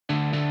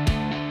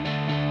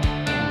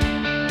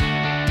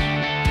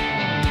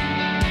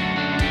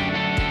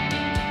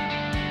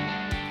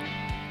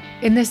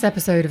In this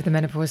episode of the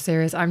Menopause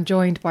Series, I'm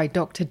joined by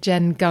Dr.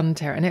 Jen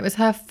Gunter, and it was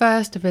her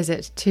first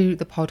visit to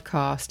the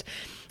podcast.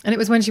 And it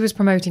was when she was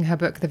promoting her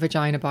book, The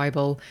Vagina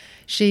Bible.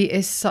 She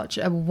is such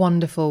a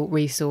wonderful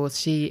resource.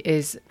 She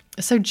is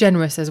so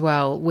generous as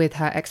well with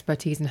her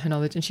expertise and her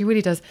knowledge, and she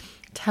really does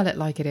tell it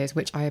like it is,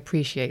 which I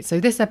appreciate. So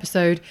this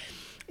episode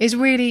is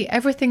really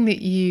everything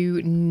that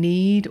you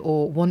need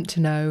or want to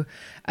know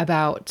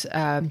about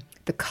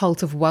the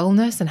cult of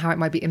wellness and how it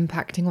might be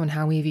impacting on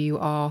how we view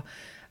our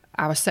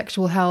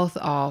sexual health,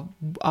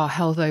 our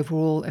health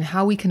overall, and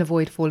how we can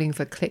avoid falling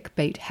for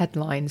clickbait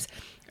headlines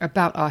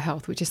about our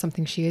health, which is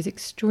something she is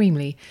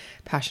extremely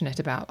passionate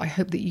about. I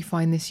hope that you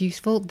find this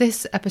useful.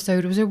 This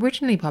episode was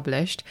originally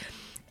published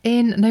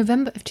in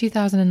November of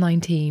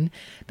 2019,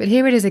 but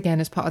here it is again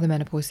as part of the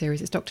Menopause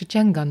Series. It's Dr.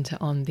 Jen Gunter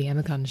on The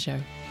Emma Gunn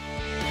Show.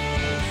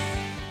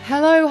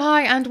 Hello,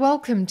 hi, and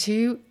welcome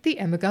to The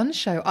Emma Gunn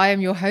Show. I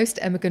am your host,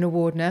 Emma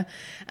Gunner-Wardner,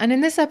 and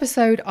in this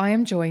episode, I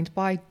am joined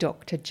by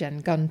Dr. Jen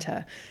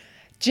Gunter.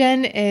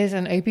 Jen is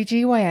an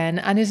OBGYN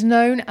and is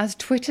known as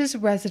Twitter's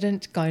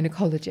resident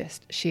gynecologist.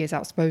 She is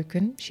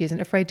outspoken, she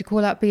isn't afraid to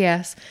call out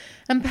BS,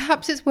 and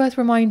perhaps it's worth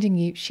reminding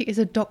you she is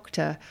a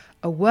doctor,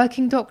 a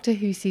working doctor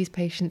who sees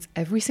patients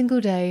every single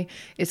day,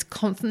 is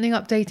constantly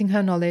updating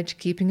her knowledge,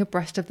 keeping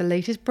abreast of the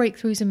latest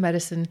breakthroughs in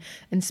medicine,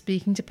 and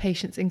speaking to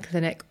patients in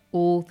clinic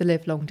all the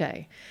livelong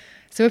day.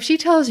 So if she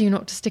tells you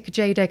not to stick a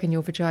jade egg in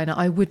your vagina,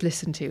 I would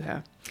listen to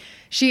her.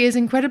 She is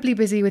incredibly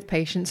busy with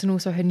patients and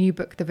also her new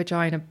book, The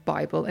Vagina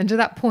Bible. And to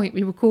that point,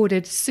 we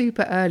recorded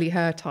super early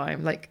her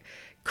time, like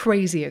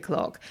crazy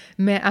o'clock,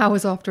 mere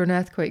hours after an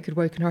earthquake had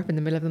woken her up in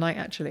the middle of the night,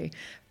 actually,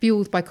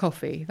 fueled by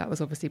coffee. That was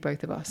obviously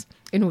both of us,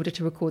 in order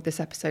to record this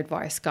episode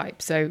via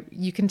Skype. So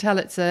you can tell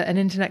it's an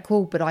internet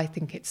call, but I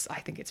think it's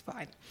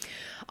fine.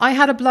 I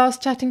had a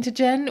blast chatting to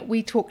Jen.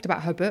 We talked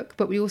about her book,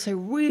 but we also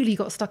really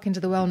got stuck into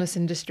the wellness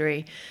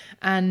industry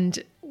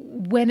and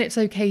when it's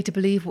okay to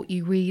believe what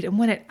you read and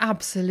when it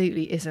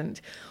absolutely isn't.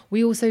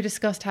 We also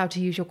discussed how to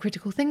use your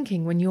critical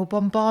thinking when you're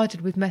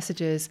bombarded with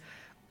messages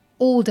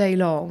all day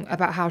long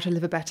about how to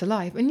live a better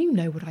life. And you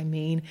know what I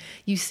mean.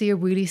 You see a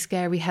really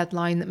scary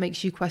headline that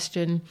makes you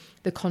question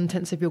the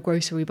contents of your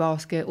grocery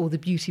basket or the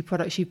beauty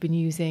products you've been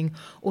using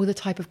or the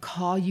type of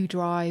car you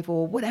drive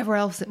or whatever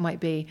else it might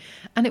be.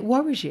 And it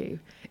worries you.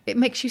 It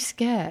makes you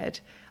scared.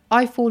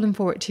 I've fallen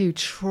for it too,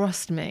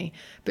 trust me.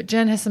 But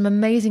Jen has some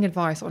amazing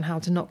advice on how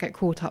to not get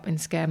caught up in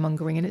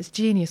scaremongering, and it's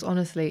genius,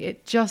 honestly.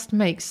 It just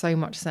makes so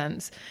much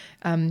sense.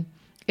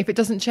 If it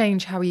doesn't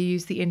change how you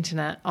use the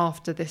internet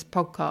after this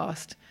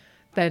podcast,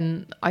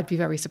 then I'd be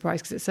very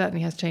surprised, because it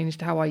certainly has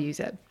changed how I use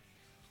it.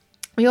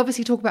 We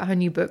obviously talk about her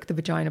new book, The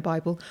Vagina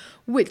Bible,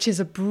 which is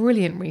a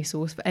brilliant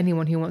resource for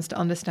anyone who wants to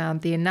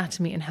understand the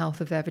anatomy and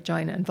health of their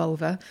vagina and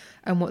vulva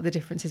and what the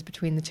difference is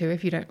between the two,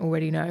 if you don't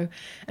already know.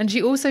 And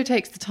she also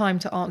takes the time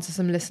to answer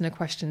some listener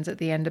questions at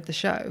the end of the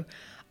show.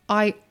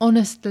 I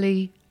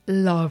honestly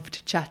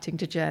loved chatting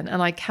to Jen,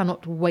 and I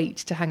cannot wait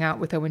to hang out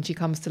with her when she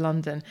comes to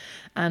London.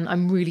 And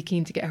I'm really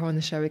keen to get her on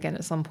the show again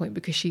at some point,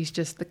 because she's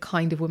just the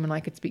kind of woman I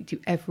could speak to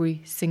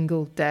every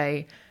single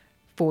day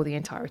for the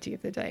entirety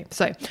of the day.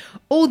 So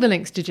all the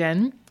links to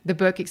Jen, the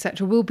book,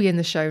 etc. will be in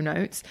the show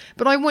notes.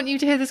 But I want you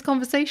to hear this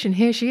conversation.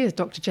 Here she is,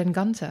 Dr. Jen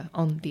Gunter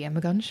on The Emma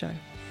Gunn Show.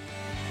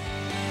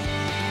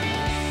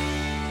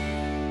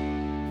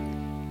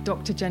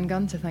 Dr. Jen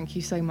Gunter, thank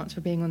you so much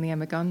for being on The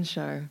Emma Gunn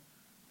Show.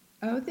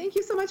 Oh, thank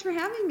you so much for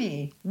having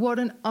me. What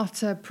an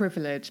utter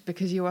privilege,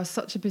 because you are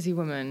such a busy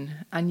woman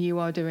and you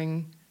are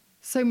doing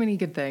so many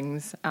good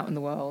things out in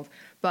the world.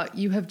 But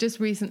you have just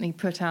recently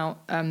put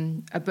out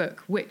a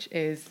book, which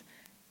is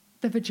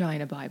The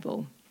Vagina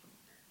Bible.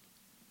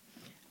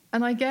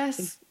 And I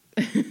guess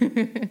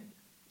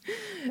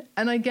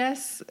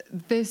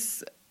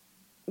this,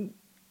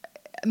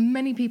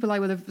 many people, I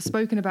will have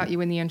spoken about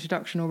you in the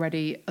introduction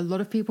already. A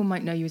lot of people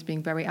might know you as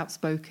being very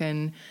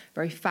outspoken,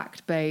 very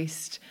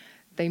fact-based.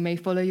 They may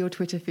follow your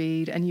Twitter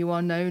feed, and you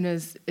are known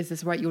as, is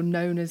this right? You're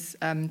known as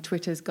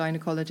Twitter's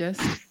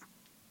gynecologist.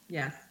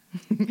 Yes.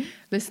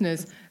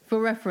 Listeners,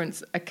 for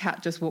reference, a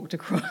cat just walked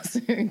across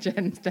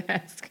Jen's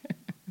desk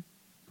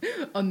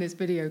on this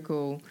video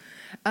call.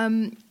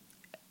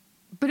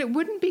 But it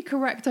wouldn't be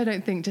correct, I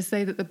don't think, to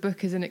say that the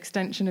book is an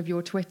extension of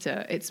your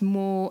Twitter. It's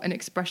more an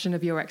expression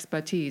of your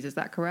expertise. Is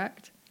that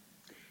correct?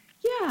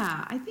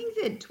 Yeah, I think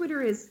that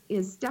Twitter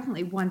is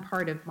definitely one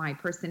part of my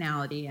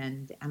personality,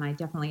 and I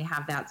definitely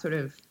have that sort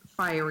of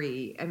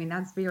fiery. I mean,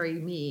 that's very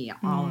me,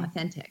 all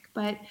authentic.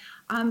 But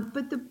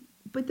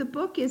the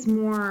book is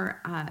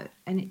more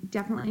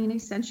definitely an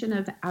extension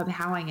of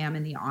how I am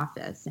in the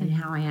office and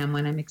how I am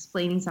when I'm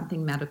explaining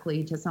something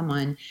medically to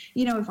someone.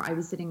 You know, if I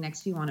was sitting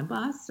next to you on a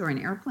bus or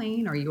an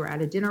airplane, or you were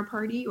at a dinner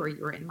party, or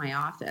you were in my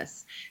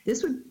office,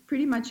 this would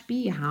pretty much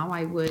be how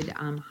I would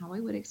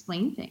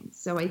explain things.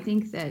 So I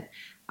think that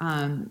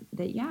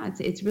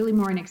it's really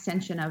more an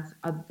extension of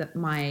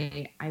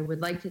my, I would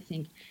like to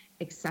think,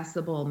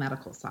 accessible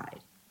medical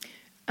side.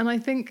 And I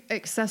think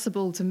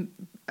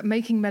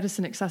making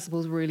medicine accessible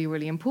is really,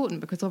 really important,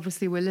 because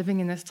obviously we're living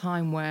in this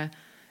time where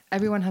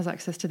everyone has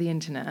access to the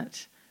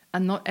internet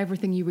and not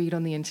everything you read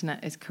on the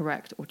internet is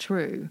correct or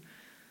true.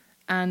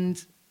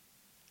 And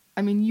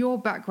I mean, your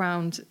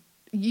background,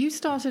 you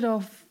started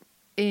off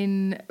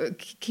in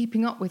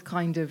keeping up with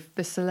kind of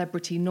the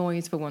celebrity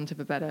noise, for want of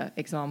a better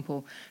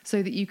example,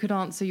 so that you could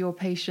answer your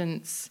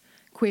patients'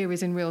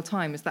 queries in real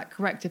time. Is that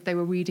correct? If they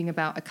were reading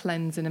about a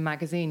cleanse in a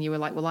magazine, you were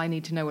like, well, I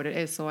need to know what it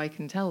is so I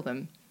can tell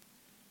them.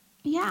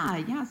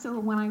 Yeah. So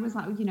when I was,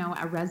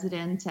 a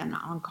resident and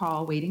on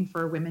call waiting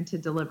for women to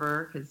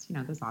deliver, because,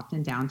 there's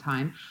often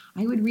downtime,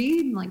 I would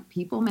read like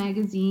People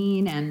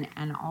magazine and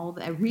all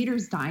the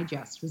Reader's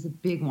Digest was a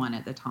big one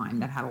at the time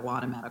that had a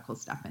lot of medical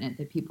stuff in it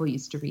that people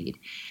used to read.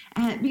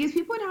 And because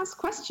people would ask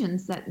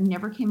questions that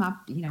never came up,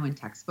 in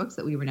textbooks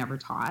that we were never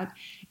taught.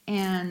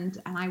 And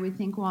I would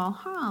think, well,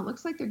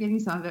 looks like they're getting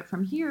some of it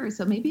from here.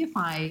 So maybe if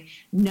I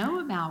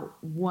know about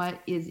what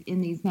is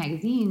in these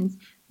magazines,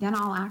 then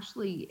I'll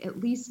actually at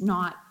least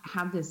not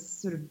have this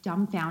sort of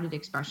dumbfounded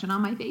expression on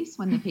my face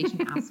when the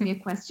patient asks me a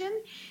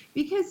question.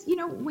 Because,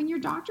 when your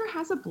doctor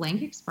has a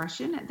blank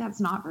expression, that's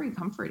not very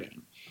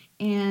comforting.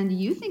 And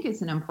you think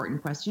it's an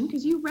important question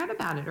because you read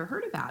about it or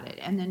heard about it.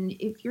 And then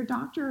if your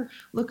doctor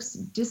looks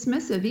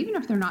dismissive, even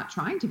if they're not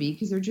trying to be,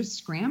 because they're just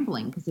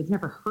scrambling because they've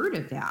never heard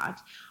of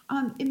that,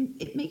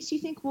 it makes you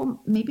think,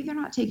 well, maybe they're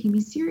not taking me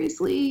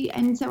seriously.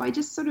 And so I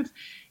just sort of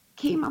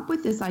came up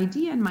with this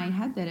idea in my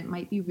head that it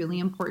might be really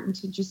important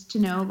to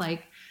know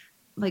like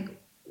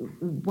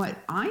what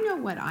I know,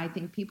 what I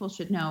think people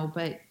should know,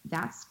 but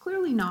that's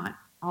clearly not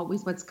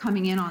always what's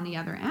coming in on the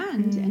other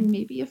end. And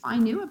maybe if I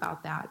knew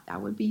about that,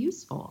 that would be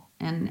useful.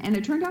 And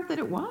it turned out that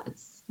it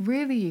was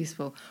really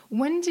useful.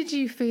 When did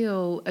you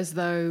feel as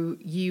though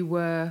you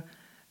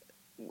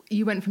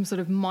went from sort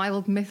of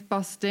mild myth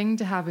busting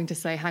to having to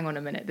say, hang on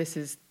a minute, this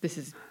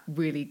is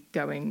really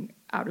going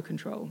out of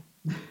control?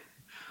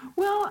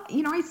 Well,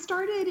 I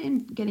started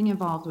in getting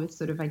involved with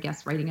sort of, I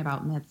guess, writing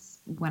about myths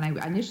when I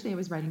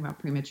was writing about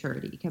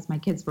prematurity because my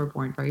kids were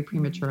born very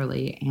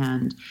prematurely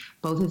and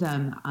both of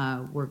them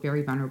were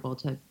very vulnerable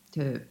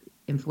to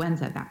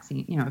influenza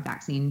vaccine, a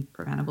vaccine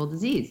preventable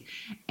disease,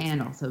 and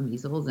also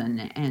measles.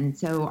 And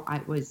so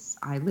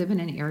I live in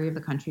an area of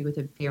the country with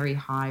a very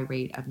high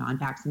rate of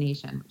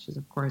non-vaccination, which is,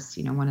 of course,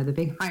 one of the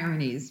big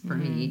ironies for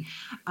me.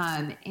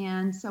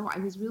 And so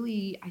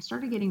I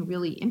started getting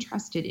really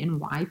interested in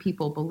why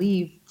people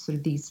believe sort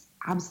of these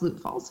absolute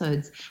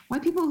falsehoods, why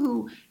people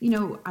who,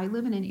 I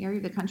live in an area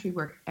of the country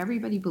where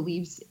everybody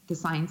believes the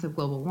science of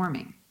global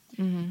warming,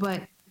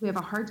 but we have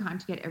a hard time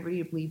to get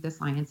everybody to believe the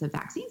science of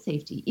vaccine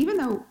safety, even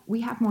though we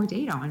have more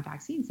data on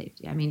vaccine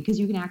safety. I mean, because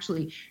you can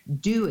actually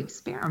do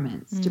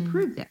experiments to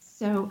prove this.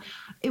 So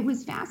it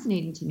was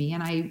fascinating to me.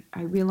 And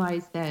I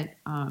realized that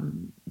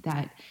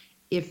that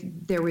if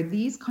there were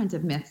these kinds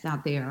of myths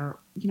out there,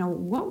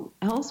 what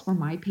else were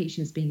my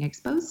patients being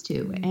exposed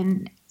to?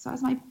 And so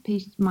as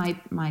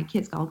my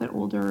kids got a bit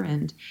older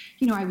and,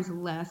 I was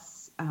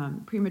less,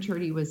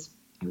 prematurity was,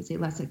 I would say,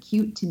 less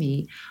acute to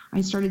me, I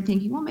started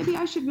thinking, well, maybe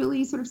I should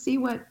really sort of see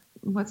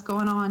what's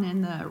going on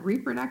in the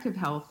reproductive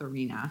health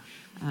arena.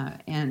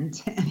 And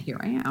here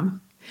I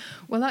am.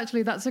 Well,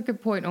 actually, that's a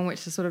good point on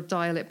which to sort of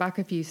dial it back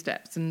a few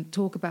steps and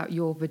talk about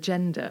your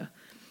vagenda,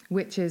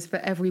 which is for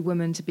every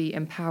woman to be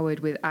empowered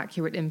with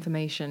accurate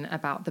information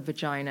about the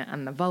vagina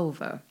and the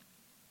vulva.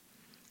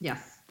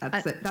 Yes,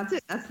 that's it. That's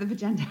it. That's the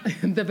vagina.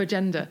 The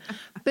vagina.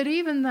 But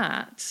even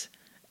that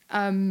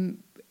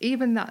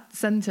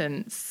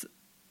sentence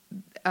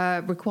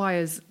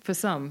requires for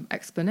some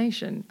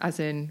explanation, as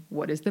in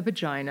what is the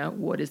vagina,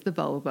 what is the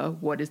vulva,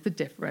 what is the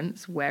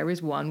difference, where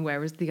is one,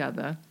 where is the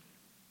other,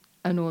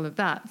 and all of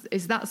that.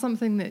 Is that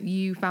something that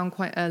you found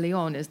quite early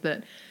on, is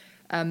that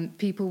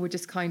people would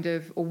just kind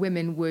of, or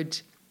women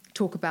would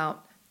talk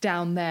about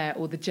down there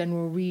or the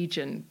general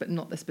region, but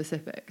not the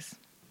specifics?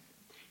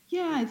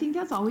 Yeah, I think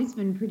that's always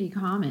been pretty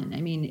common. I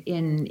mean,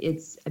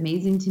 it's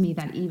amazing to me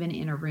that even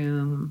in a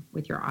room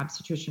with your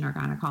obstetrician or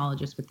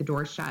gynecologist with the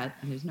door shut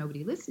and there's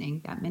nobody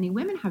listening, that many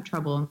women have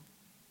trouble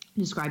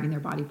describing their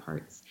body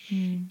parts.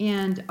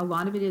 And a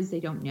lot of it is they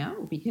don't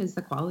know because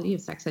the quality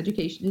of sex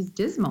education is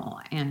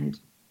dismal. And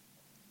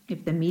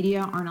if the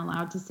media aren't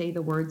allowed to say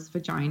the words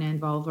vagina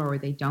and vulva, or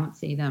they don't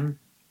say them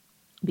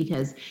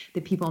because the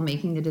people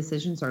making the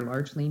decisions are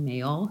largely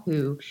male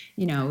who,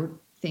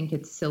 think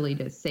it's silly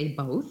to say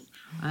both.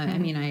 I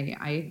mean,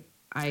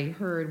 I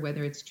heard,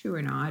 whether it's true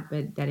or not,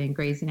 but that in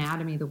Grey's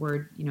Anatomy, the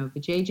word,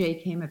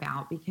 vajayjay came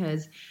about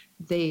because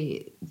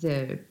the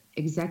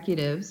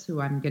executives,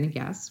 who I'm going to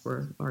guess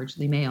were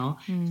largely male,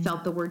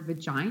 felt the word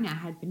vagina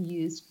had been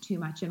used too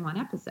much in one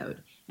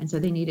episode. And so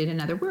they needed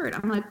another word.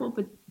 I'm like, well,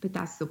 but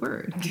that's the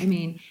word. I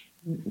mean,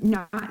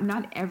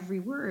 not every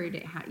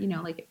word,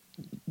 like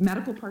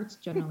medical parts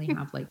generally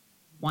have like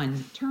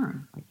one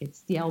term, like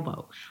it's the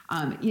elbow.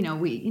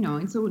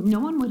 And so no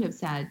one would have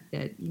said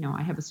that,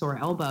 I have a sore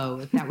elbow.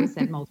 If that was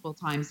said multiple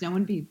times, no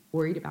one would be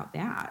worried about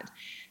that.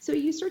 So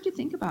you start to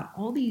think about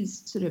all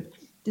these sort of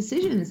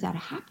decisions that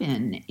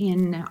happen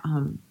in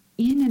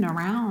and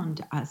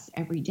around us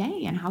every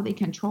day and how they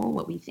control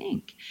what we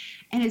think.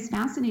 And it's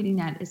fascinating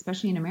that,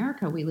 especially in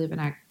America, we live in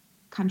a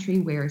country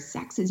where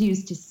sex is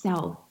used to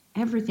sell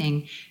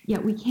everything,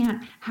 yet we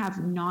can't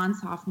have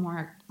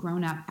non-sophomoric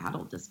grown-up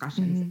adult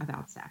discussions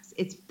about sex.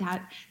 It's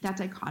that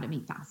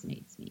dichotomy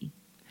fascinates me.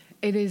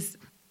 It is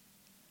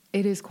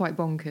quite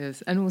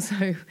bonkers. And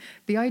also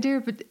the idea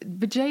of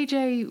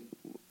JJ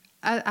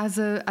as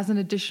an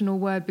additional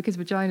word, because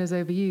vagina is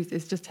overused,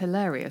 is just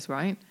hilarious,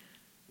 right?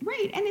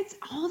 Right. And it's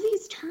all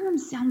these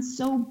terms sound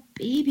so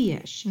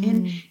babyish.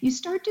 And you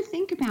start to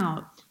think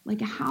about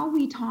like how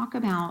we talk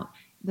about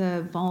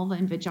the vulva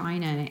and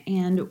vagina,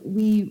 and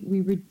we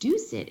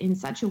reduce it in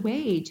such a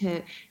way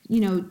to,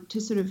 to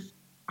sort of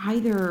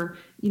either,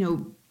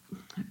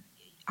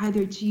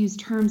 either to use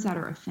terms that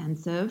are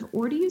offensive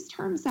or to use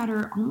terms that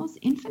are almost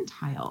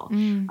infantile.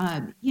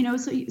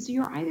 So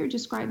you're either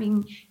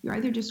describing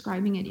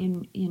it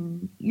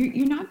in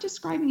you're not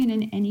describing it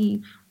in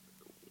any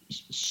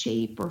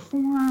shape or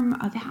form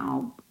of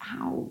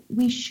how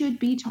we should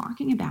be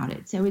talking about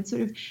it. So it's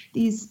sort of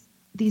these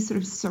sort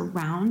of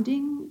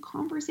surrounding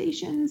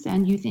conversations,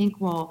 and you think,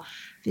 well,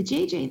 the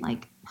JJ,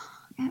 like,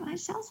 that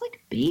sounds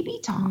like baby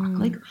talk.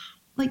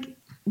 Like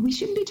we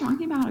shouldn't be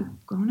talking about a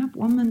grown-up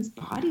woman's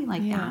body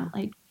like that.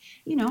 Like,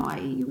 you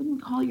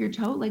wouldn't call your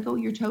toe like, oh,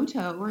 your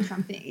toe or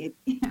something.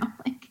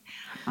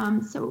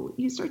 So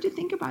you start to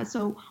think about it.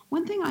 So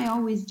one thing I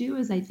always do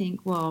is I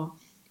think, well,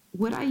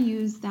 would I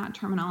use that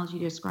terminology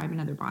to describe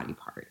another body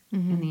part?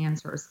 And the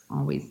answer is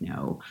always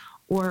no.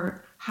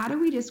 Or how do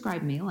we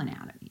describe male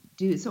anatomy?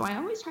 So I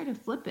always try to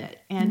flip it.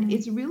 And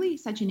it's really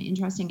such an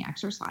interesting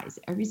exercise.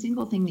 Every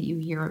single thing that you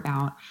hear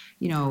about,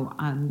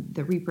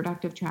 the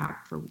reproductive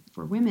tract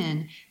for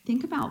women,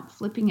 think about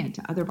flipping it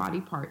to other body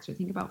parts, or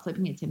think about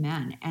flipping it to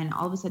men. And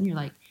all of a sudden you're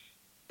like,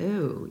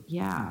 oh,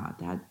 yeah,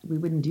 that we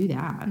wouldn't do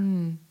that.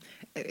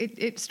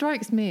 It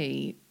strikes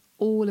me,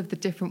 all of the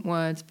different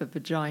words for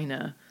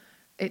vagina,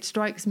 it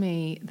strikes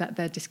me that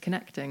they're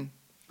disconnecting.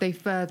 They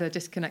further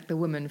disconnect the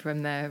woman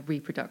from their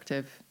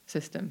reproductive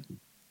system.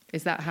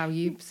 Is that how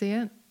you see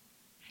it?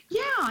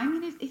 Yeah, I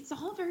mean, it's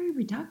all very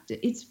reductive.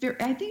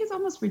 I think it's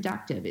almost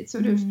reductive. It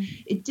sort of,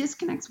 it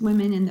disconnects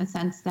women in the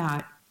sense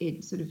that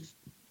it sort of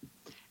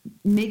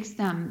makes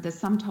them, the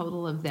sum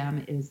total of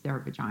them is their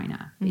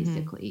vagina,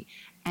 basically.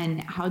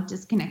 And how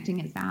disconnecting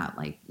is that?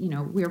 Like,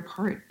 we're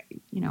part,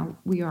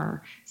 we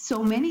are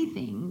so many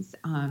things.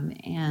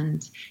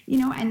 And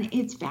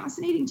it's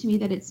fascinating to me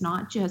that it's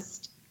not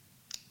just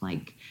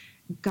like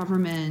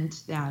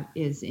government that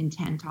is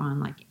intent on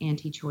like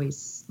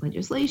anti-choice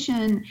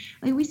legislation.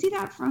 Like we see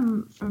that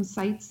from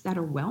sites that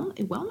are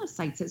wellness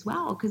sites as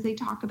well, because they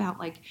talk about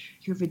like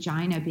your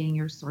vagina being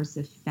your source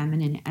of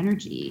feminine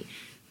energy.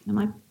 I'm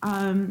like,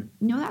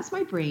 no, that's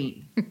my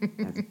brain.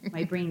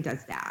 My brain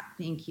does that.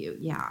 Thank you.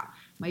 Yeah,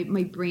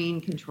 my brain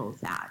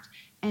controls that.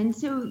 And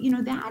so,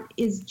 that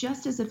is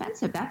just as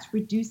offensive. That's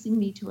reducing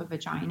me to a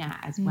vagina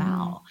as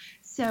well.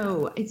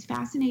 So it's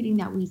fascinating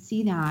that we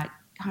see that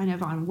kind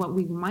of on what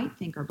we might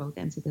think are both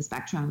ends of the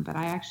spectrum. But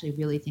I actually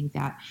really think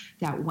that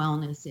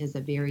wellness is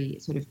a very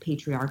sort of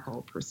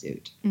patriarchal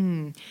pursuit.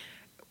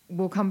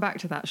 We'll come back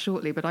to that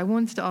shortly, but I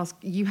wanted to ask,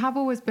 you have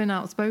always been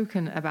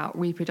outspoken about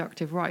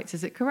reproductive rights.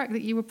 Is it correct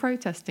that you were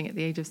protesting at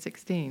the age of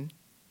 16?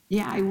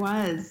 Yeah, I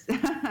was.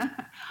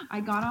 I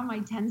got on my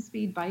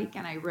 10-speed bike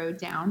and I rode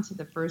down to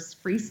the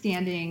first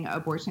freestanding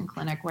abortion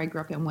clinic where I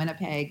grew up in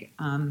Winnipeg,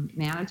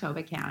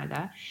 Manitoba,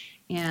 Canada.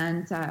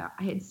 And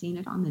I had seen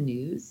it on the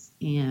news.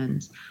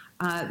 And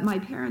my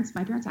parents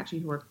actually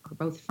who are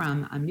both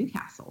from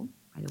Newcastle,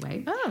 by the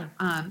way.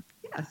 Oh.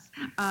 Yes.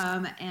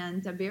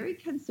 And very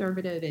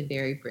conservative and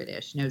very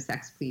British. No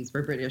sex, please.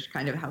 We're British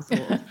kind of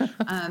household.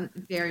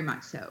 Very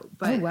much so.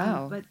 But, oh,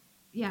 wow. But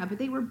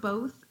they were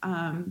both,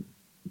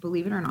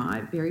 believe it or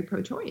not, very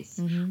pro-choice.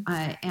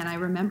 And I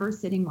remember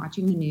sitting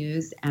watching the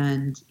news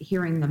and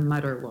hearing them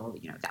mutter, well,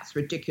 that's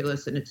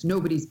ridiculous and it's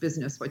nobody's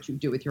business what you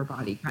do with your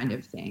body kind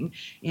of thing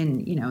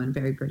in a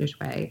very British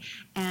way.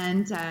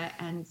 And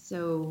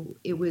so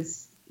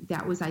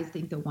that was, I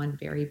think, the one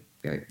very,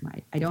 very,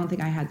 I don't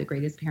think I had the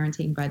greatest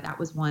parenting, but that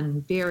was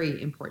one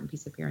very important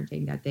piece of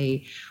parenting that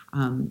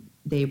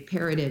they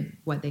parroted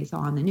what they saw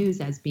on the news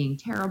as being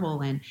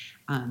terrible and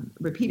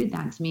repeated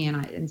that to me.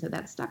 And so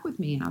that stuck with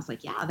me. And I was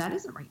like, yeah, that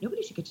isn't right.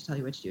 Nobody should get to tell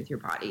you what to do with your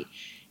body.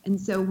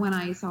 And so when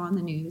I saw on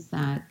the news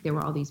that there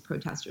were all these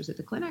protesters at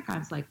the clinic, I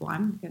was like, well,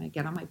 I'm going to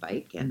get on my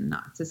bike and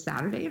it's a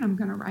Saturday and I'm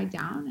going to ride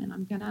down and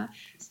I'm going to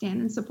stand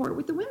in support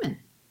with the women.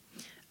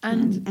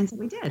 And so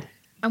we did.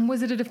 And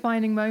was it a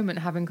defining moment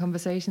having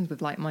conversations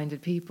with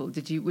like-minded people?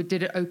 Did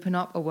it open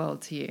up a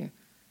world to you?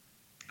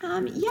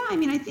 Yeah, I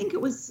mean, I think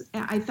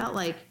I felt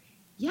like,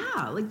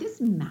 yeah, like this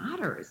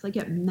matters. Like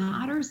it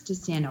matters to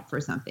stand up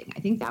for something. I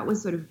think that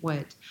was sort of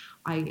what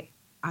I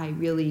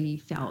really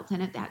felt.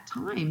 And at that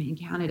time in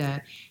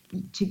Canada,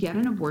 to get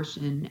an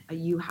abortion,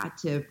 you had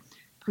to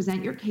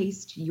present your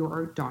case to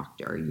your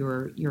doctor,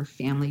 your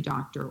family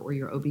doctor or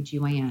your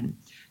OBGYN,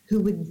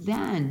 who would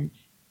then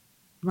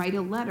write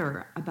a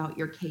letter about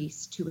your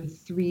case to a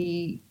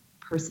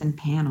 3-person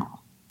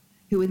panel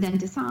who would then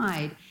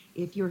decide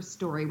if your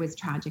story was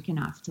tragic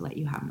enough to let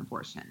you have an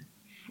abortion.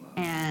 Wow.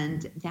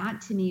 And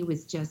that to me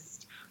was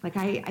just Like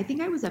I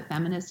think I was a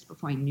feminist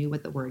before I knew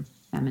what the word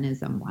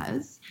feminism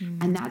was.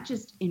 And that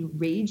just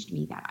enraged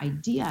me, that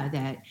idea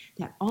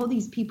that all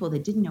these people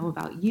that didn't know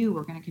about you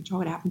were going to control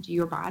what happened to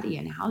your body,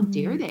 and how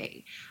dare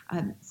they?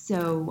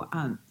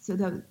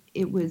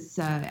 It was,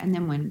 and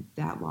then when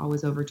that law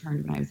was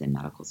overturned when I was in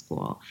medical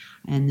school,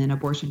 and then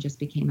abortion just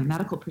became a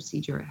medical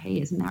procedure, hey,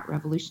 isn't that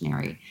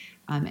revolutionary?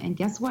 And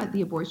guess what?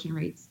 The abortion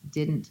rates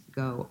didn't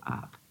go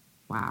up.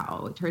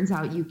 Wow. It turns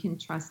out you can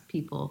trust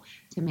people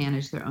to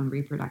manage their own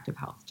reproductive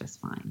health just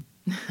fine.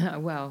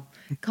 Well,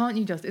 can't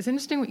you just? It's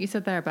interesting what you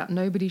said there about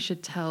nobody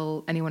should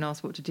tell anyone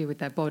else what to do with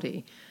their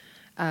body.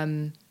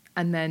 And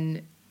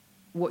then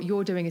what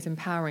you're doing is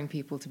empowering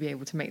people to be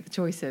able to make the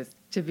choices,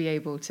 to be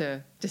able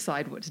to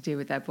decide what to do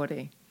with their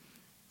body.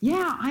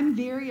 Yeah, I'm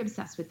very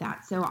obsessed with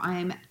that. So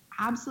I'm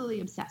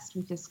absolutely obsessed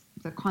with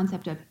the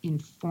concept of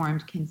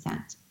informed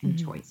consent and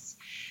choice.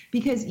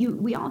 Because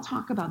we all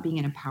talk about being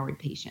an empowered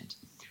patient,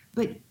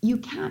 but you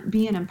can't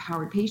be an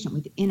empowered patient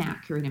with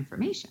inaccurate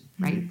information,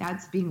 right?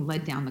 That's being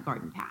led down the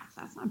garden path.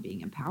 That's not being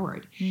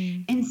empowered.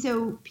 And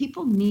so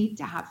people need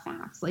to have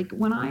facts. Like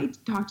when I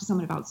talk to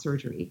someone about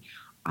surgery,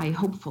 I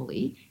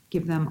hopefully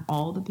give them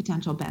all the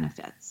potential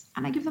benefits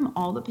and I give them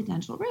all the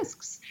potential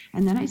risks.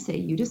 And then I say,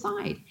 you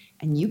decide,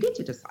 and you get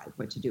to decide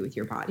what to do with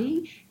your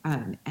body.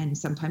 And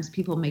sometimes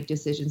people make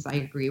decisions I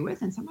agree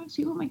with, and sometimes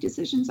people make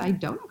decisions I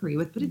don't agree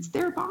with, but it's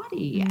their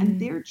body and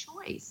their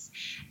choice.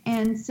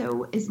 And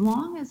so as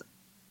long as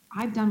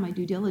I've done my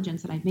due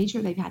diligence and I've made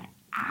sure they've had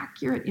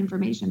accurate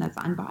information that's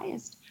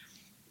unbiased,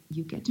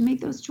 you get to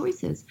make those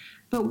choices.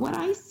 But what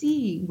I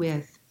see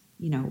with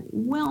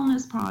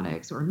wellness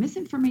products or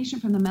misinformation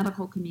from the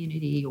medical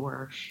community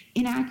or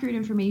inaccurate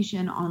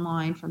information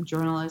online from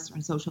journalists or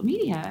on social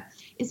media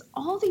is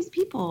all these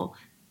people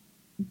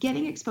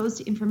getting exposed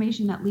to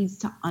information that leads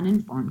to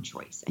uninformed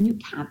choice. And you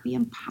can't be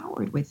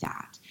empowered with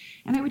that.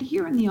 And I would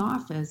hear in the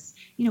office,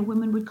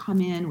 women would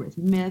come in with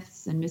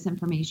myths and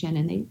misinformation,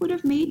 and they would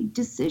have made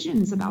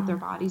decisions about their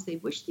bodies they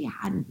wish they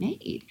hadn't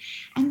made.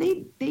 And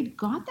they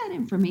got that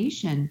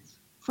information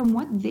from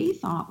what they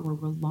thought were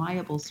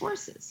reliable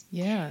sources.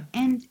 Yeah.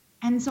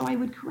 And so I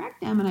would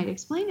correct them and I'd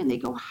explain, and they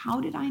go,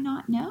 how did I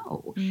not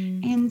know?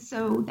 And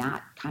so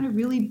that kind of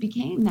really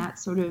became that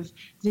sort of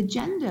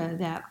agenda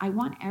that I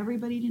want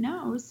everybody to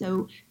know,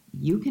 so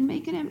you can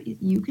make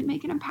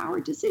an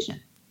empowered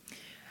decision.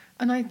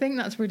 And I think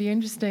that's really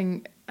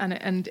interesting.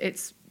 And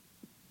it's,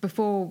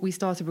 before we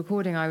started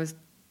recording, I was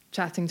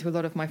chatting to a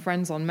lot of my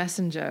friends on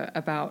Messenger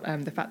about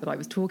the fact that I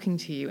was talking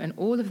to you, and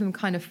all of them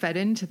kind of fed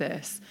into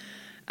this.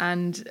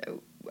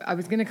 And I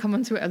was going to come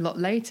onto it a lot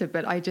later,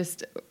 but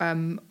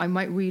I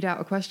might read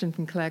out a question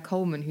from Claire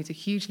Coleman, who's a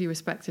hugely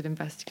respected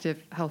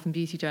investigative health and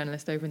beauty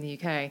journalist over in the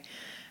UK.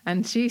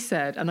 And she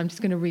said, and I'm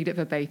just going to read it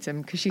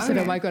verbatim, because she said,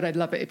 oh my God, I'd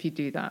love it if you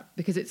do that,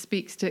 because it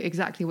speaks to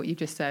exactly what you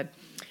just said.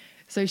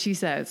 So she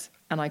says,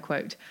 and I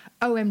quote,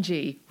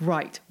 OMG,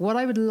 right. What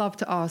I would love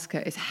to ask her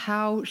is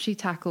how she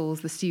tackles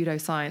the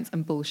pseudoscience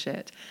and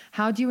bullshit.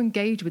 How do you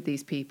engage with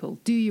these people?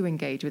 Do you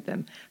engage with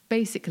them?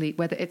 Basically,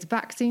 whether it's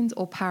vaccines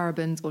or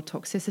parabens or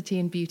toxicity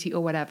in beauty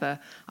or whatever,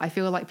 I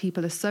feel like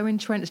people are so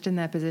entrenched in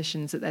their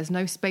positions that there's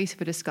no space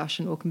for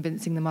discussion or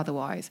convincing them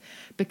otherwise.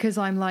 Because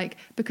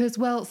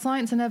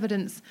science and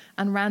evidence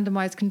and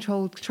randomized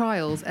controlled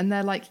trials, and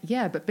they're like,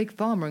 yeah, but big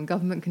pharma and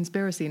government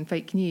conspiracy and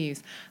fake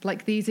news.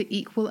 Like, these are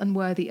equal and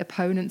worthy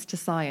opponents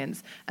to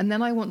science. And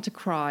then I want to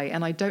cry,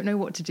 and I don't know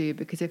what to do,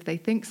 because if they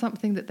think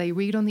something that they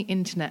read on the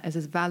internet is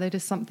as valid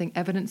as something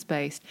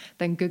evidence-based,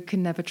 then good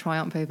can never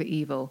triumph over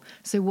evil.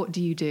 So what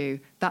do you do?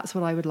 That's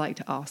what I would like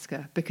to ask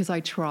her, because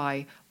I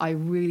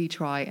really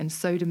try, and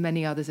so do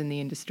many others in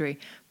the industry,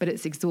 but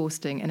it's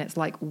exhausting, and it's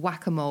like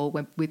whack-a-mole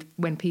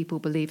when people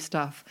believe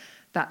stuff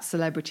that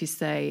celebrities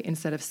say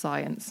instead of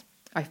science.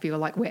 I feel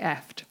like we're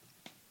effed.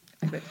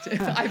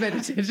 I've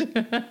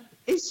edited.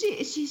 Is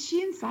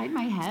she inside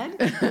my head?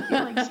 I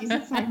feel like she's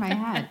inside my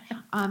head,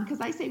 because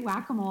I say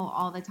whack-a-mole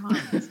all the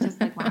time. It's just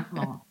like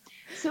whack-a-mole.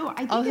 So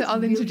I think I'll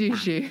really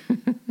introduce you.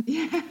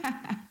 Yeah.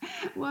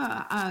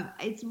 Well,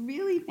 it's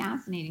really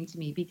fascinating to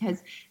me,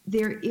 because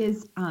there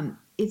is,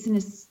 it's an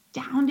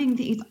astounding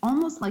thing. It's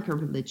almost like a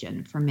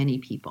religion for many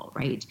people,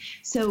 right?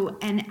 So,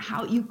 and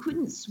how you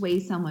couldn't sway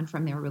someone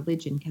from their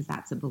religion, because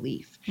that's a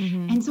belief.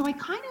 And so I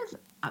kind of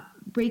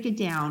break it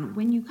down.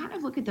 When you kind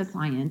of look at the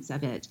science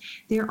of it,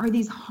 there are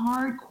these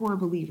hardcore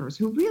believers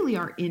who really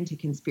are into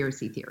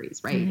conspiracy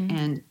theories, right?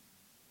 And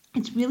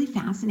it's really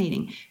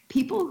fascinating.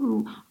 People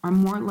who are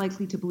more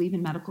likely to believe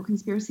in medical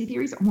conspiracy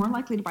theories are more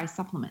likely to buy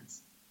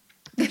supplements,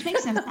 which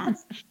makes no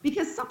sense,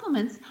 because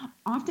supplements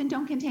often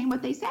don't contain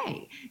what they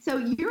say. So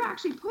you're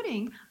actually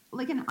putting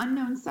like an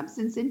unknown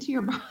substance into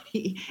your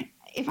body.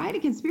 If I had a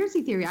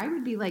conspiracy theory, I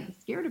would be like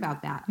scared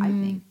about that, I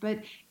think. But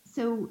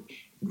so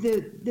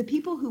the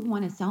people who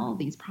want to sell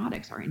these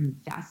products are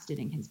invested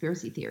in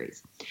conspiracy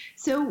theories.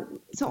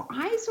 So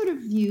I sort of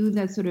view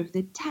that sort of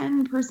the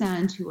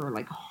 10% who are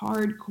like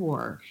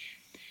hardcore.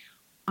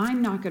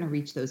 I'm not going to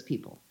reach those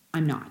people.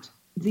 I'm not.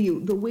 The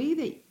way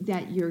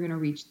that you're going to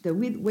reach, the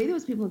way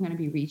those people are going to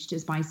be reached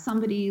is by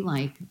somebody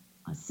like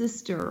a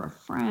sister, a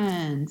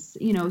friend,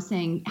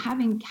 saying,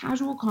 having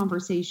casual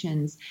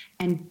conversations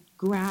and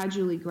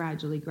gradually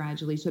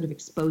sort of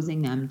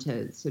exposing them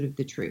to sort of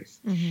the truth.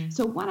 Mm-hmm.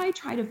 So what I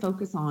try to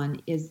focus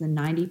on is the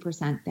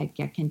 90% that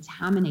get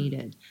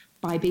contaminated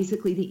by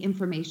basically the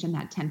information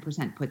that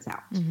 10% puts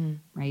out, mm-hmm.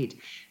 right?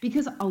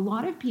 Because a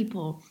lot of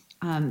people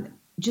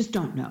just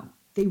don't know.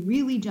 They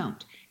really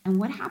don't. And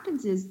what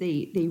happens is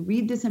they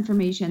read this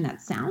information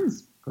that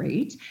sounds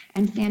great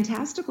and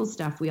fantastical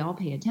stuff we all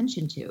pay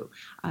attention to.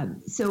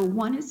 So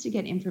one is to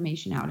get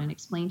information out and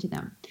explain to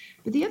them.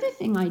 But the other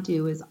thing I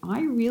do is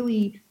I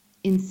really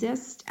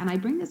insist, and I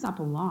bring this up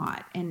a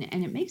lot, and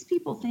it makes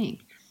people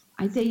think.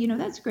 I say,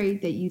 that's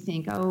great that you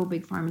think, oh,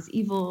 big pharma is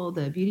evil,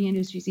 the beauty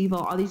industry is evil,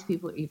 all these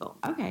people are evil.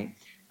 Okay.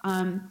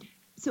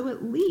 So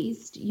at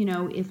least,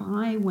 if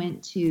I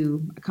went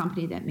to a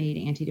company that made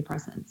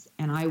antidepressants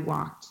and I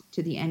walked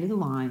to the end of the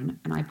line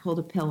and I pulled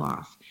a pill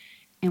off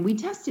and we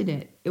tested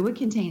it, it would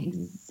contain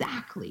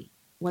exactly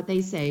what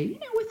they say,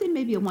 within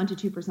maybe a 1%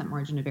 to 2%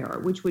 margin of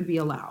error, which would be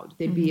allowed.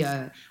 There'd be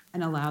an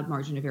allowed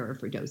margin of error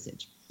for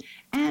dosage.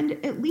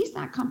 And at least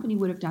that company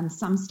would have done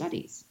some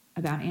studies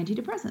about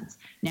antidepressants.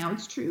 Now,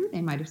 it's true,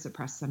 they might have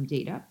suppressed some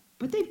data,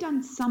 but they've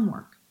done some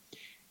work.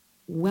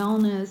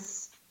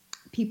 Wellness,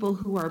 people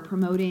who are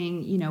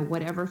promoting,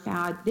 whatever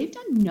fad, they've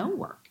done no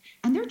work,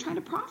 and they're trying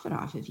to profit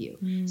off of you.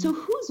 So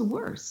who's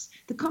worse?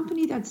 The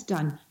company that's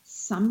done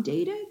some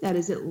data that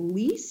is at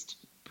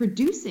least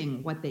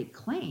producing what they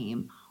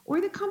claim, or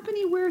the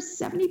company where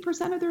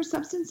 70% of their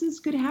substances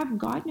could have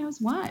God knows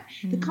what?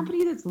 The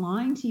company that's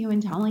lying to you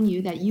and telling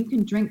you that you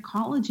can drink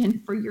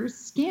collagen for your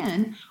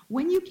skin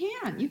when you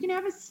can't. You can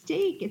have a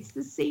steak. It's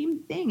the same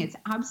thing. It's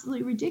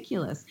absolutely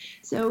ridiculous.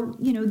 So,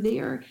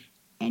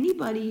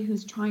 anybody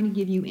who's trying to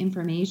give you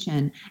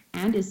information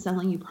and is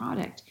selling you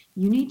product,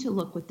 you need to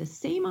look with the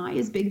same eye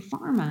as big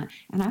pharma.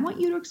 And I want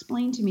you to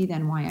explain to me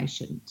then why I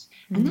shouldn't.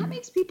 And that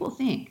makes people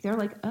think. They're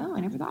like, oh, I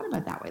never thought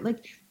about it that way.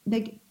 Like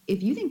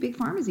if you think big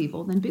pharma is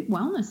evil, then big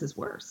wellness is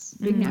worse.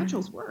 Big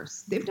natural's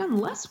worse. They've done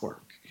less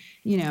work,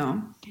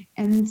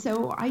 And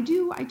so I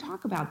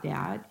talk about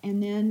that.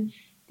 And then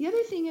the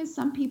other thing is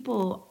some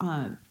people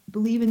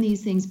believe in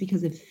these things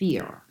because of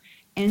fear.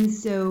 And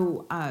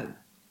so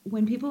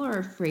when people are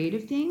afraid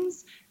of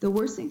things, the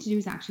worst thing to do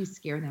is actually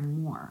scare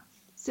them more.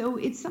 So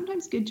it's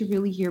sometimes good to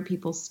really hear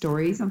people's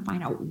stories and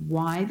find out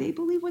why they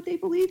believe what they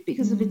believe,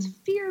 because if it's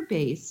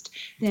fear-based,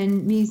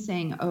 then me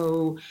saying,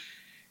 oh,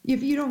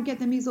 if you don't get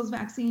the measles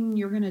vaccine,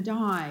 you're going to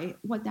die.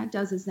 What that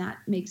does is that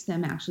makes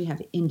them actually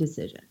have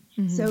indecision.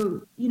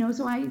 So,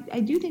 so I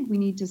do think we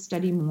need to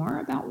study more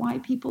about why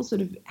people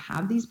sort of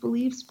have these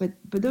beliefs, but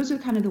those are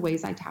kind of the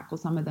ways I tackle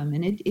some of them.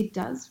 And it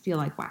does feel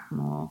like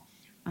whack-a-mole.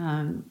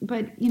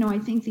 But, I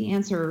think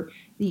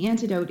the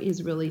antidote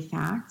is really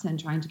facts and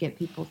trying to get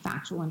people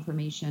factual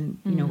information,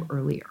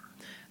 earlier.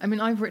 I mean,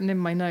 I've written in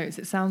my notes,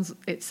 it sounds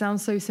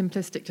so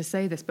simplistic to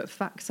say this, but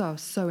facts are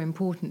so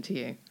important to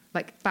you.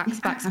 Like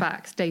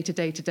facts,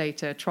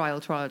 data,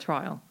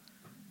 trial.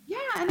 Yeah.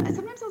 And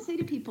sometimes I'll say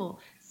to people,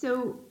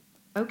 so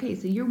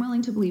you're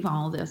willing to believe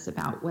all this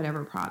about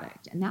whatever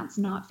product, and that's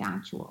not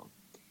factual.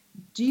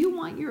 Do you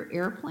want your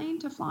airplane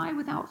to fly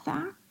without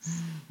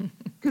facts?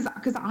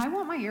 Because I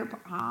want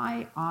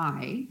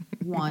I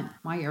want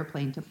my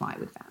airplane to fly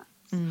with facts.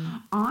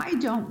 I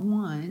don't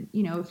want,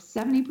 if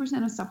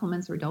 70% of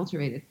supplements are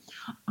adulterated,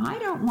 I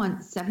don't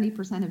want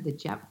 70% of the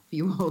jet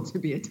fuel to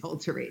be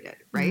adulterated,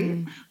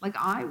 right? Like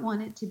I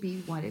want it to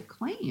be what it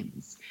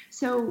claims.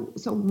 So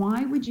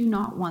why would you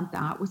not want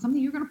that with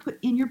something you're going to put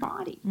in your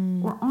body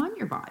or on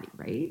your body,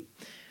 right?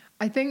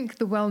 I think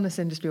the wellness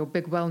industry, or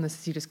big wellness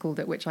as you just called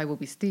it, which I will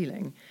be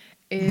stealing,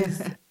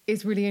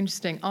 is really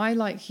interesting. I,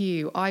 like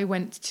you,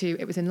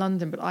 it was in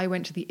London, but I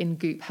went to the In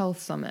Goop Health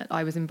Summit.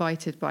 I was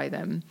invited by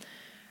them.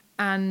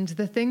 And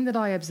the thing that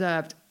I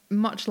observed,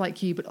 much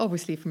like you, but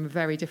obviously from a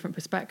very different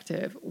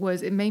perspective,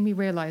 was it made me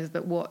realize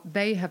that what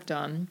they have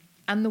done,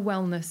 and the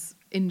wellness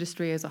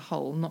industry as a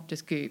whole, not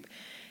just Goop,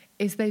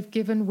 is they've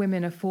given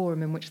women a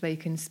forum in which they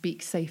can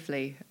speak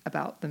safely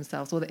about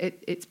themselves, or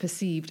that it's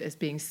perceived as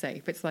being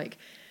safe. It's like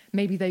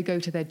maybe they go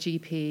to their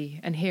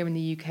GP, and here in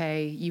the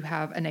UK, you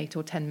have an 8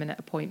 or 10 minute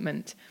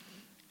appointment,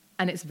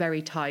 and it's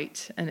very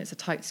tight, and it's a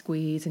tight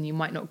squeeze, and you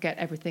might not get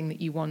everything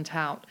that you want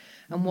out.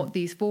 And what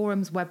these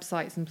forums,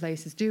 websites, and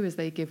places do is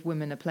they give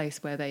women a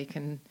place where they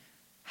can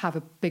have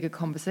a bigger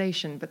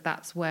conversation. But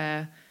that's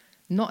where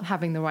not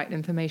having the right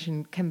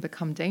information can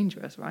become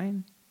dangerous, right?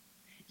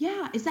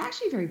 Yeah, it's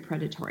actually very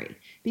predatory,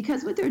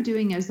 because what they're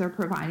doing is they're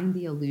providing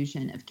the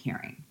illusion of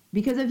caring.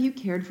 Because if you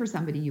cared for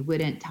somebody, you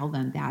wouldn't tell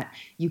them that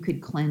you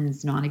could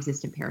cleanse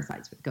non-existent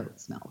parasites with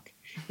goat's milk.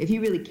 If you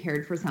really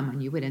cared for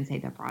someone, you wouldn't say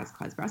that bras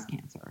cause breast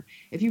cancer.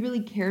 If you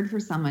really cared for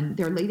someone,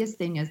 their latest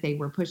thing is they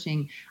were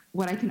pushing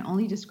what I can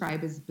only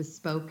describe as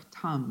bespoke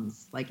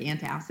Tums, like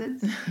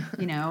antacids.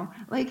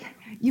 Like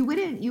you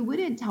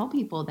wouldn't tell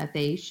people that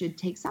they should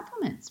take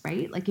supplements,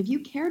 right? Like if you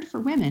cared for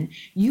women,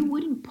 you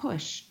wouldn't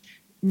push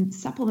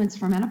supplements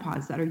for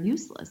menopause that are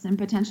useless and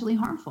potentially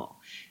harmful.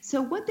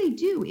 So what they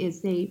do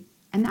is they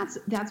And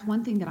that's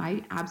one thing that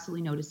I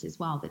absolutely noticed as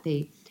well, that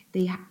they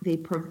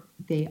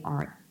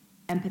are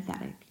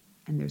empathetic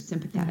and they're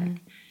sympathetic.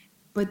 Mm-hmm.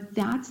 But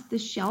that's the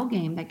shell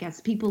game that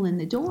gets people in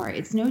the door.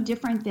 It's no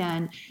different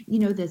than,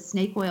 the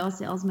snake oil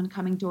salesman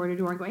coming door to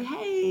door and going,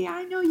 hey,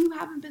 I know you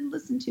haven't been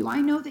listened to. I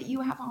know that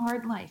you have a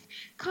hard life.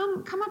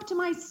 Come up to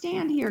my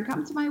stand here.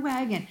 Come to my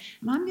wagon.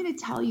 And I'm going to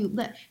tell you,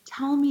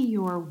 tell me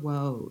your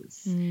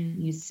woes.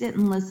 And you sit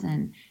and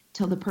listen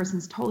till the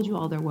person's told you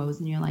all their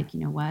woes. And you're like, you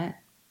know what?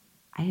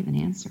 I have an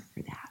answer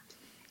for that.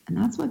 And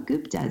that's what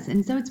Goop does.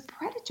 And so it's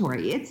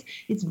predatory.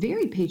 It's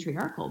very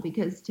patriarchal,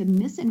 because to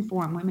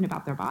misinform women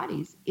about their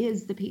bodies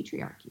is the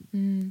patriarchy.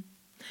 And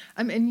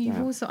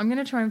you've also, I'm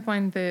going to try and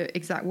find the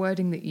exact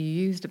wording that you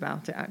used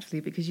about it,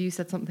 actually, because you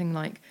said something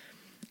like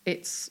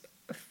it's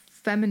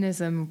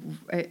feminism,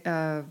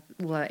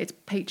 it's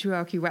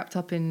patriarchy wrapped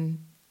up in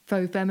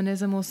faux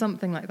feminism or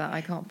something like that.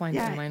 I can't find it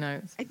in my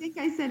notes. I think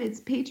I said it's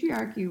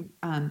patriarchy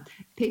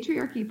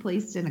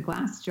placed in a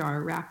glass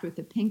jar wrapped with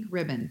a pink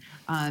ribbon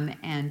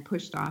and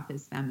pushed off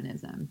as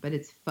feminism, but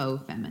it's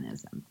faux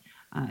feminism.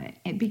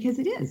 Because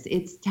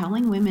it's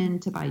telling women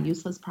to buy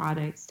useless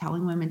products,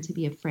 telling women to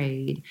be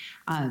afraid,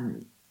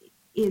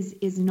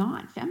 is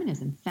not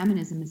feminism.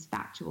 Feminism is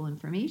factual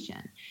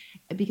information,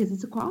 because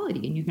it's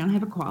equality, and you're going to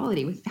have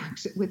equality with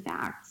facts.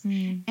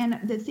 And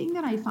the thing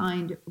that I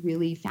find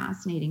really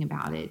fascinating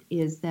about it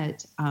is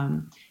that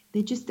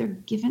they're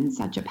given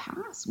such a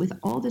pass with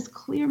all this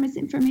clear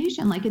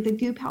misinformation. Like at the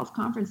Goop Health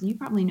Conference, and you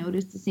probably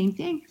noticed the same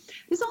thing.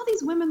 There's all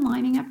these women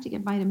lining up to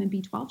get vitamin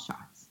B12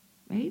 shots,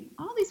 right?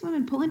 All these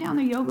women pulling down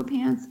their yoga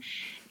pants,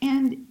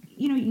 and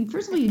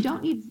first of all, you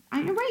don't need.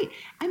 Right?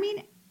 I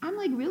mean, I'm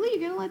like, really?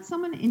 You're going to let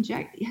someone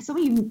inject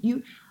someone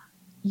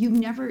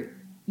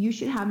you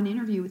should have an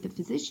interview with a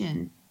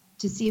physician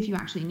to see if you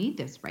actually need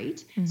this, right?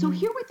 Mm-hmm. So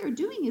here what they're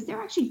doing is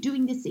they're actually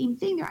doing the same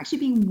thing. They're actually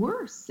being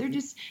worse.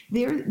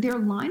 They're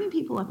lining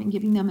people up and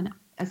giving them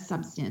a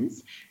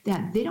substance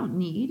that they don't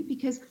need,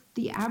 because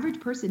the average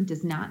person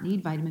does not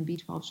need vitamin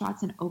B12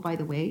 shots. And oh, by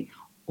the way,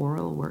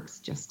 oral works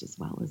just as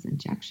well as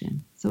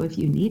injection. So if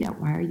you need it,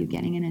 why are you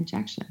getting an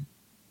injection?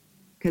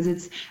 Because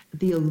it's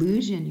the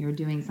illusion you're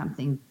doing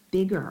something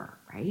bigger,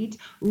 right?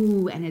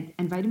 Ooh, and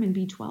vitamin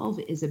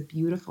B12 is a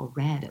beautiful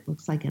red. It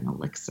looks like an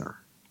elixir.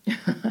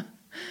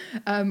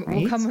 Right?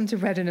 We'll come on to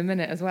red in a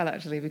minute as well,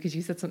 actually, because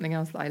you said something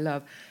else that I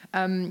love.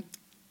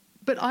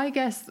 But I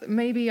guess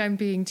maybe I'm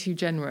being too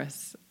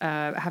generous.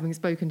 Having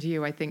spoken to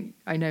you, I think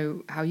I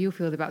know how you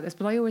feel about this,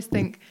 but I always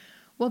think,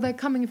 well, they're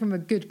coming from a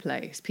good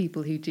place,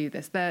 people who do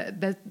this.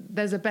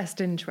 There's a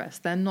best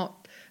interest. They're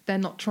not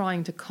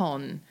trying to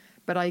con,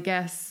 but I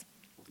guess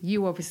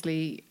you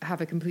obviously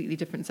have a completely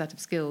different set of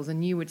skills,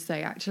 and you would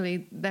say,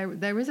 actually,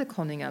 there is a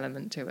conning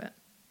element to it.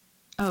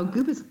 Oh,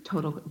 Goop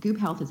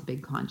Health is a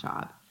big con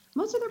job.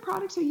 Most of their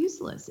products are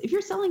useless. If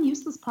you're selling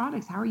useless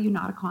products, how are you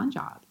not a con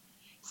job?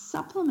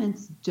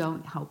 Supplements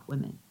don't help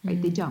women, right?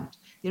 Mm-hmm.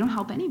 They don't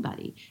help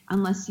anybody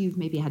unless you've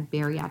maybe had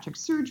bariatric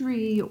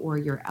surgery or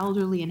you're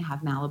elderly and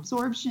have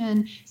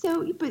malabsorption.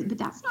 So, but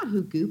that's not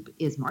who Goop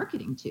is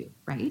marketing to,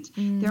 right?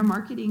 Mm. They're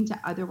marketing to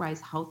otherwise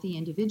healthy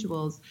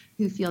individuals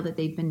who feel that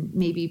they've been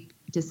maybe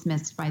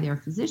dismissed by their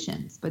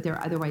physicians, but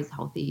they're otherwise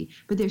healthy.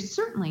 But they're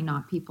certainly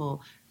not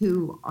people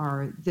who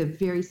are the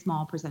very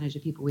small percentage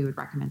of people we would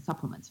recommend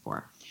supplements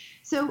for.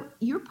 So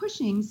you're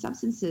pushing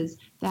substances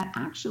that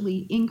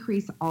actually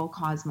increase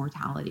all-cause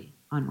mortality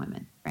on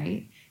women,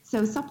 right?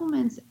 So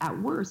supplements at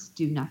worst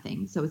do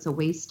nothing. So it's a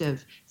waste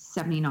of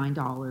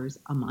 $79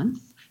 a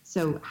month.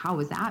 So how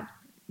is that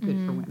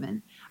good for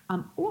women?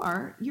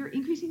 Or you're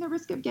increasing the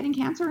risk of getting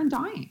cancer and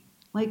dying.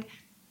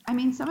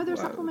 Some of their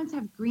supplements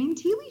have green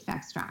tea leaf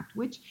extract,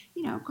 which,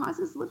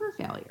 causes liver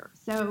failure.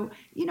 So,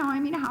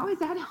 how is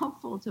that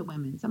helpful to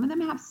women? Some of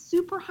them have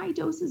super high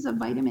doses of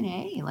vitamin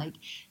A.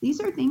 These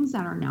are things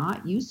that are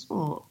not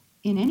useful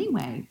in any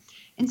way.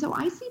 And so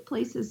I see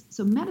places,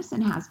 so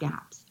medicine has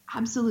gaps.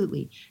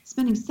 Absolutely.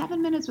 Spending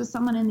 7 minutes with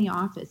someone in the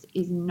office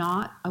is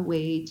not a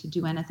way to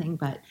do anything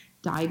but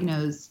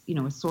diagnose,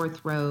 a sore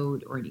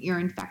throat or an ear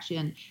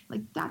infection.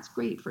 That's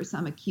great for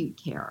some acute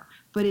care,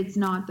 but it's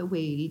not the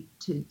way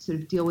to sort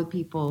of deal with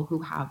people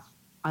who have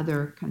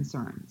other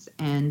concerns.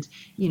 And,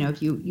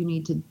 if you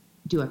need to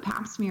do a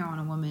pap smear on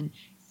a woman,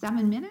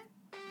 7 minutes.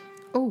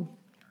 Oh,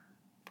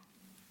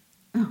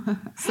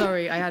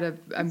 sorry. I had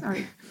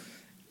sorry.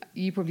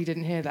 You probably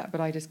didn't hear that,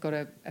 but I just got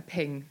a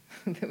ping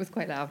that was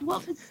quite loud.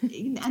 Well,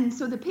 and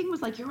so the ping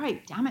was like, you're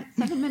right, damn it,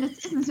 7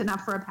 minutes isn't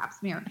enough for a pap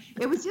smear.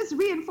 It was just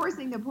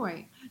reinforcing the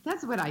point.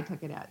 That's what I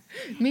took it as.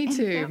 Me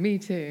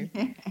too.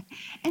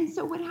 And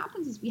so what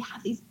happens is we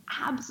have these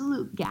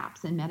absolute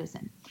gaps in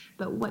medicine.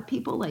 But what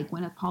people like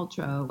Gwyneth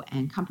Paltrow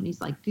and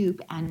companies like Goop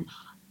and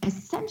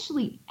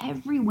essentially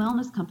every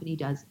wellness company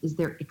does is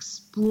they're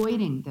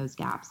exploiting those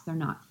gaps. They're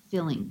not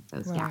filling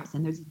those gaps.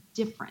 And there's a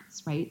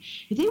difference, right?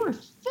 If they were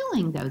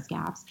filling those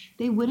gaps,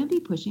 they wouldn't be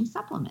pushing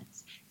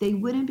supplements. They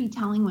wouldn't be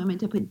telling women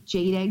to put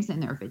jade eggs in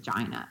their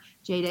vagina,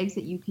 jade eggs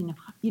that you can,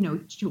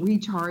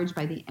 recharge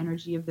by the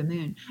energy of the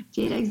moon,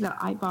 jade eggs that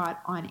I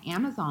bought on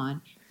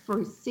Amazon for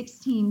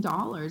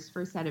 $16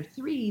 for a set of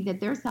 3 that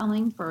they're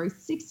selling for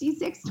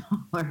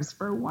 $66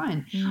 for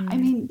one. I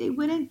mean, they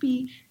wouldn't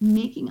be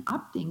making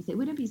up things. They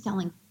wouldn't be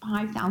selling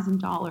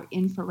 $5,000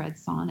 infrared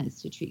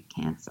saunas to treat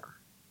cancer.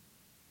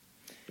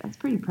 That's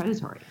pretty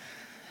predatory.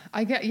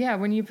 I get, yeah,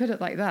 when you put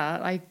it like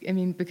that, I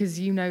mean, because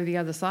you know the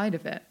other side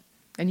of it,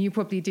 and you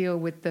probably deal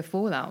with the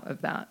fallout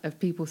of that, of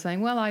people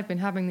saying, well, I've been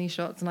having these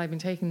shots and I've been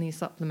taking these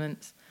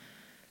supplements.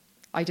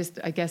 I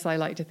guess I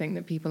like to think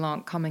that people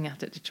aren't coming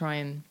at it to try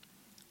and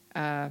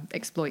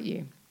exploit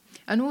you.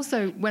 And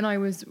also, when I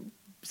was,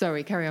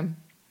 sorry, carry on.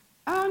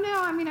 Oh,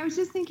 no. I mean, I was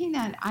just thinking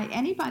that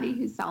anybody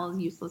who sells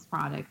useless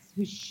products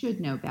who should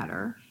know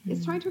better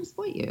is trying to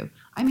exploit you.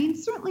 I mean,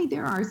 certainly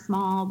there are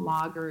small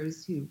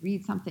bloggers who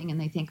read something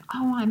and they think,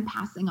 oh, I'm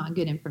passing on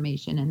good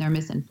information, and they're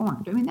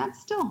misinformed. I mean,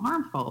 that's still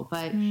harmful,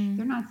 but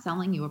they're not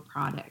selling you a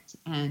product.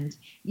 And,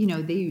 you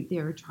know,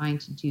 they're trying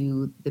to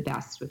do the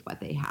best with what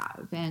they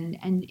have. And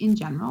in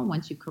general,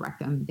 once you correct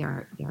them,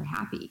 they're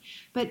happy.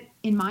 But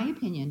in my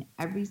opinion,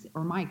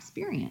 my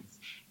experience,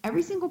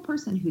 every single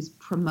person who's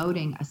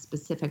promoting a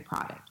specific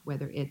product,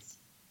 whether it's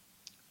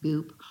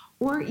Goop,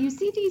 or you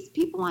see these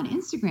people on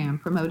Instagram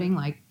promoting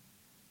like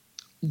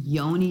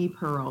yoni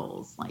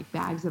pearls, like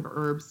bags of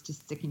herbs to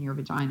stick in your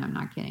vagina. I'm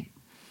not kidding.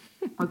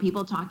 Or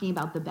people talking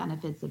about the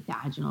benefits of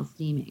vaginal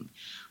steaming.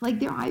 Like,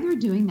 they're either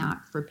doing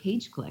that for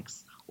page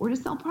clicks or to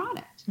sell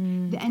product.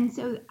 And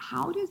so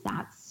how does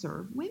that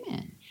serve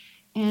women?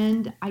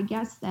 And I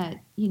guess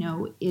that, you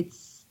know,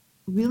 it's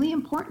really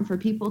important for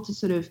people to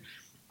sort of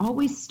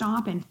always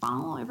stop and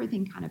follow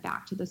everything kind of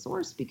back to the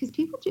source, because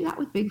people do that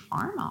with big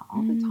pharma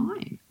all the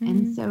time.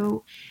 And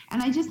so,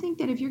 and I just think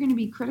that if you're going to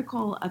be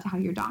critical of how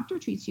your doctor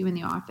treats you in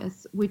the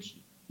office, which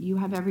you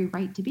have every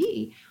right to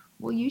be,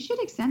 well, you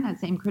should extend that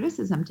same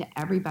criticism to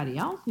everybody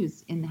else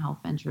who's in the health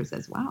ventures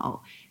as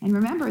well. And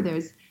remember,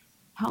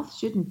 health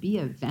shouldn't be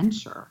a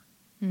venture,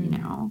 you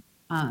know.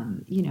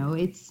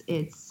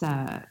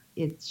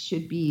 It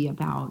should be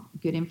about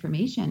good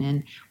information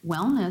and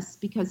wellness,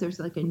 because there's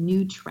like a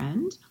new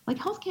trend. Like,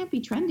 health can't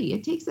be trendy.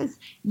 It takes us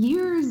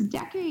years,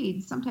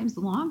 decades, sometimes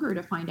longer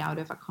to find out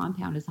if a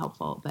compound is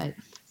helpful. But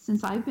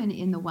since I've been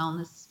in the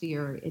wellness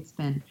sphere, it's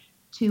been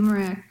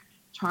turmeric,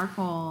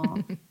 charcoal,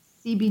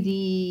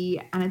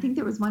 CBD, and I think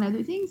there was one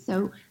other thing.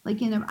 So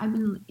like, I've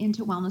been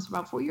into wellness for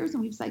about 4 years,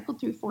 and we've cycled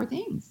through 4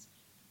 things.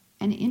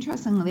 And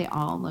interestingly, they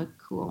all look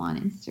cool on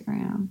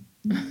Instagram.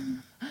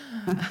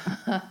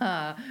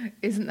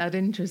 Isn't that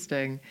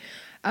interesting?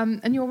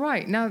 And you're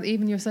right. Now,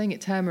 even you're saying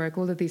it, turmeric,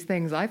 all of these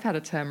things. I've had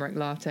a turmeric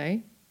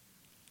latte.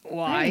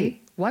 Why?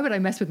 Right. Why would I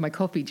mess with my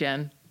coffee,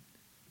 Jen?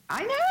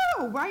 I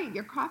know, right?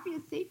 Your coffee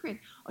is sacred.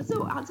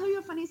 So I'll tell you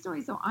a funny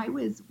story. So I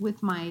was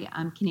with my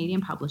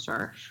Canadian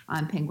publisher,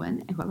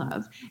 Penguin, who I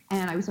love,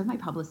 and I was with my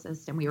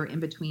publicist, and we were in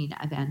between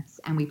events,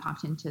 and we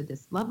popped into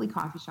this lovely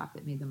coffee shop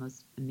that made the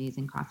most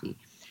amazing coffee.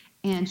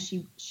 And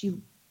she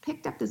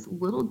picked up this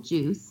little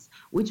juice,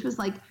 which was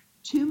like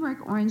turmeric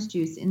orange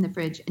juice in the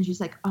fridge. And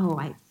she's like, oh,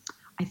 I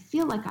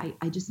feel like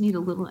I just need a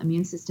little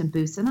immune system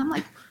boost. And I'm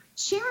like,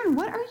 Sharon,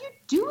 what are you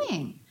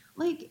doing?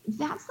 Like,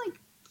 that's like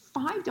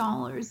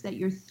 $5 that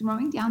you're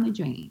throwing down the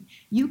drain.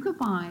 You could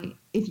buy,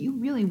 if you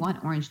really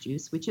want orange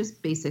juice, which is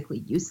basically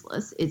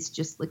useless, it's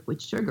just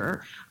liquid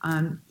sugar.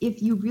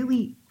 If you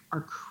really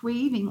are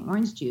craving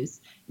orange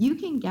juice, you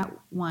can get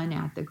one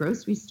at the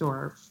grocery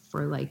store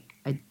for like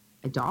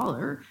a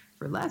dollar,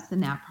 for less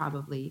than that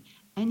probably,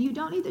 and you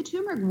don't need the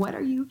turmeric.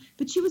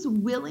 But she was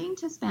willing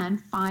to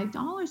spend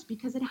 $5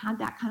 because it had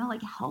that kind of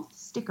like health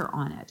sticker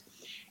on it.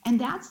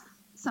 And that's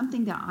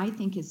something that I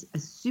think is a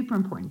super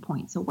important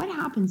point. So what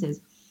happens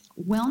is,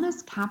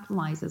 wellness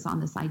capitalizes on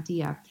this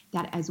idea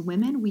that as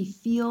women, we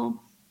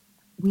feel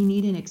we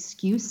need an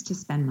excuse to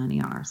spend money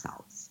on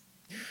ourselves,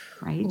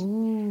 right?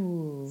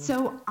 Ooh.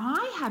 So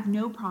I have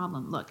no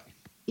problem. Look,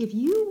 if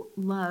you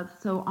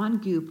so on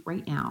Goop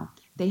right now,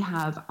 they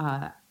have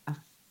a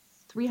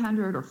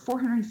 $300 or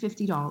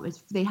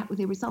 $450.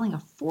 They were selling a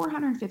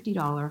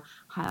 $450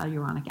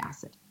 hyaluronic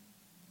acid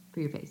for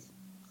your face.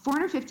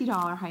 $450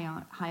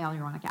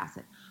 hyaluronic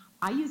acid.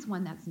 I use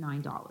one that's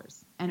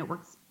 $9, and it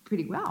works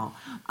pretty well.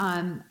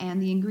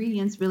 And the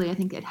ingredients, really, I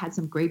think it had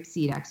some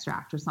grapeseed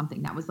extract or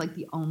something. That was like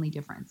the only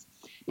difference.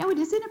 Now, it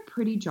is in a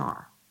pretty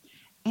jar,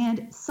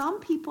 and some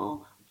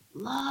people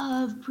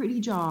love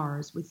pretty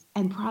jars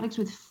and products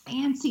with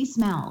fancy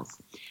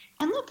smells.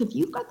 And look, if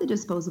you've got the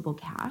disposable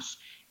cash,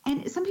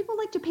 and some people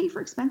like to pay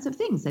for expensive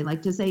things. They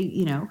like to say,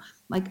 you know,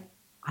 like,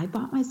 I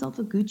bought myself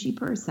a Gucci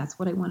purse. That's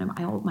what I wanted.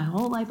 My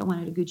whole life I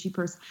wanted a Gucci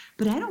purse.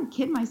 But I don't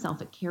kid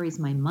myself, it carries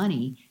my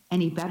money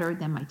any better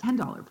than my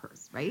 $10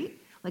 purse, right?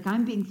 Like,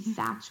 I'm being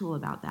factual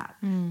about that.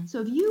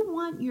 So if you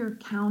want your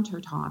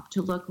countertop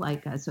to look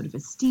like a sort of a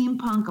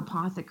steampunk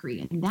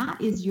apothecary, and that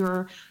is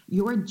your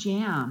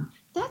jam,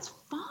 that's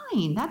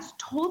fine. That's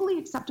totally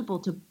acceptable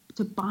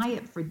to buy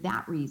it for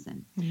that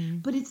reason.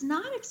 But it's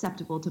not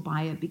acceptable to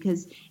buy it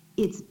because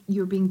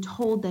you're being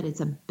told that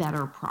it's a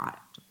better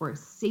product, or a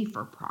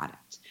safer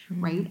product,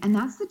 right? And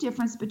that's the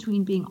difference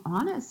between being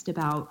honest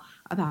about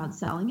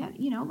selling it.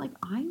 Like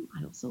I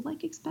also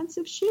like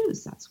expensive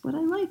shoes. That's what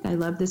I like. I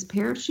love this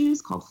pair of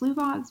shoes called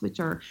Fluvogs,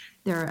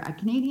 they're a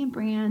Canadian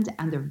brand,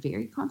 and they're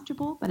very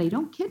comfortable, but I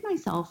don't kid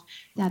myself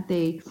that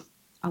they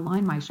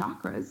align my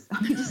chakras.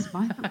 I just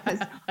find them because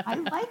I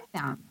like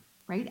them.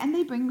 Right. And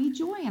they bring me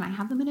joy, and I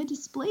have them in a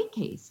display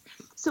case.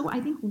 So I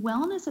think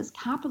wellness has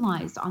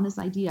capitalized on this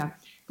idea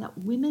that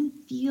women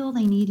feel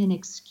they need an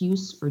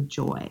excuse for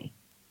joy.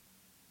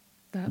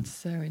 That's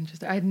so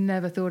interesting. I'd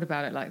never thought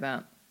about it like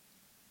that.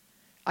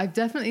 I've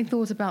definitely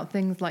thought about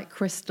things like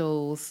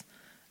crystals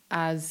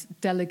as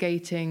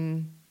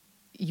delegating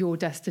your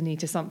destiny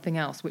to something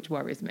else, which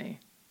worries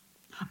me.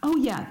 Oh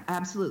yeah,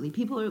 absolutely.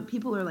 People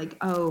are like,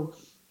 oh,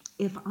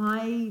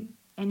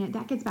 and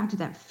that gets back to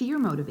that fear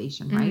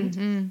motivation, right?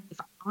 Mm-hmm. If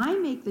I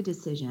make the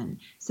decision,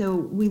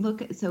 so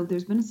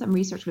there's been some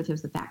research with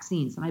the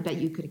vaccines, and I bet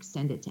you could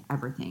extend it to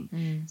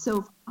everything.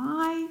 So if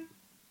I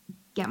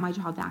get my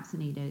child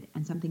vaccinated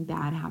and something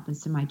bad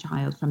happens to my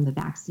child from the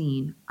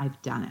vaccine, I've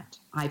done it.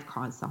 I've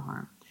caused the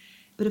harm.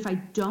 But if I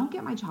don't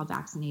get my child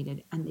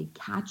vaccinated and they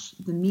catch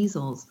the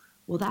measles,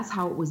 well, that's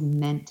how it was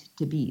meant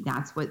to be.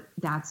 That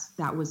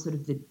was sort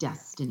of the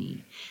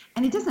destiny.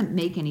 And it doesn't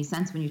make any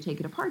sense when you take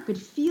it apart, but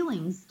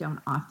feelings don't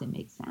often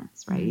make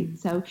sense, right?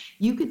 So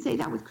you could say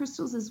that with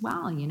crystals as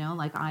well,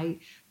 like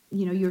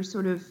you're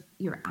sort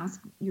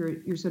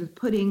of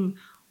putting,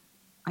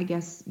 I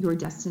guess, your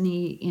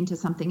destiny into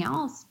something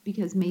else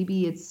because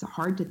maybe it's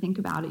hard to think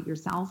about it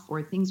yourself,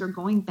 or things are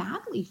going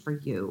badly for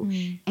you.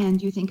 And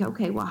you think,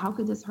 okay, well, how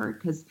could this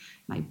hurt? Because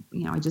I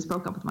just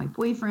broke up with my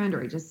boyfriend,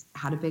 or I just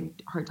had a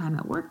big hard time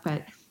at work,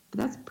 but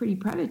that's pretty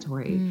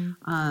predatory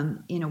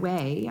in a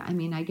way. I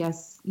mean, I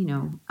guess,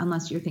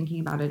 unless you're thinking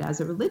about it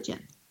as a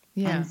religion.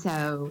 Yeah. And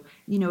so,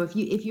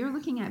 if you're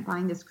looking at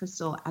buying this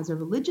crystal as a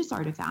religious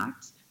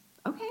artifact,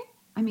 okay.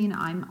 I mean,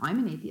 I'm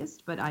an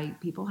atheist, but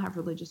people have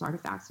religious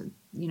artifacts, and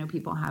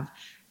people have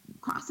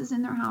crosses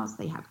in their house.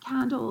 They have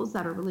candles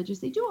that are religious.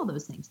 They do all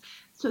those things.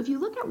 So if you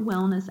look at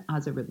wellness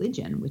as a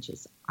religion, which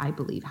is, I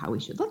believe, how we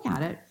should look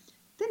at it,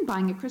 then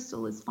buying a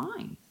crystal is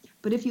fine.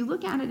 But if you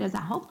look at it as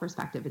a health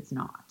perspective, it's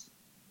not.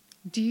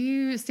 Do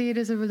you see it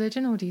as a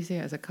religion, or do you see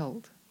it as a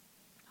cult?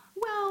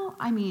 Well,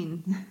 I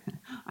mean,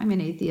 I'm an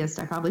atheist.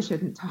 I probably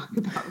shouldn't talk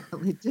about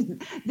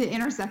religion, the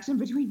intersection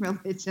between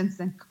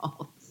religions and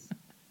cults.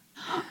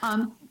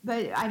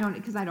 But I don't,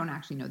 because I don't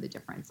actually know the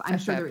difference. I'm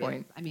sure there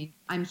is. I mean,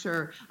 I'm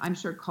sure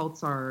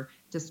cults are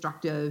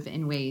destructive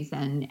in ways,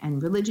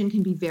 and religion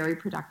can be very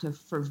productive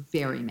for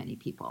very many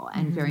people,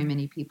 and very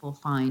many people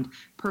find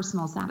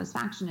personal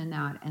satisfaction in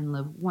that and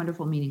live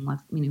wonderful,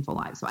 meaningful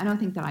lives. So I don't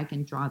think that I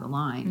can draw the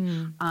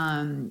line.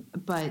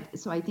 But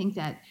so I think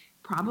that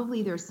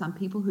probably there's some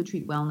people who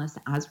treat wellness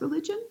as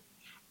religion.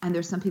 And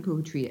there's some people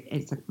who treat it,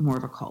 it's more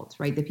of a cult,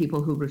 right? The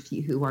people who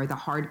are the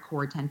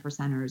hardcore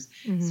 10%ers,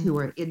 who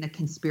are in the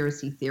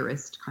conspiracy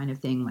theorist kind of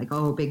thing, like,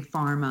 oh, big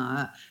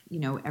pharma,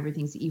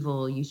 everything's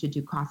evil. You should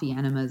do coffee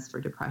enemas for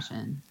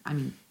depression. I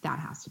mean, that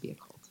has to be a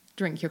cult.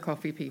 Drink your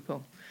coffee,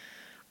 people.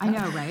 I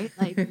know, right?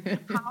 Like,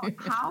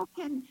 how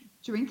can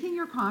drinking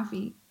your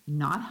coffee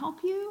not help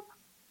you,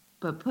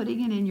 but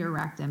putting it in your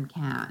rectum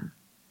can?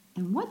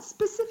 And what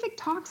specific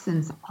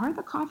toxins are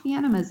the coffee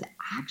enemas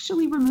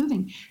actually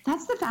removing?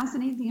 That's the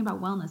fascinating thing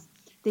about wellness.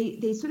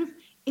 They sort of,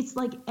 it's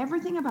like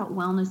everything about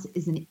wellness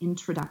is an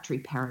introductory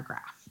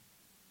paragraph.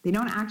 They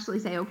don't actually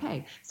say,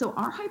 okay, so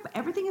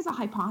everything is a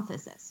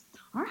hypothesis.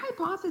 Our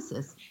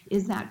hypothesis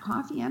is that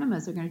coffee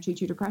enemas are going to treat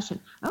your depression.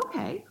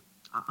 Okay,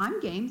 I'm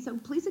game, so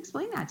please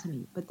explain that to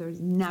me. But there's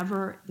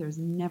never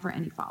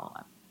any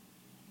follow-up.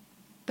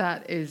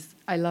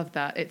 I love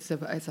that. It's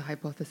a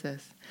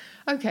hypothesis.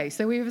 Okay,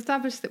 so we've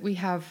established that we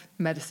have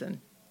medicine,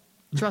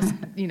 trust,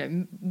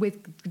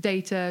 with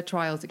data,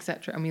 trials,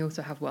 etc., and we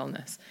also have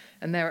wellness,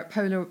 and they're at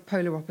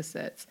polar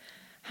opposites.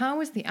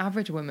 How is the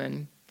average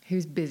woman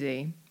who's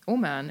busy, or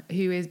man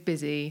who is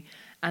busy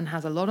and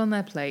has a lot on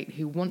their plate,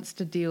 who wants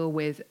to deal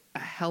with a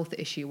health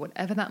issue,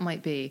 whatever that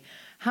might be,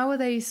 how are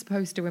they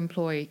supposed to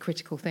employ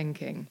critical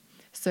thinking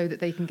so that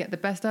they can get the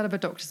best out of a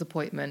doctor's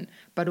appointment,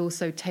 but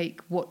also take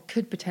what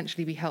could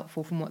potentially be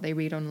helpful from what they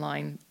read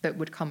online that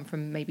would come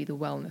from maybe the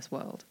wellness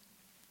world?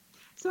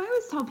 So I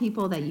always tell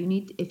people that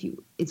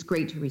it's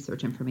great to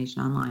research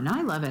information online. And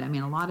I love it. I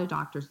mean, a lot of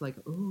doctors are like,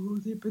 oh,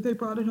 they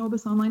brought in all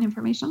this online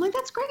information. I'm like,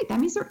 that's great. That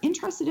means they're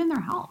interested in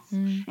their health.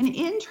 And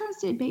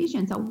interested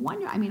patients,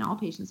 all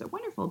patients are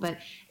wonderful, but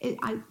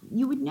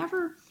you would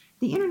never,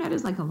 the internet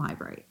is like a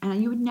library,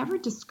 and you would never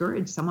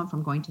discourage someone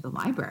from going to the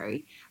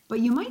library, but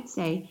you might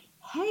say,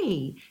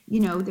 hey,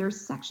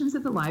 there's sections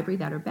of the library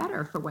that are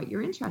better for what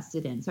you're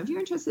interested in. So if you're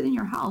interested in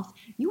your health,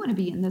 you want to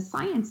be in the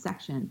science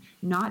section,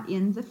 not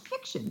in the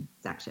fiction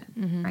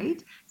section,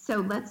 right? So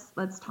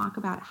let's talk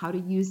about how to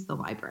use the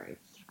library.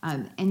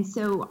 And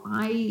so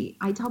I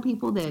tell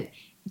people that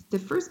the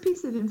first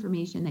piece of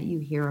information that you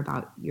hear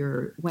about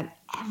your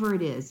whatever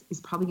it is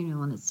probably going to be the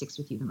one that sticks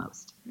with you the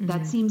most.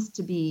 That seems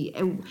to be,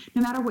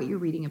 no matter what you're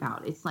reading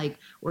about, it's like,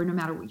 or no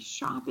matter what you're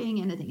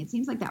shopping, anything, it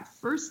seems like that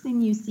first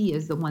thing you see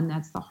is the one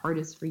that's the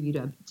hardest for you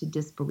to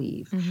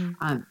disbelieve.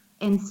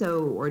 And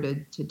so, or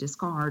to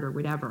discard or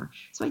whatever.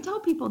 So I tell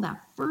people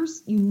that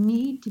first you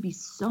need to be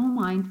so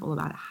mindful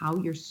about how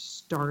you're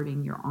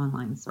starting your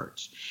online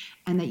search,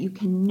 and that you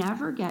can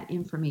never get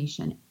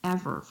information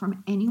ever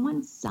from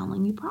anyone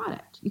selling you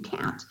product. You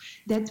can't.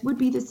 That would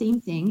be the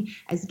same thing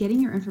as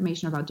getting your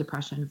information about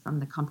depression from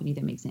the company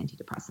that makes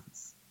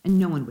antidepressants. And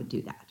no one would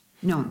do that.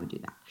 No one would do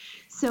that.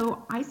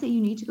 So I say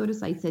you need to go to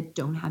sites that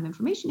don't have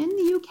information. In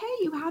the UK,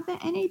 you have the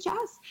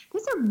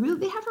NHS.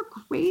 They have a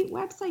great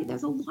website.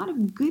 There's a lot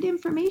of good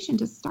information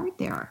to start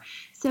there.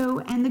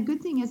 So, and the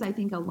good thing is, I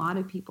think a lot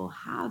of people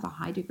have a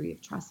high degree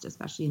of trust,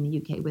 especially in the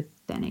UK with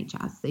the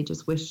NHS. They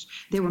just wish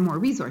there were more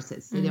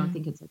resources. So they don't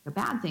think it's like a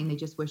bad thing. They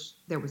just wish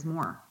there was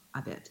more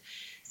of it.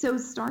 So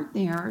start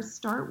there.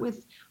 Start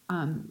with,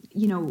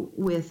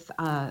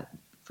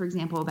 for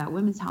example, about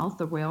women's health,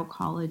 the Royal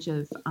College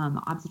of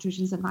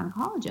Obstetricians and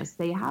Gynecologists,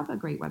 they have a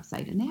great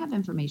website and they have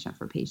information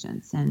for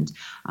patients. And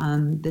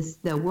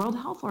the World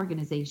Health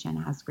Organization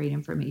has great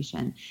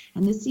information.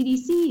 And the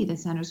CDC, the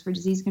Centers for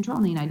Disease Control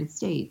in the United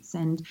States,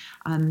 and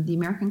the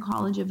American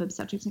College of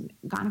Obstetricians and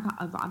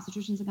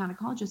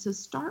Gynecologists. So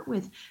start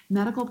with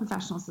medical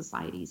professional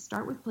societies.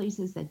 Start with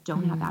places that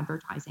don't have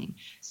advertising.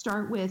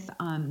 Start with,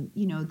 I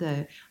know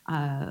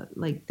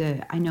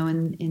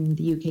in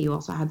the UK you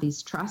also have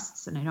these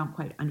trusts, and I don't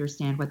quite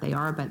understand what they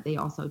are, but they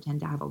also tend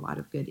to have a lot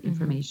of good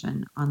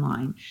information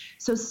online.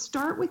 So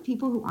start with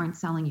people who aren't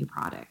selling you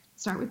product.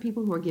 Start with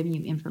people who are giving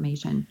you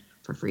information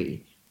for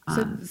free.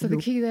 So the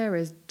key there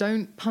is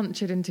don't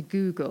punch it into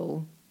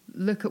Google.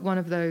 Look at one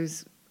of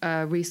those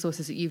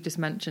resources that you've just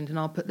mentioned, and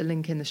I'll put the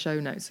link in the show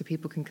notes so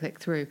people can click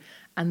through,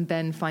 and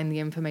then find the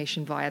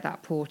information via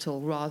that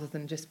portal rather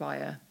than just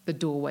via the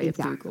doorway of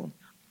Google.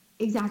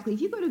 Exactly. If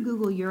you go to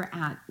Google, you're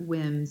at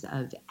whims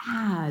of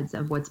ads,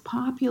 of what's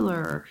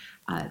popular.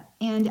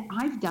 And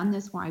I've done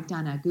this where I've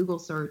done a Google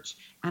search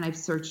and I've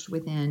searched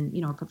within,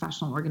 a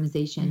professional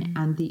organization,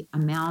 and the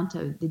amount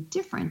of the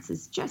difference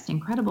is just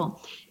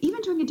incredible. Even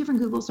doing a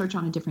different Google search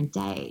on a different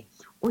day,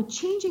 or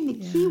changing the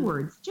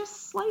keywords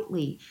just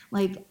slightly.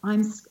 Like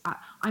I'm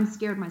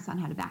scared my son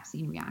had a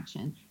vaccine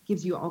reaction,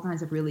 gives you all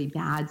kinds of really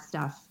bad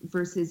stuff,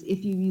 versus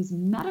if you use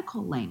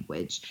medical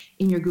language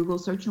in your Google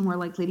search, you're more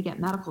likely to get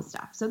medical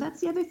stuff. So that's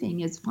the other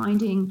thing, is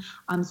finding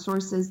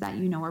sources that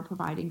are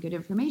providing good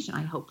information.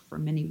 I hope for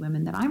many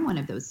women that I'm one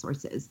of those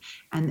sources,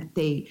 and that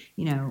they,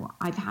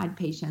 I've had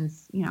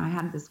patients, I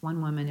had this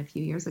one woman a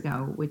few years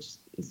ago, which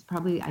is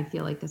probably, I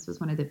feel like this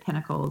was one of the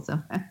pinnacles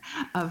of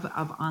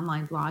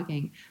online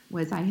blogging,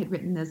 was I had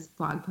written this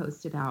blog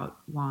post about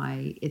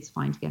why it's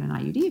fine to get an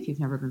IUD if you've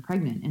never been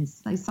pregnant. And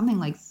something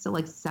like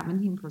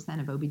 17%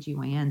 of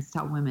OBGYNs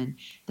tell women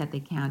that they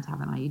can't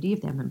have an IUD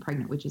if they haven't been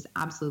pregnant, which is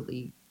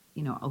absolutely,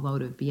 a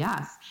load of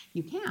BS.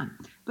 You can,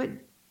 but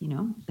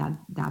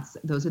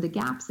those are the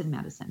gaps in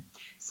medicine.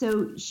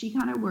 So she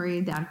kind of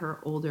worried that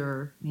her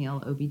older male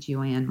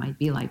OBGYN might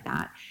be like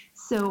that.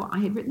 So I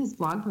had written this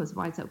blog post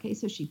why it's okay.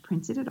 So she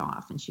printed it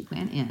off and she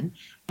went in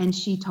and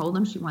she told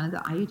him she wanted the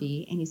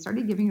IUD, and he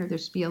started giving her their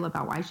spiel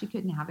about why she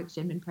couldn't have it because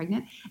she hadn't been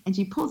pregnant. And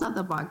she pulls out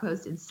the blog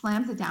post and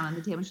slams it down on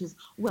the table. And she says,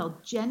 well,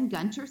 Jen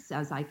Gunter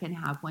says I can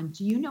have one.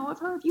 Do you know of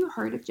her? Have you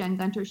heard of Jen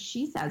Gunter?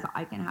 She says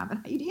I can have an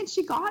IUD, and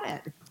she got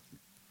it.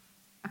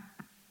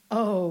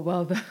 Oh,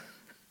 well,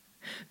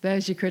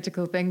 there's your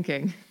critical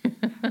thinking.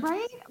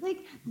 Right?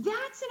 Like,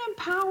 that's an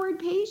empowered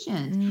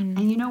patient.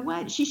 And you know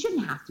what? She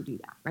shouldn't have to do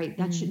that, right?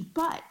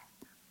 But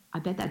I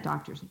bet that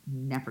doctor's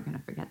never going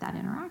to forget that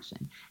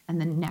interaction.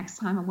 And the next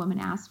time a woman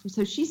asks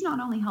so she's not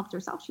only helped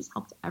herself, she's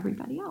helped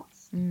everybody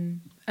else. And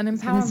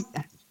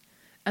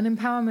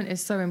empowerment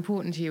is so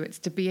important to you. It's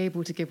to be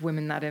able to give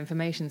women that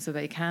information so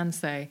they can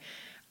say,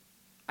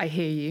 I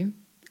hear you.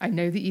 I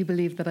know that you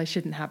believe that I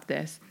shouldn't have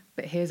this,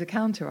 but here's a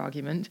counter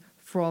argument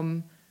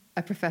from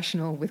a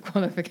professional with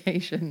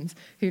qualifications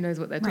who knows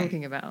what they're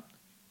talking about.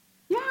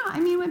 Yeah, I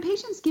mean, when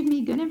patients give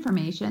me good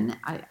information,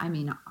 I'm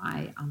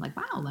like,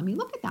 wow, let me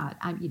look at that.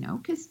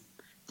 Because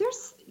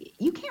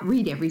you can't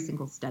read every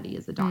single study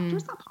as a doctor.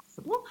 It's not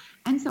possible.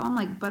 And so I'm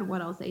like, but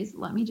what I'll say is,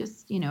 let me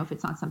just, if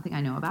it's not something I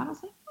know about, I'll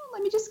say,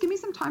 let me just give me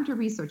some time to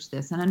research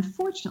this. And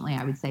unfortunately,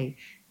 I would say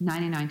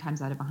 99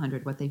 times out of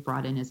 100, what they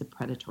brought in is a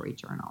predatory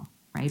journal.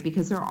 Right?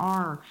 Because there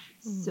are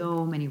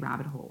so many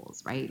rabbit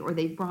holes, right? Or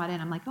they've brought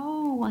in, I'm like,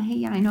 oh, well,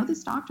 hey, and I know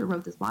this doctor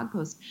wrote this blog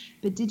post,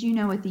 but did you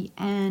know at the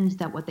end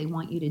that what they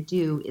want you to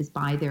do is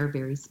buy their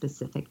very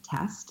specific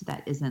test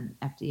that isn't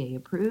FDA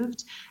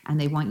approved, and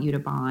they want you to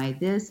buy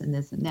this and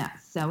this and this.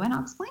 So, and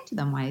I'll explain to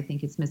them why I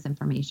think it's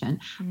misinformation,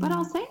 but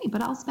I'll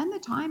spend the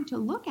time to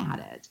look at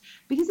it,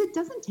 because it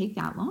doesn't take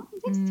that long.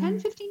 It takes 10,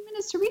 15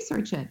 minutes to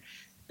research it.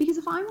 Because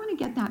if I want to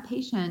get that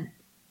patient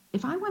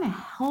if I want to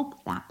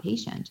help that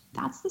patient,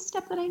 that's the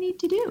step that I need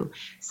to do.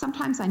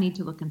 Sometimes I need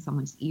to look in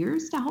someone's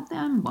ears to help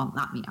them. Well,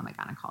 not me. I'm a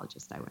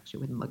gynecologist. I actually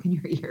wouldn't look in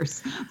your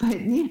ears,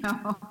 but you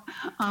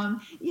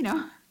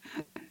know,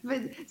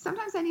 but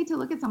sometimes I need to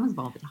look at someone's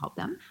vulva to help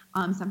them.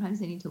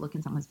 Sometimes I need to look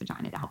in someone's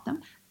vagina to help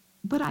them.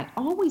 But I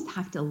always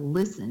have to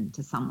listen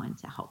to someone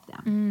to help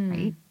them,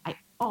 right? I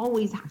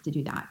always have to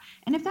do that.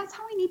 And if that's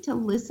how I need to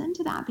listen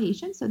to that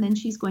patient, so then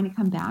she's going to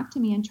come back to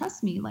me and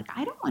trust me. Like,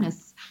 I don't want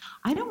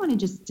to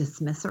just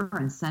dismiss her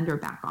and send her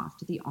back off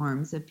to the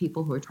arms of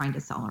people who are trying to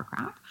sell her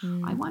crap.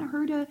 I want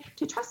her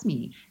to trust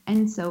me.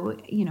 And so,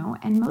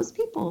 and most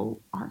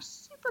people are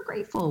super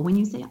grateful when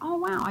you say, oh,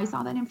 wow, I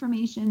saw that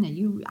information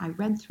and I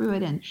read through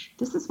it and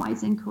this is why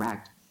it's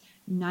incorrect.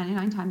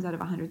 99 times out of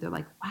 100, they're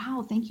like,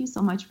 wow, thank you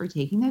so much for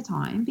taking the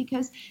time.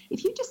 Because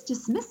if you just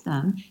dismiss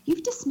them,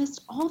 you've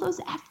dismissed all those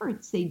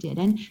efforts they did.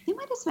 And they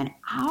might have spent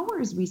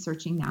hours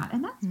researching that.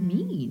 And that's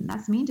mean.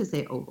 That's mean to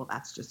say, oh, well,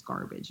 that's just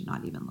garbage,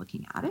 not even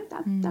looking at it.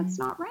 That's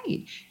not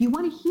right. You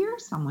want to hear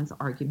someone's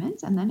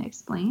argument and then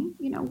explain,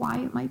 why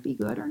it might be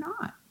good or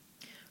not.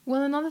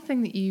 Well, another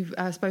thing that you've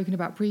spoken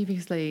about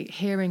previously,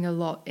 hearing a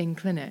lot in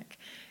clinic,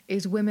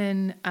 is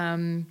women...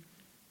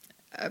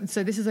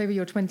 so this is over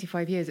your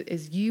 25 years,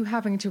 is you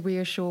having to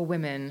reassure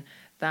women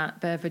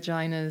that their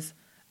vaginas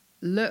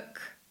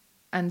look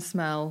and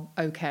smell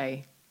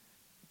okay,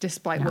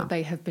 despite what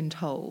they have been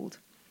told.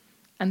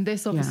 And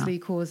this obviously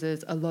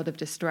causes a lot of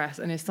distress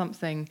and is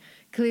something,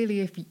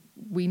 clearly, if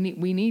we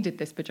needed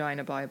this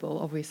vagina Bible,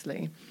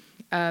 obviously,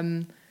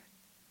 to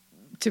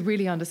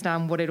really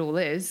understand what it all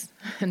is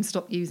and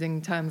stop using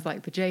terms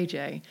like the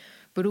JJ.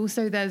 But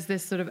also there's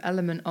this sort of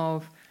element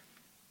of,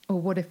 or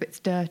what if it's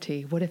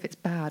dirty? What if it's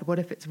bad? What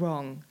if it's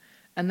wrong?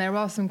 And there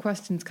are some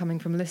questions coming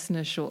from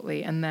listeners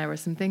shortly, and there are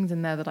some things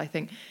in there that I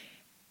think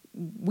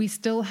we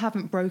still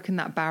haven't broken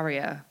that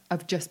barrier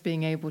of just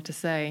being able to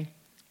say,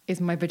 is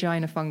my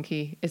vagina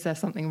funky? Is there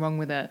something wrong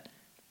with it?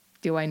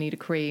 Do I need a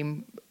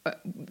cream?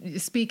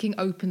 Speaking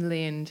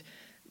openly and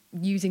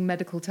using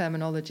medical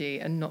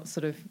terminology and not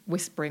sort of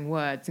whispering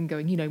words and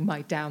going,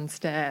 my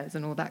downstairs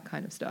and all that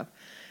kind of stuff.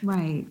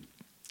 Right.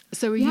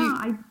 So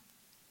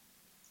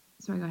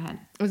Sorry, go ahead.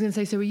 I was going to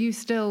say, so are you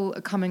still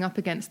coming up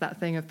against that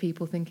thing of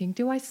people thinking,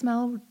 do I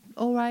smell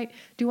all right?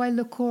 Do I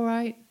look all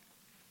right?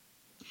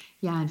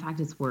 Yeah, in fact,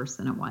 it's worse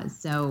than it was.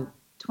 So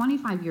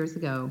 25 years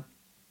ago,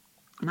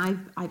 and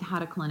I've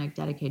had a clinic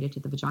dedicated to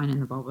the vagina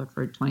and the vulva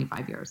for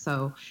 25 years.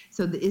 So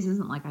this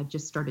isn't like I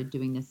just started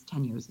doing this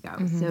 10 years ago.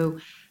 So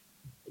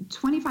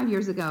 25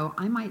 years ago,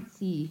 I might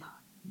see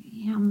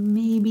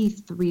maybe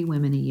 3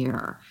 women a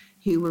year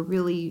who were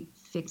really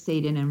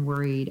fixated and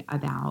worried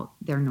about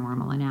their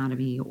normal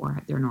anatomy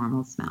or their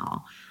normal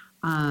smell.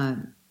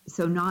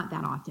 So not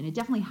that often. It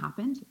definitely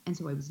happened. And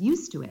so I was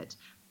used to it,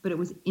 but it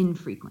was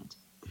infrequent.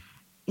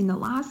 In the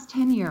last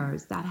 10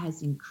 years, that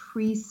has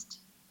increased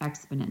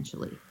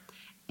exponentially.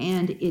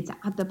 And it's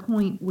at the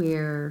point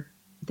where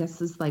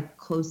this is like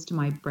close to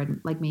my bread,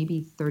 like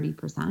maybe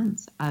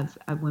 30%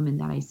 of women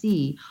that I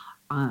see,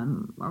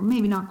 or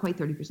maybe not quite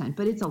 30%,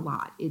 but it's a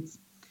lot. It's,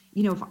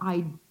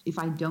 if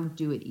I don't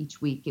do it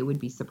each week, it would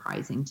be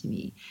surprising to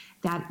me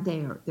that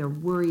they're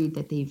worried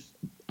that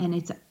and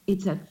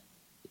it's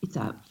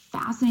a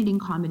fascinating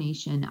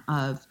combination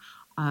of,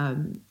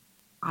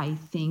 I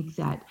think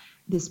that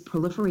this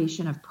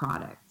proliferation of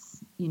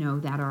products,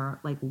 that are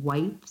like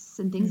wipes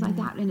and things like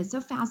that. And it's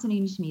so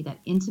fascinating to me that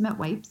intimate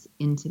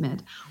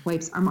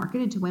wipes are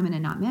marketed to women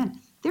and not men.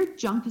 Their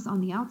junk is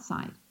on the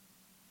outside.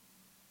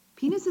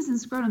 Penises and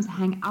scrotums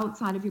hang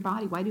outside of your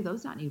body. Why do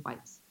those not need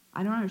wipes?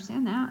 I don't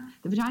understand that.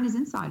 The vagina is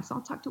inside. It's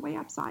all tucked away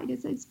upside.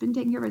 It's been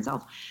taking care of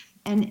itself.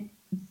 And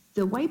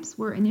the wipes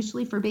were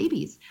initially for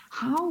babies.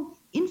 How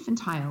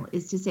infantile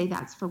is to say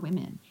that's for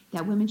women,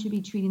 that women should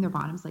be treating their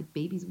bottoms like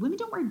babies. Women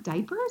don't wear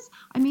diapers.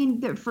 I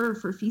mean,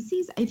 for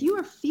feces, if you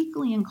are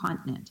fecally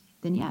incontinent,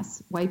 then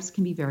yes, wipes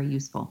can be very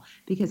useful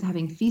because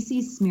having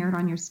feces smeared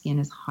on your skin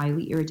is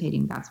highly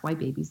irritating. That's why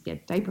babies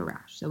get diaper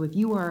rash. So if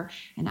you are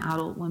an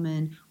adult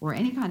woman or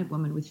any kind of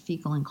woman with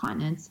fecal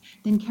incontinence,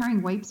 then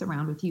carrying wipes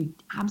around with you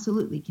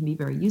absolutely can be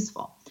very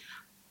useful.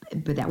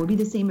 But that would be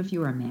the same if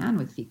you were a man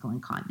with fecal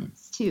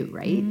incontinence too,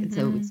 right?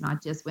 So it's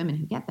not just women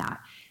who get that.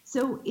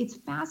 So it's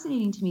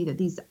fascinating to me that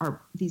these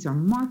are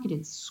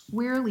marketed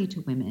squarely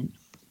to women.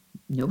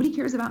 Nobody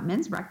cares about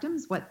men's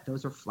rectums. What,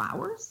 those are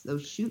flowers?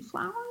 Those shoot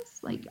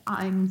flowers? Like,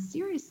 I'm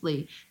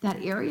seriously,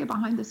 that area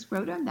behind the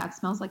scrotum, that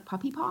smells like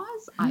puppy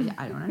paws? I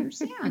don't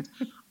understand.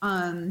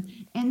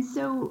 And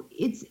so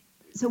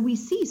we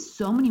see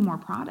so many more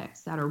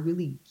products that are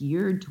really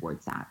geared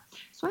towards that.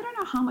 So I don't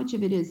know how much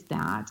of it is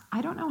that.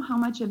 I don't know how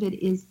much of it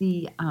is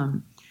the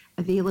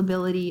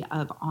availability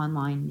of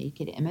online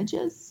naked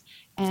images.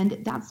 And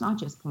that's not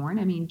just porn.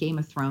 I mean, Game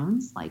of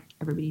Thrones, like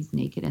everybody's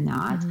naked in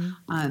that.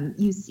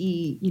 You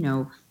see,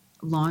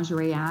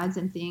 lingerie ads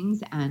and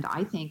things. And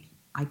I think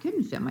I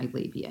couldn't fit my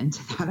labia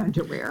into that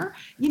underwear,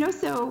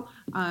 so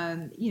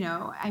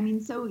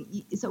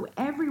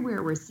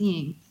everywhere we're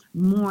seeing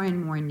more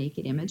and more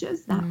naked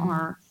images that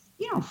are,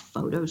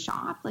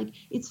 photoshopped. Like,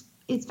 it's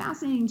it's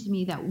fascinating to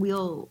me that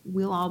we'll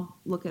all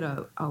look at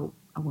a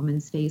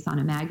woman's face on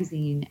a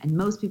magazine, and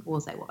most people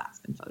will say, well, that's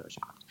been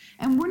photoshopped.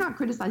 And we're not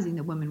criticizing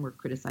the women, we're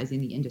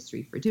criticizing the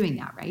industry for doing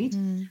that, right?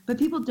 But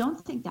people don't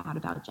think that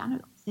about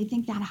genitals. They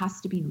think that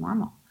has to be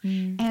normal.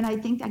 And I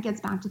think that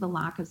gets back to the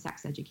lack of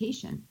sex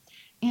education.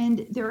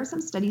 And there are some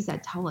studies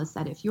that tell us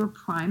that if you're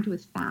primed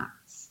with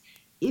facts,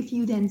 if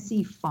you then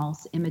see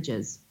false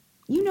images,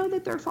 you know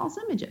that they're false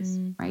images,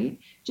 right?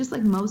 Just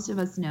like most of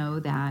us know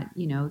that,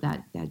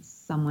 that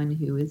someone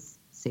who is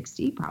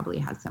 60 probably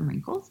has some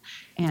wrinkles,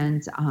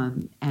 and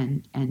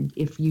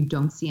if you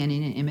don't see any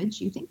in an image,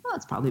 you think, well,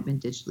 it's probably been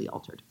digitally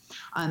altered,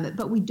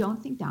 but we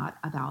don't think that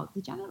about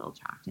the genital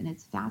tract, and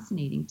it's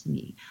fascinating to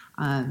me.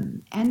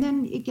 And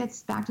then it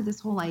gets back to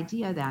this whole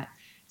idea that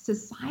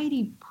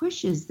society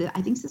pushes that.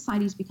 I think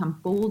society's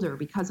become bolder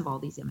because of all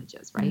these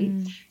images, right?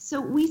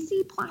 So we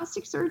see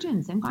plastic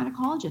surgeons and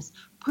gynecologists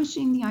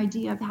pushing the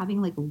idea of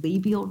having like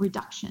labial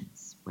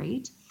reductions,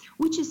 right?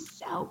 Which is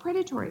so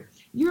predatory.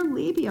 Your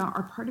labia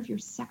are part of your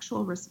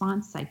sexual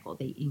response cycle.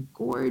 They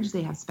engorge,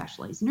 they have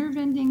specialized nerve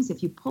endings.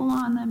 If you pull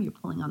on them, you're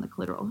pulling on the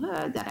clitoral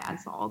hood. That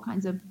adds all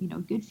kinds of,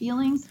 good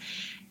feelings.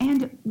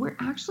 And we're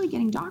actually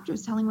getting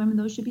doctors telling women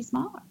those should be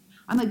smaller.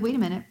 I'm like, wait a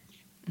minute.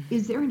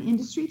 Is there an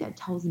industry that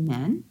tells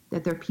men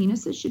that their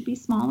penises should be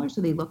smaller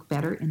so they look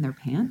better in their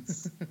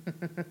pants?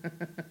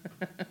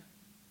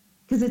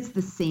 Because it's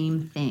the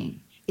same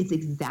thing.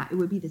 It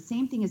would be the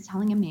same thing as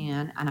telling a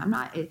man, and I'm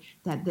not,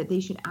 that they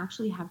should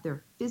actually have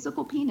their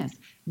physical penis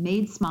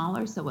made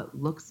smaller so it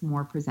looks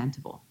more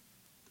presentable.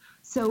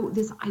 So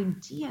this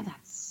idea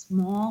that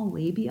small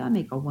labia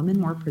make a woman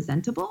more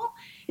presentable,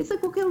 it's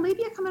like, okay,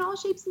 labia come in all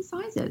shapes and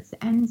sizes,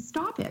 and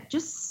stop it.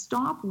 Just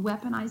stop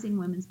weaponizing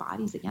women's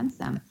bodies against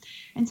them.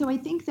 And so I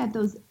think that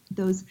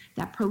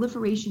that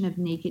proliferation of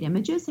naked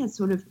images has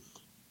sort of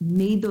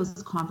made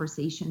those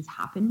conversations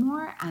happen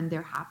more, and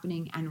they're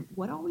happening. And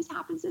what always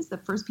happens is the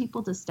first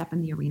people to step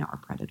in the arena are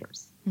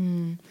predators.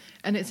 And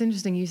it's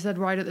interesting, you said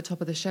right at the top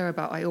of the show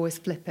about I always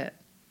flip it.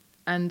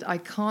 And I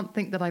can't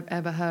think that I've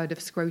ever heard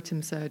of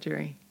scrotum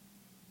surgery.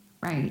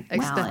 Right.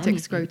 Aesthetic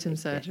scrotum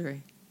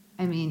surgery.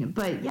 No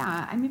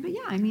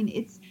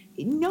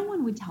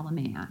one would tell a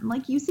man.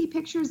 Like, you see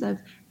pictures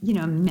of,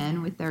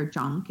 men with their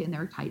junk and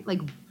their tight,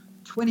 like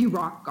 20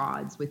 rock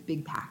gods with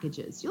big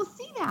packages. You'll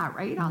see that,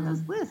 right, on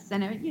those lists.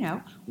 And,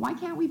 why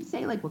can't we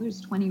say, like, well, there's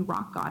 20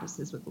 rock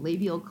goddesses with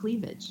labial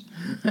cleavage?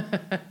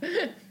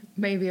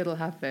 Maybe it'll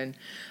happen.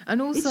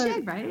 And also, it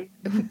should, right?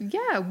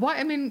 Yeah. Why?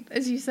 I mean,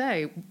 as you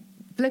say,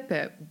 flip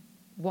it.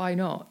 Why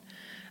not?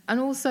 And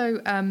also,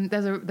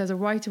 there's a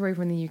writer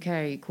over in the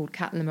UK called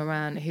Caitlin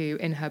Moran who,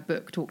 in her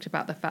book, talked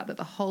about the fact that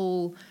the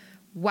whole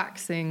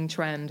waxing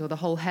trend or the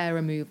whole hair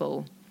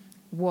removal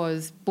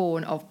was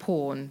born of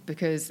porn,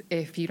 because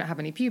if you don't have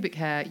any pubic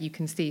hair, you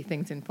can see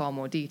things in far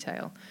more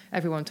detail.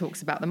 Everyone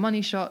talks about the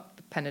money shot,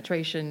 the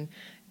penetration.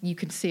 You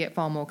can see it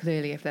far more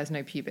clearly if there's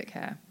no pubic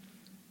hair.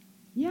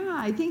 Yeah,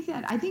 I think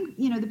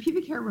the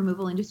pubic hair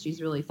removal industry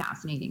is really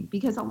fascinating,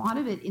 because a lot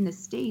of it in the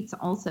States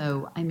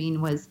also,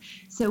 was,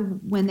 so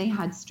when they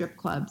had strip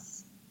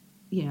clubs,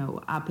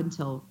 up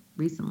until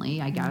recently,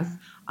 I guess,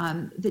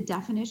 the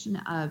definition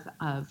of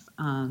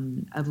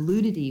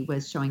nudity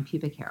was showing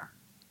pubic hair.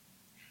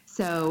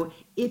 So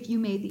if you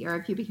made the area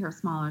of pubic hair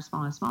smaller,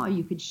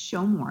 you could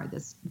show more.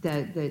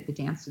 The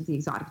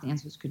exotic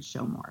dancers could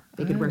show more.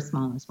 They could wear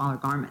smaller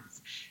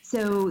garments.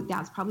 So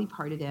that's probably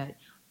part of it.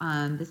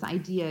 This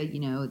idea,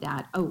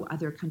 that,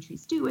 other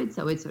countries do it,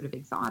 so it's sort of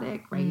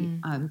exotic, right?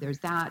 There's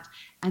that.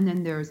 And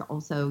then there's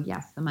also,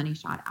 yes, the money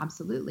shot,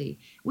 absolutely,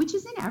 which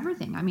is in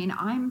everything. I mean,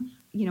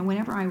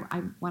 whenever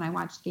when I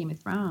watched Game of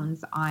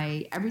Thrones,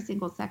 every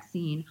single sex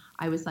scene,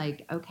 I was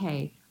like,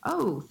 okay,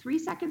 3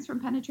 seconds from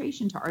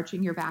penetration to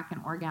arching your back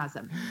and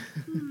orgasm.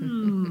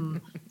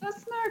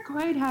 That's not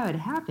quite how it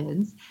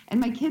happens. And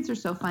my kids are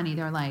so funny.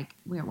 They're like,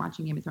 we were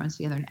watching Game of Thrones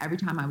together, and every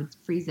time I would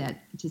freeze it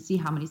to see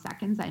how many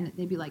seconds,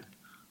 they'd be like,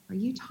 are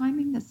you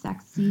timing the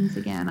sex scenes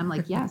again? I'm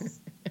like,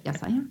 yes,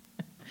 I am.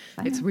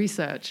 It's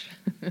research.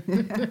 But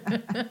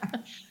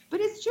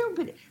it's true.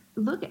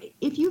 But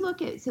if you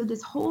look at, so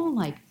this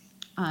whole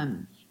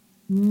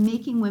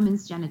making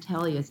women's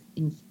genitalia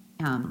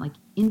like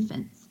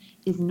infants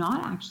is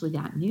not actually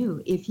that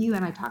new.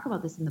 And I talk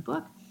about this in the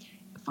book,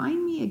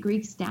 find me a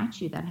Greek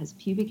statue that has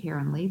pubic hair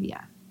and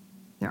labia.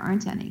 There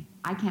aren't any.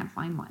 I can't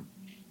find one.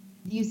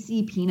 You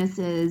see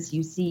penises,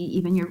 you see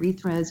even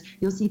urethras,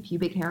 you'll see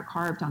pubic hair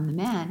carved on the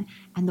men,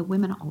 and the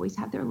women always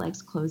have their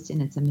legs closed,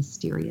 and it's a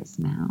mysterious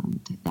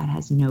mound that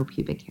has no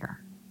pubic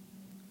hair.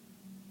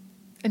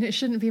 And it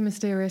shouldn't be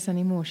mysterious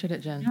anymore, should it,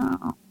 Jen?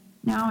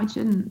 No, it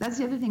shouldn't. That's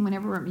the other thing.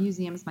 Whenever we're at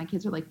museums, my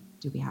kids are like,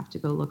 do we have to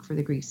go look for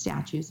the Greek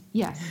statues?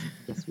 Yes,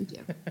 we do.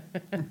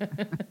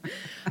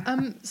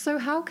 So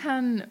how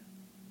can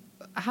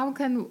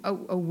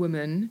a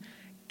woman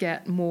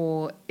get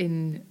more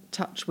in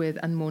touch with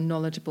and more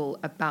knowledgeable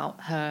about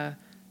her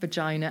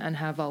vagina and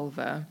her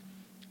vulva,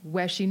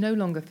 where she no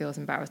longer feels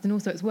embarrassed? And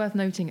also, it's worth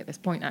noting at this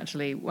point,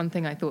 actually, one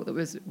thing I thought that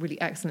was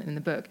really excellent in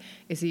the book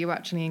is that you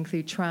actually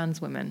include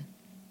trans women.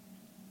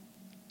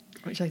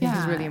 which I think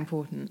is really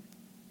important.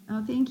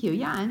 Oh, thank you.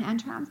 Yeah, and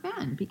trans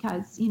men,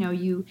 because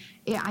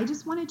I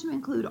just wanted to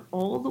include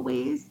all the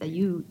ways that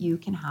you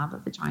can have a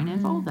vagina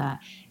and vulva,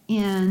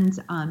 and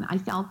I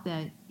felt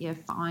that if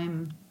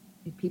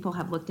people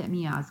have looked at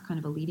me as kind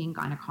of a leading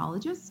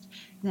gynecologist,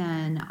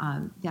 then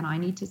I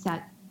need to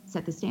set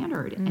the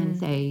standard and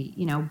say,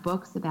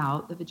 books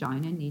about the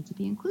vagina need to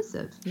be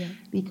inclusive,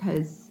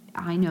 because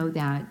I know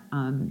that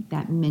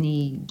that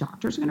many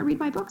doctors are going to read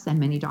my books, and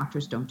many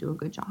doctors don't do a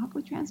good job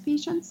with trans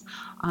patients,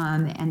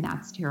 and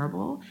that's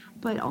terrible.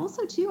 But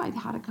also, too, I've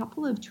had a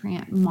couple of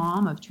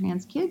mom of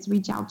trans kids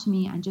reach out to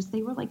me, and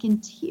they were like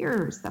in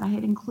tears that I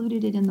had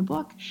included it in the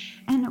book.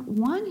 And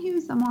one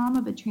who's a mom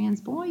of a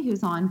trans boy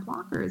who's on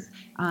blockers,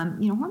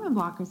 hormone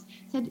blockers,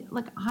 said,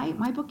 "Look,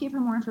 my book gave her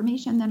more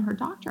information than her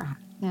doctor had,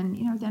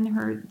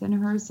 than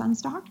her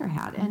son's doctor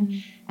had,"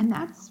 and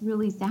that's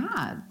really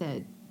sad.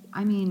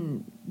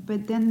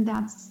 But then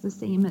that's the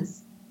same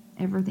as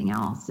everything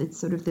else. It's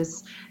sort of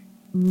this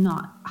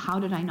how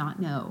did I not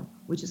know,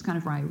 which is kind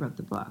of why I wrote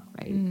the book,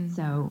 right?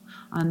 So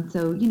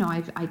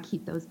I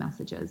keep those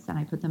messages and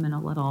I put them in a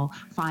little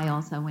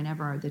file. So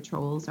whenever the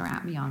trolls are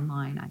at me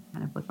online, I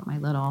kind of look at my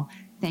little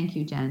 "Thank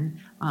you, Jen"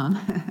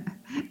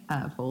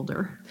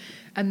 folder.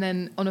 And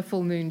then on a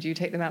full moon, do you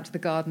take them out to the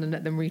garden and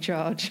let them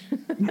recharge?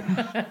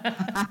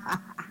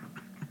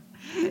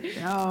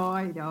 No,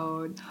 I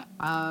don't.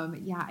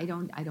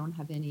 I don't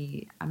have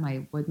any.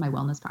 My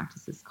wellness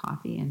practice is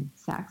coffee and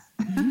sex.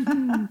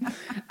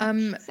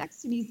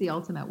 Sex to me is the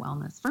ultimate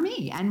wellness for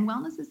me, and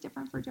wellness is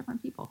different for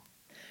different people.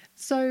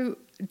 So,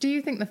 do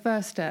you think the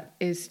first step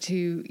is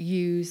to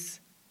use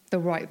the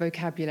right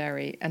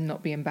vocabulary and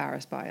not be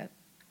embarrassed by it?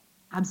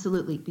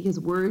 Absolutely, because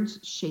words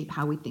shape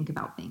how we think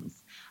about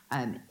things.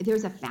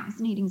 There's a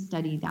fascinating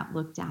study that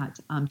looked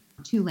at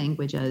 2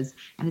 languages,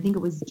 and I think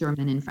it was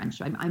German and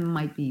French. I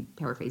might be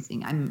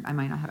paraphrasing. I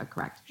might not have it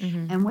correct.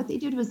 And what they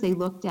did was they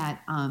looked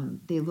at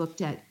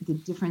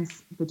the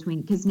difference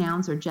between, because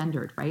nouns are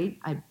gendered, right?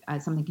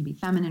 Something can be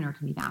feminine or it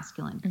can be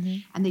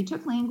masculine. And they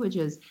took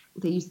languages.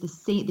 They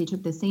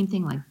took the same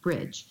thing, like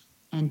bridge.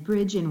 And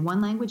bridge in one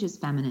language is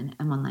feminine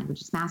and one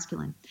language is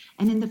masculine.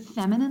 And in the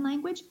feminine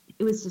language,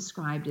 it was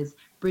described as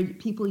bridge.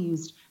 People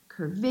used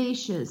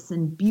curvaceous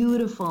and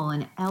beautiful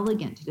and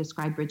elegant to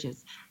describe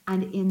bridges.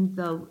 And in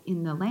the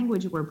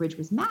language where bridge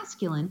was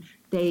masculine,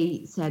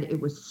 they said it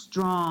was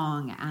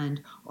strong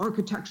and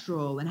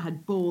architectural and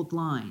had bold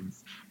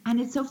lines.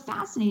 And it's so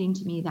fascinating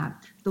to me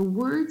that the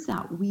words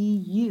that we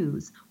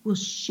use will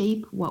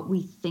shape what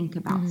we think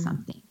about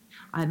something.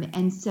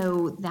 And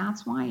so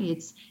that's why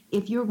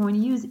if you're going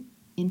to use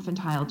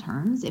infantile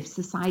terms, if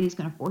society is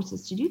going to force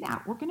us to do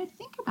that, we're going to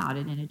think about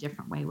it in a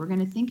different way. We're going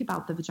to think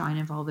about the vagina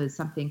and vulva as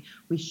something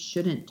we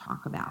shouldn't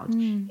talk about.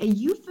 A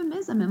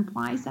euphemism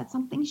implies that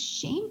something's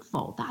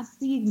shameful. That's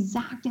the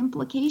exact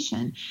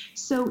implication.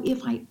 So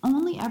if I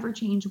only ever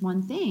change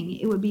one thing,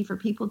 it would be for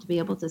people to be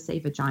able to say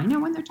vagina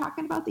when they're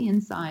talking about the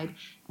inside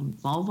and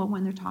vulva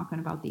when they're talking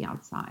about the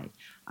outside.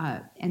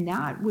 And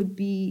that would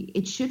be,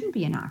 it shouldn't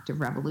be an act of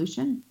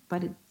revolution,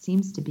 but it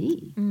seems to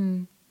be.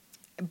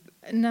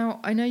 Now,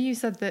 I know you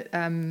said that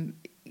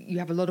you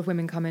have a lot of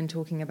women come in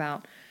talking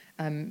about,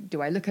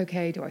 do I look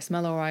okay? Do I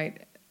smell all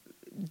right?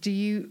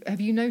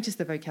 Have you noticed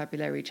the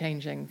vocabulary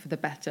changing for the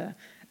better?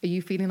 Are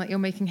you feeling like you're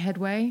making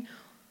headway?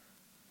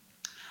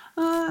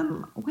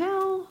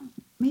 Well,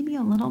 maybe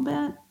a little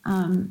bit.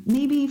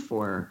 Maybe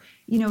for,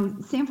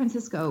 San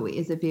Francisco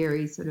is a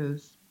very sort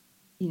of,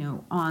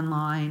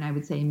 online, I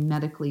would say,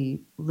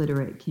 medically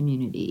literate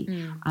community.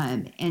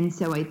 And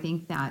so I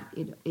think that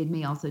it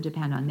may also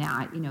depend on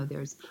that.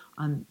 There's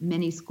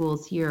many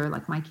schools here,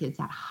 like my kids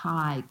had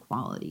high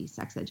quality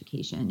sex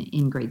education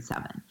in grade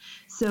 7.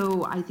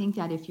 So I think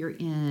that if you're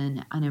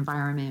in an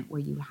environment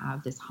where you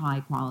have this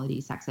high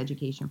quality sex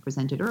education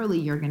presented early,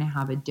 you're going to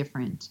have a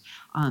different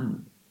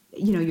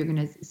you're going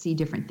to see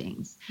different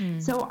things.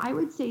 So I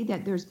would say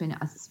that there's been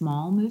a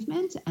small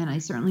movement, and I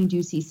certainly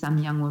do see some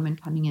young women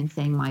coming in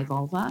saying my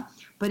vulva,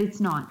 but it's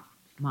not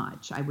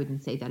much. I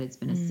wouldn't say that it's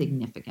been a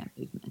significant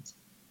movement.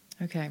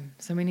 Okay,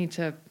 so we need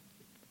to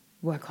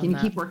work on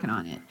that. Keep working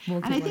on it.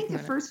 And I think the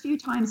first few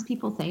times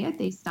people say it,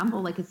 they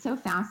stumble. Like, it's so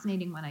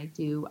fascinating when I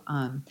do,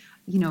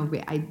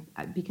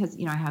 because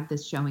I have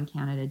this show in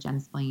Canada,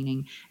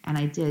 Jensplaining, and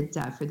I did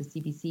for the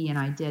CBC, and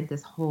I did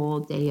this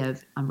whole day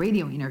of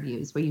radio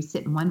interviews where you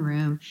sit in one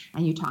room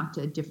and you talk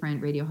to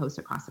different radio hosts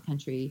across the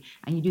country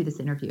and you do this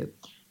interview.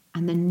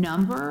 And the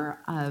number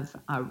of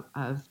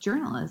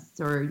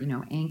journalists or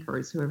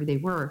anchors, whoever they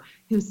were,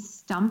 who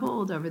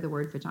stumbled over the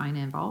word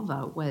vagina and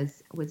vulva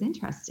was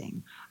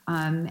interesting.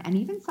 And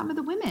even some of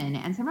the women,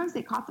 and sometimes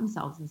they caught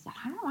themselves and said,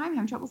 "I don't know why I'm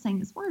having trouble saying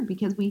this word," but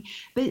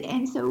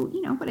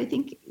I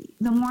think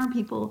the more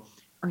people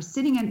are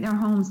sitting in their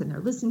homes and they're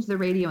listening to the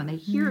radio and they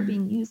hear it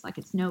being used like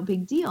it's no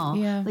big deal.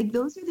 Yeah. Like,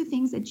 those are the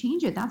things that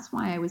change it. That's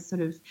why I was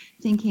sort of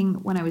thinking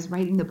when I was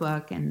writing the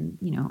book, and,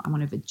 I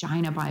want a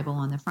vagina Bible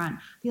on the front,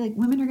 be like,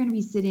 women are going to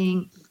be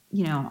sitting,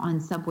 on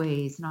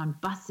subways and on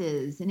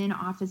buses and in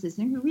offices,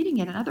 and you're reading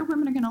it, and other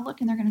women are going to look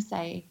and they're going to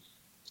say,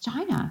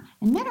 vagina.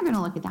 And men are going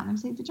to look at that and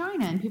say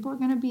vagina. And people are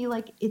going to be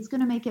like, it's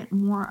going to make it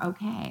more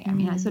okay. I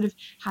mean, I sort of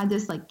had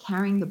this like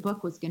carrying the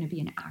book was going to be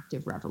an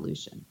active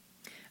revolution.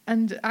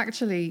 And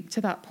actually,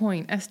 to that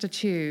point, Esther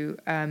Chu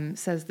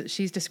says that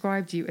she's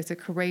described you as a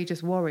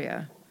courageous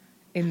warrior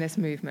in this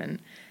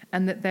movement,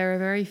 and that there are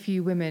very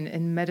few women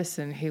in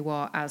medicine who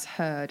are as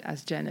heard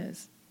as Jen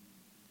is.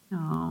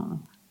 Oh,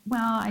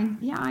 well,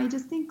 I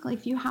just think like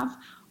if you have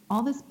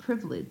all this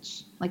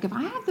privilege, like if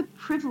I have the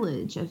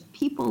privilege of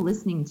people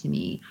listening to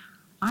me,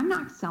 I'm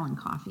not selling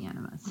coffee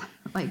enemas.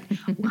 Like,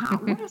 wow,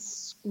 what a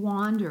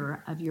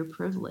squander of your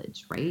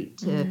privilege, right?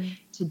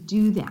 To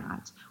do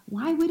that.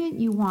 Why wouldn't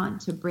you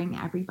want to bring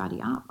everybody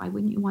up? Why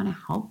wouldn't you want to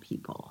help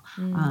people?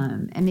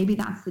 And maybe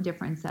that's the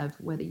difference of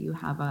whether you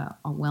have a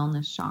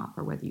wellness shop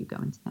or whether you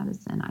go into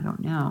medicine. I don't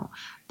know.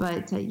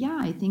 But yeah,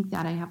 I think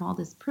that I have all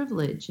this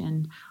privilege,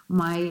 and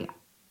I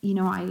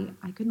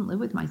couldn't live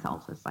with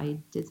myself if I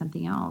did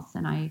something else.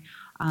 And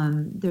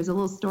there's a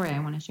little story I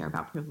want to share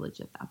about privilege,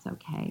 if that's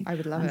okay. I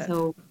would love it.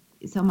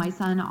 So my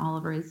son,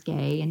 Oliver, is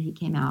gay, and he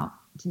came out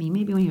to me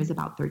maybe when he was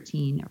about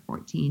 13 or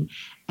 14.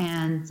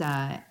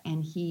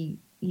 And he,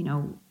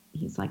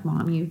 he's like,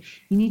 Mom, you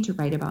need to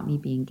write about me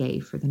being gay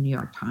for the New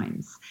York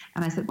Times.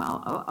 And I said,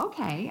 well,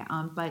 okay.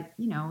 But,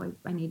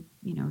 I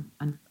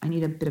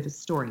need a bit of a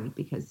story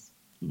because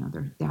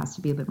there has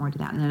to be a bit more to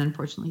that. And then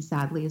unfortunately,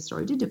 sadly, a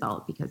story did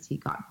develop because he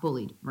got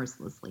bullied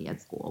mercilessly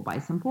at school by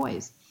some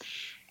boys.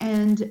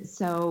 And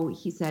so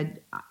he said,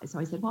 so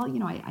I said, well,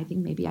 I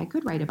think maybe I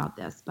could write about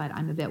this, but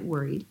I'm a bit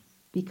worried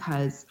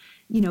because,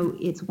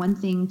 it's one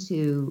thing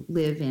to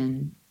live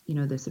in,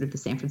 the sort of the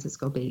San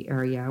Francisco Bay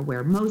Area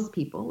where most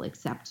people,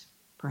 except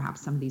perhaps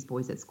some of these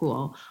boys at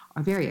school,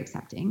 are very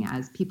accepting,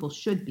 as people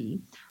should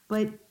be.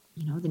 But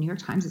the New York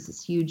Times is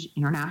this huge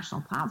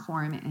international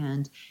platform,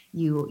 and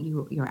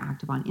you're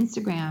active on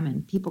Instagram,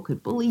 and people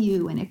could bully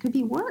you, and it could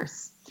be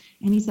worse.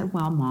 And he said,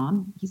 well,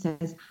 Mom, he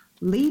says,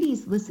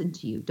 ladies listen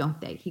to you, don't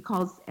they? He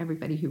calls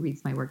everybody who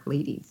reads my work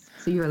ladies.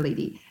 So you're a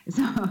lady.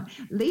 So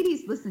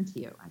ladies listen to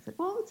you. I said,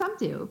 well, some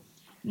do.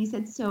 And he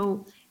said,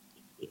 so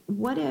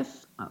what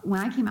if when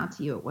I came out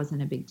to you, it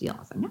wasn't a big deal?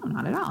 I said, no,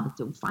 not at all.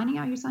 Finding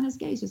out your son is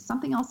gay is just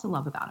something else to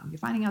love about him. You're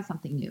finding out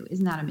something new.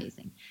 Isn't that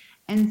amazing?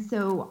 And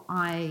so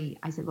I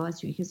said, well, that's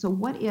true. So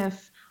what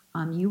if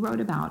you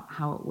wrote about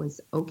how it was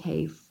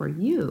okay for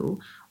you?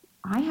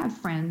 I have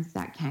friends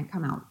that can't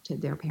come out to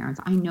their parents.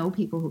 I know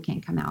people who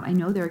can't come out. I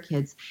know their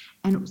kids.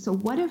 And so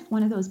what if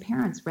one of those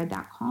parents read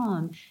that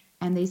column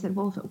and they said,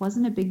 well, if it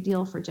wasn't a big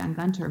deal for Jen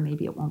Gunter,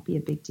 maybe it won't be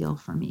a big deal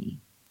for me.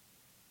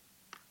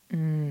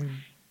 And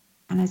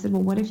I said,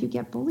 well, what if you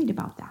get bullied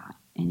about that?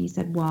 And he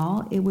said,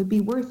 well, it would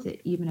be worth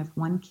it even if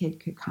one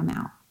kid could come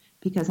out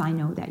because I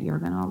know that you're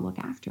going to look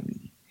after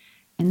me.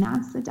 And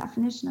that's the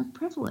definition of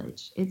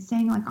privilege. It's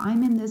saying like,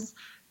 I'm in this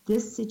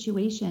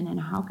situation, and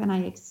how can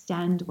I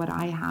extend what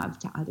I have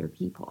to other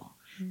people?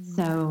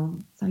 So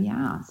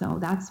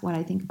that's what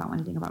I think about when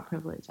I think about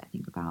privilege. I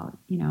think about,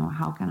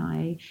 how can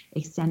I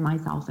extend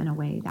myself in a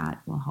way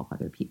that will help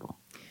other people?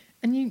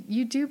 And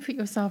you do put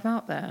yourself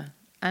out there.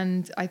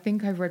 And I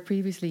think I've read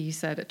previously you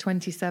said at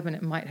 27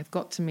 it might have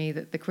got to me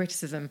that the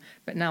criticism,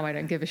 but now I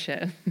don't give a shit.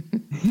 Yeah,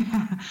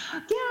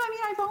 I mean,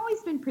 I've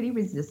always been pretty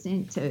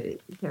resilient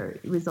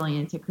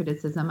to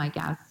criticism, I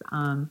guess.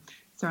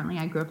 Certainly,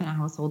 I grew up in a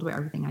household where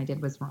everything I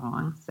did was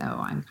wrong, so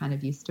I'm kind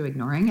of used to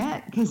ignoring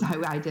it because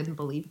I didn't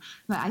believe.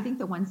 But I think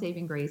the one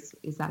saving grace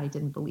is that I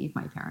didn't believe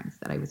my parents,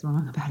 that I was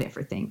wrong about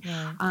everything.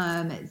 Right.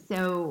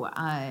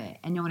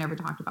 And no one ever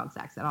talked about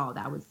sex at all.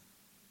 That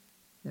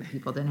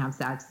people didn't have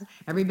sex.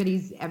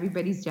 Everybody's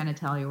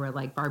genitalia were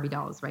like Barbie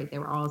dolls, right? They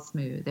were all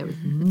smooth. There was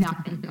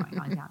nothing going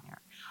on down there.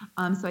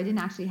 So I didn't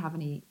actually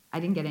I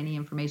didn't get any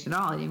information at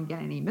all. I didn't get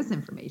any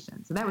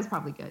misinformation. So that was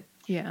probably good.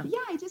 Yeah. But yeah,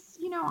 I just,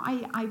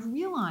 I've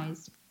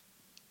realized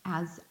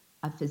as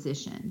a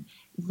physician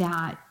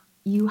that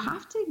you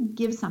have to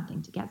give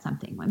something to get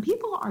something. When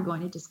people are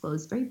going to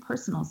disclose very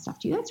personal stuff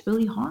to you, that's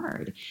really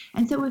hard.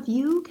 And so if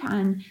you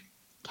can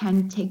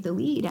take the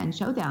lead and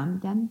show them,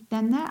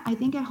 then that, I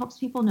think it helps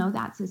people know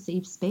that's a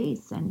safe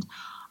space. And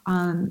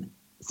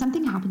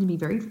something happened to me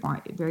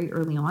very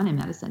early on in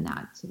medicine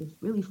that sort of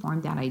really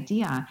formed that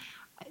idea.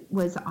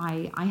 Was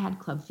I had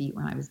club feet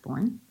when I was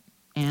born,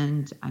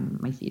 and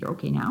my feet are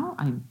okay now.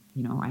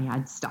 I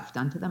had stuff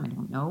done to them. I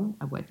don't know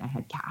what I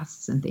had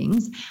casts and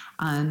things.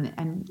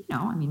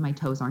 My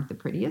toes aren't the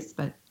prettiest,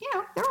 but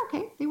they're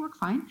okay. They work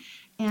fine.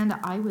 And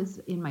I was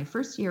in my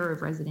first year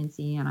of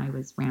residency, and I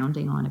was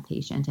rounding on a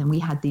patient, and we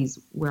had these,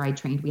 where I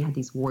trained, we had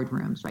these ward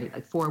rooms, right?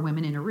 Like 4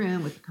 women in a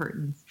room with the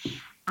curtains.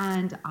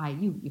 And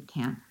you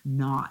can't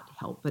not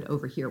help but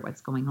overhear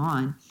what's going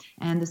on.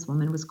 And this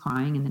woman was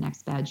crying in the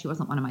next bed. She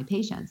wasn't one of my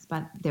patients,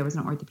 but there was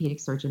an orthopedic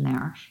surgeon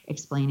there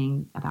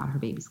explaining about her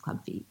baby's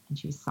club feet. And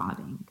she was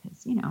sobbing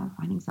because,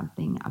 finding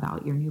something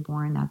about your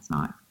newborn that's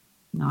not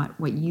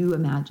what you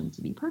imagine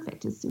to be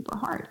perfect is super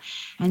hard.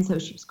 And so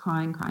she was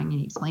crying, and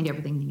he explained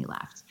everything, and he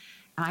left.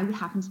 And I would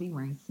happen to be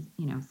wearing,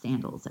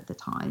 sandals at the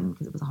time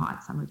because it was a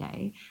hot summer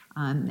day.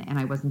 And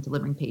I wasn't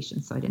delivering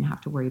patients, so I didn't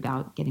have to worry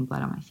about getting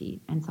blood on my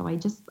feet. And so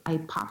I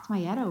popped my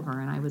head over,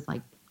 and I was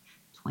like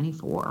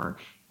 24.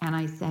 And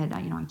I said,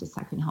 I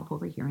couldn't help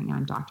overhearing.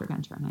 I'm Dr.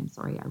 Gunter, and I'm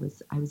sorry, I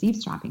was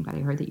eavesdropping, but I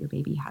heard that your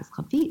baby has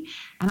club feet.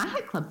 And I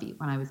had club feet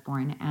when I was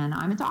born, and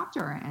I'm a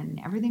doctor,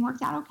 and everything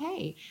worked out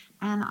okay.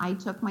 And I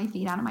took my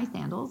feet out of my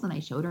sandals, and I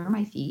showed her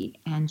my feet,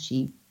 and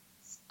she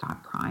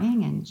stopped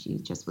crying, and she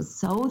just was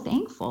so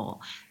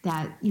thankful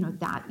that,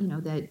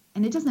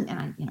 and it doesn't,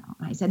 and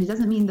I said, it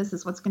doesn't mean this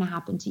is what's going to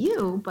happen to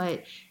you,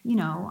 but,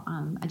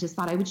 I just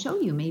thought I would show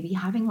you, maybe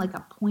having like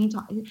a point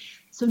on,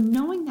 so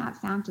knowing that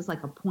fact is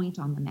like a point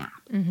on the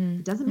map. Mm-hmm.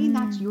 It doesn't mean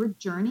that's your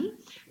journey,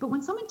 but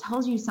when someone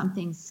tells you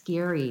something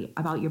scary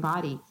about your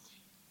body,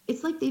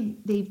 it's like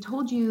they've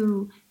told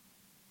you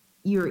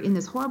you're in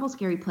this horrible,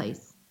 scary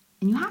place,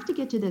 and you have to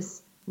get to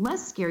this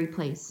less scary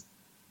place.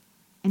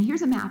 And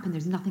here's a map, and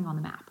there's nothing on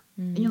the map.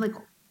 And you're like,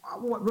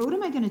 what road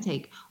am I going to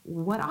take?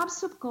 What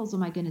obstacles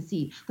am I going to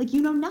see? Like,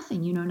 you know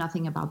nothing. You know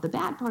nothing about the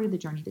bad part of the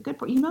journey, the good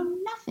part. You know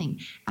nothing.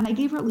 And I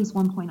gave her at least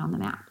 1 point on the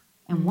map.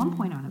 And 1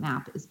 point on a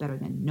map is better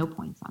than no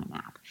points on a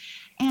map.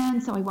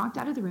 And so I walked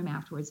out of the room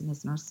afterwards, and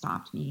this nurse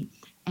stopped me.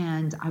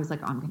 And I was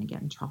like, I'm going to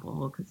get in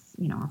trouble because,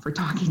 if we're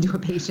talking to a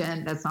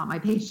patient, that's not my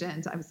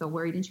patient. I was so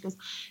worried. And she goes,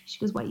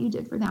 what you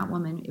did for that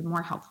woman is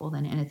more helpful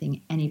than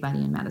anything anybody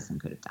in medicine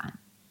could have done.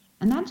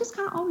 And that just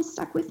kind of always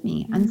stuck with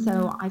me. And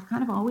so I've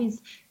kind of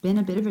always been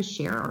a bit of a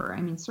sharer. I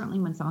mean, certainly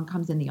when someone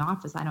comes in the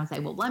office, I don't say,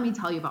 well, let me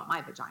tell you about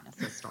my vagina,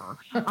 sister.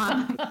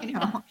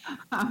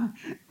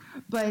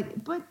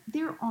 But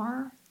there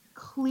are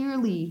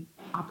clearly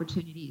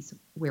opportunities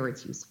where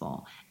it's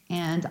useful.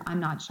 And I'm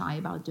not shy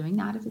about doing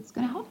that if it's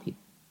going to help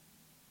people.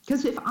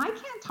 Because if I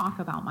can't talk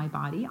about my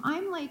body,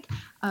 I'm like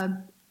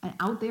an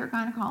out there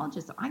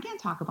gynecologist. If I can't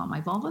talk about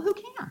my vulva, who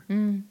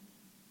can?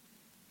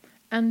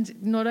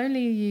 And not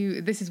only are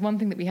you, this is one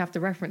thing that we have to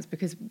reference,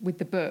 because with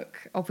the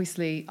book,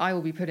 obviously I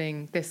will be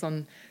putting this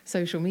on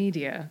social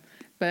media,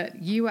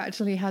 but you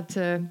actually had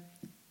to,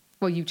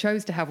 you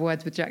chose to have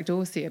words with Jack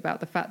Dorsey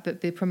about the fact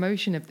that the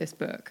promotion of this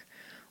book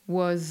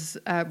was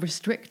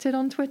restricted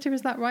on Twitter.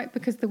 Is that right?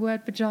 Because the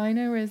word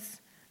vagina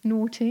is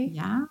naughty.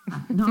 Yeah,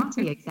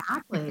 naughty.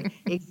 Exactly.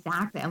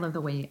 I love the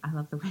way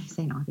you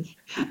say naughty.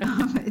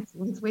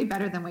 It's way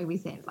better than the way we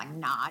say it. It's like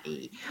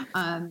naughty.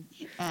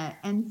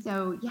 And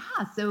so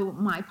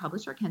my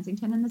publisher,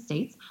 Kensington in the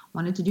States,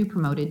 wanted to do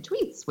promoted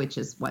tweets, which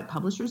is what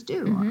publishers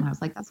do. And I was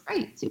like, that's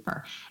great.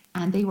 Super.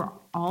 And they were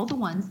all the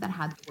ones that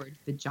had the word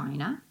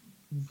vagina,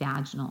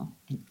 vaginal,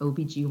 and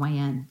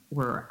OBGYN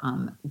were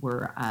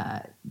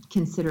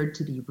considered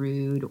to be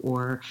rude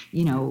or,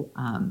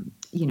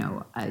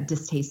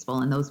 distasteful,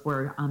 and those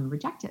were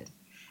rejected.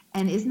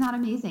 And isn't that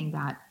amazing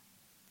that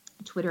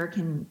Twitter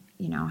can,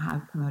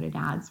 have promoted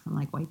ads from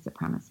like white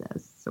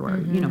supremacists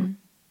or,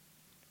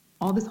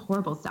 all this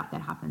horrible stuff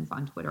that happens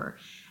on Twitter.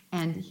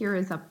 And here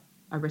is a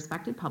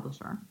respected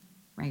publisher,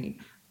 right,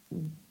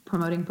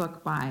 promoting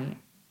book by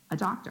a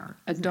doctor.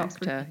 A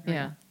doctor,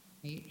 yeah.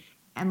 Right?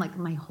 And like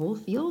my whole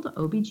field,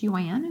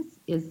 OBGYN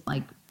is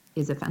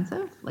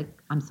offensive. Like,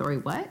 I'm sorry,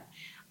 what?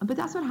 But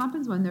that's what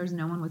happens when there's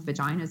no one with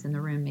vaginas in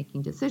the room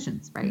making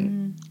decisions, right?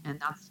 And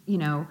that's,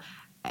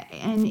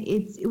 and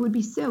it would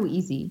be so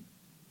easy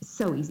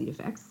to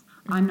fix.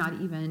 I'm not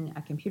even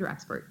a computer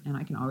expert, and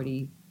I can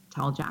already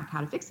tell Jack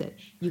how to fix it.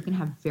 You can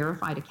have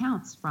verified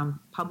accounts from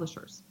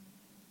publishers.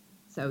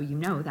 So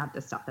that the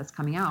stuff that's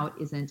coming out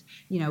isn't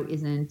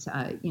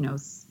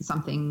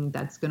something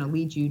that's going to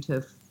lead you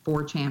to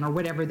 4chan or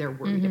whatever they're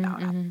worried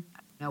about. I don't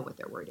know what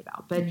they're worried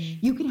about. But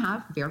you can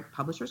have,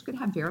 publishers could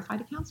have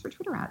verified accounts for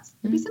Twitter ads.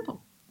 It'd be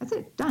simple. That's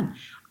it. Done.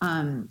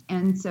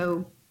 And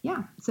so,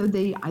 so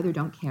they either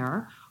don't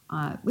care,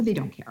 they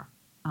don't care.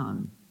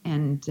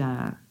 And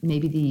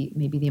maybe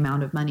the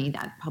amount of money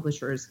that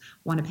publishers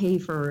want to pay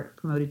for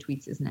promoted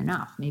tweets isn't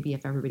enough. Maybe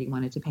if everybody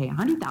wanted to pay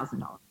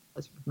 $100,000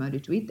 for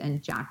promoted tweet,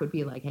 then Jack would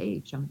be like,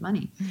 hey, show me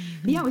money.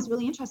 But it was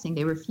really interesting.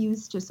 They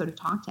refused to sort of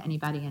talk to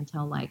anybody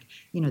until the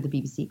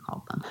BBC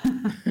called them.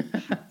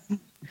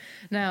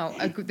 Now,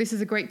 this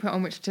is a great point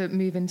on which to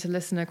move into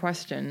listener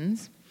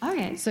questions.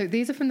 Okay. So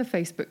these are from the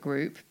Facebook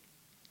group,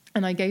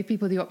 and I gave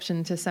people the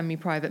option to send me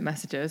private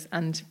messages,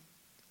 and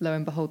lo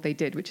and behold, they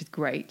did, which is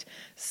great.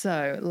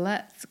 So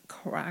let's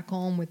crack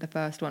on with the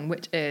first one,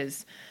 which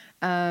is,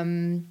 are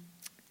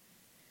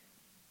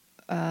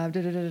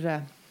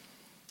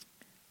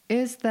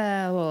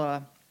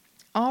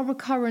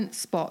recurrent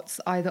spots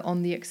either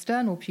on the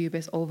external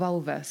pubis or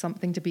vulva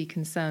something to be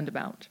concerned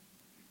about?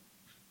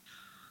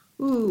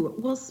 Ooh,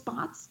 well,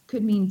 spots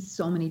could mean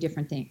so many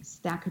different things.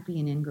 That could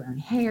be an ingrown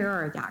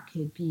hair, or that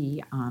could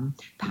be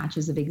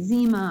patches of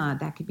eczema,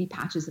 that could be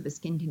patches of a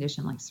skin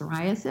condition like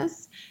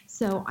psoriasis.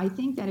 So I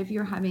think that if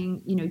you're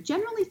having,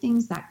 generally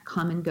things that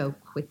come and go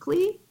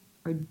quickly,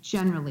 are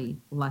generally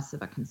less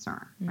of a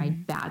concern,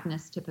 right?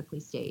 Badness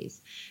typically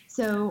stays.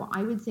 So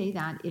I would say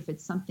that if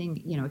it's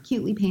something,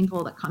 acutely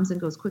painful that comes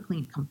and goes quickly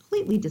and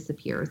completely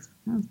disappears,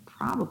 it's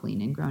probably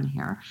an ingrown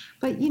hair.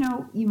 But,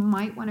 you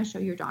might want to show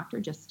your doctor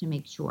just to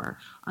make sure,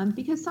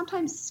 because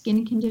sometimes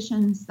skin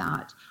conditions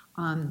that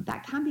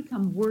can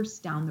become worse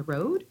down the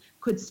road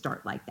could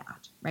start like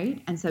that,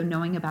 right? And so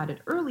knowing about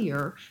it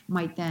earlier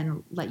might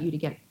then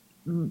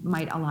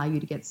might allow you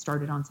to get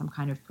started on some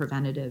kind of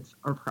preventative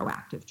or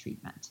proactive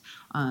treatment.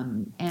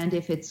 And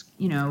if it's,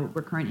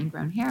 recurrent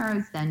ingrown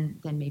hairs, then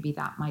maybe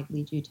that might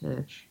lead you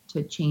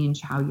to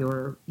change how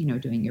you're,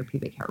 doing your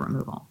pubic hair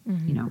removal,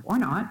 or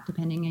not,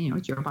 depending,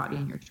 it's your body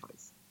and your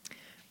choice.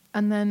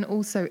 And then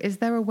also, is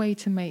there a way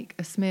to make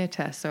a smear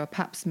test, so a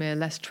pap smear,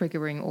 less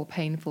triggering or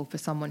painful for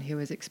someone who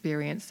has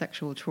experienced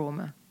sexual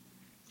trauma?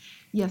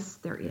 Yes,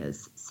 there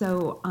is.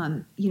 So,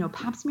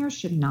 pap smears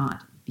should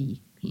not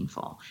be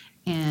painful.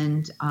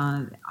 And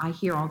I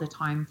hear all the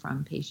time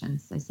from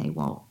patients, they say,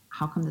 well,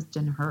 how come this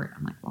didn't hurt?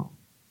 I'm like, well,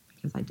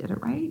 because I did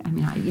it right. I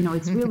mean,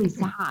 it's really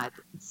sad.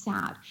 It's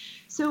sad.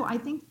 So I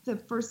think the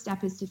first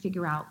step is to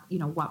figure out,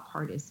 what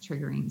part is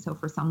triggering. So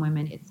for some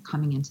women, it's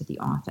coming into the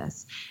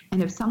office.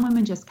 And if some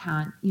women just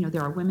can't,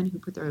 there are women who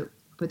put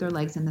their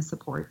legs in the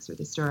supports or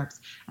the stirrups,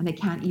 and they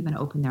can't even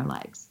open their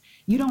legs.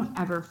 You don't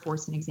ever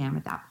force an exam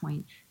at that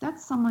point.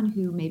 That's someone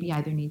who maybe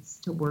either needs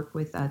to work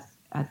with a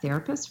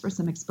therapist for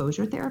some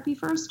exposure therapy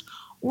first,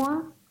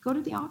 or go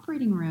to the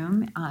operating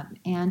room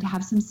and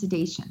have some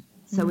sedation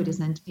so it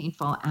isn't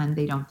painful and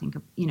they don't think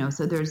of,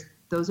 so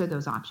those are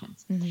those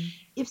options.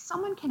 If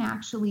someone can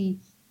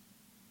actually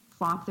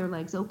flop their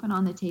legs open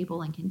on the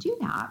table and can do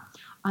that,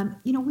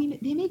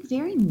 they make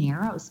very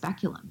narrow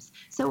speculums.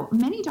 So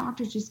many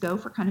doctors just go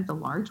for kind of the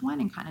large one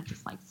and kind of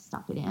just like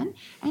stuff it in.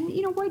 And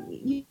you know what?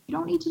 You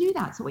don't need to do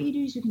that. So what you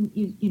do is you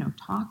can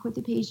talk with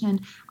the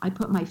patient. I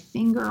put my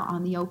finger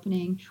on the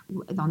opening,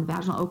 on the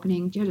vaginal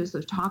opening, just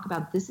sort of talk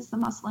about, this is the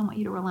muscle I want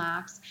you to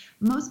relax.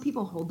 Most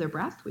people hold their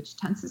breath, which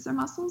tenses their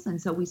muscles. And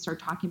so we start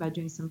talking about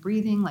doing some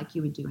breathing like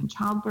you would do in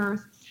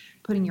childbirth.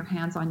 Putting your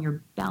hands on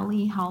your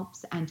belly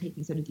helps, and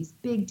taking sort of these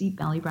big, deep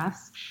belly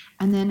breaths,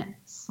 and then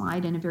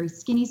slide in a very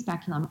skinny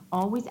speculum,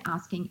 always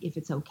asking if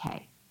it's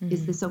okay.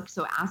 Is this okay?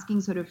 So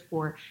asking sort of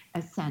for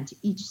assent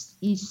each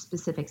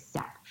specific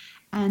step.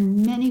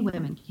 And many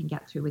women can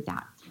get through with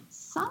that.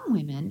 Some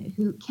women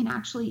who can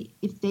actually,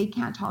 if they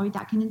can't tolerate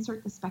that, can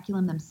insert the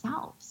speculum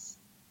themselves,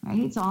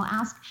 right? So I'll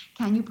ask,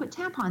 can you put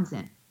tampons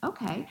in?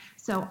 Okay,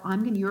 so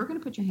you're going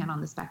to put your hand on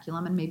the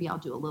speculum, and maybe I'll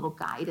do a little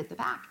guide at the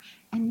back,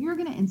 and you're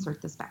going to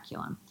insert the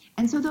speculum.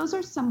 And so those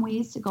are some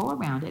ways to go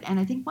around it. And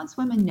I think once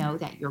women know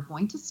that you're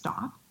going to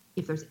stop,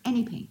 if there's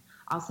any pain,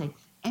 I'll say,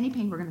 any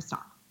pain, we're going to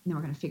stop, and then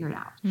we're going to figure it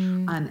out.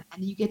 And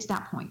you get to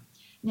that point.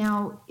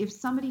 Now, if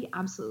somebody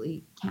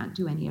absolutely can't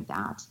do any of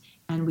that,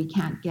 and we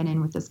can't get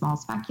in with a small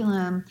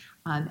speculum,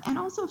 and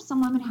also if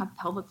some women have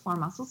pelvic floor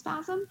muscle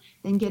spasm,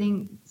 then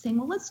saying,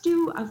 well, let's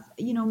do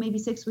maybe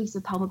 6 weeks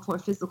of pelvic floor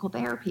physical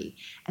therapy,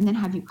 and then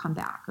have you come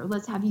back, or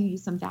let's have you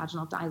use some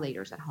vaginal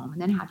dilators at home,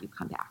 and then have you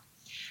come back.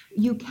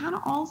 You can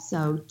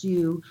also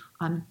do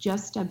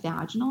just a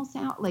vaginal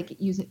sound, like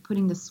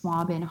putting the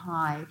swab in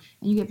high,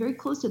 and you get very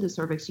close to the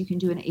cervix. You can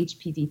do an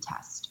HPV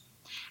test,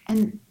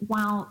 and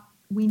while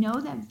we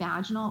know that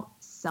vaginal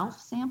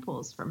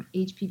self-samples from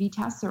HPV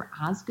tests are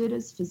as good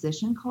as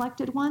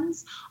physician-collected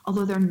ones,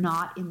 although they're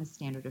not in the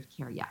standard of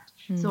care yet.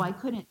 So I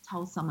couldn't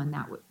tell someone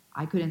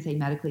I couldn't say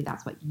medically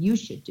that's what you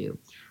should do.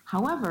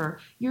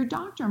 However, your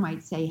doctor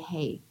might say,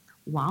 hey,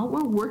 while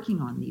we're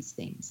working on these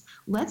things,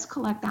 let's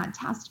collect that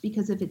test,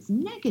 because if it's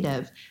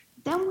negative,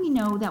 then we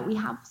know that we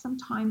have some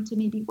time to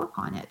maybe work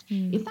on it.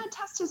 If that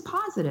test is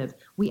positive,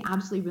 we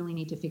absolutely really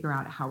need to figure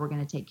out how we're going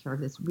to take care of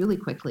this really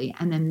quickly.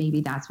 And then maybe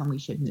that's when we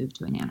should move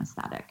to an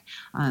anesthetic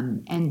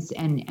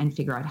and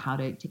figure out how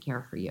to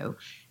care for you.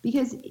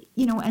 Because,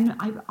 and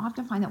I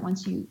often find that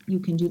once you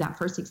can do that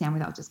first exam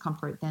without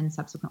discomfort, then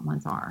subsequent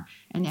ones are.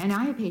 And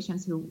I have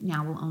patients who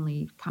now will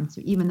only come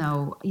to, even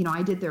though,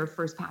 I did their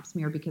first pap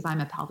smear because I'm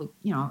a pelvic,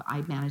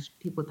 I manage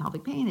people with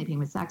pelvic pain, they pain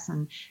with sex,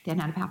 and they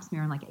hadn't had a pap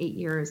smear in like 8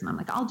 years. And I'm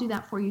like, I'll do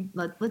that for you.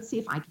 Let's see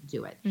if I can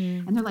do it.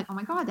 And they're like, oh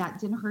my God, that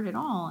didn't hurt at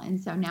all. And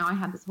so now I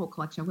have this whole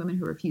collection of women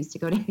who refuse to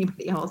go to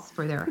anybody else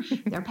for their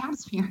pap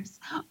smears.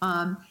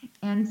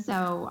 And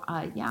so,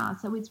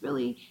 so it's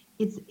really,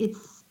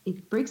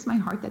 it breaks my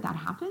heart that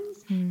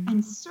happens.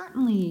 And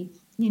certainly,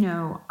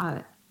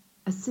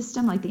 a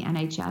system like the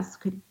NHS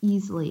could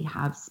easily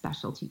have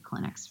specialty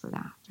clinics for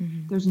that.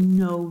 There's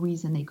no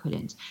reason they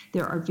couldn't.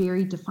 There are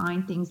very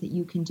defined things that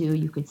you can do.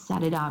 You could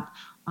set it up.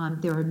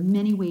 There are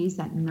many ways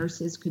that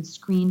nurses could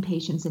screen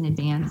patients in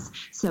advance.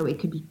 So it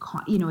could be,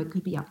 it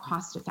could be a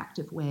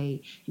cost-effective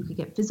way. You could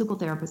get physical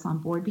therapists on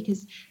board,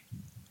 because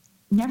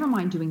never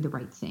mind doing the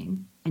right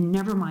thing and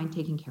never mind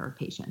taking care of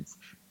patients.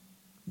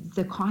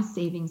 The cost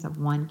savings of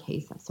one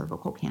case of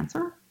cervical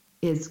cancer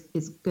is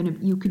gonna,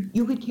 you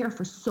could care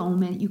for so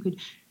many, you could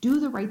do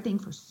the right thing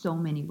for so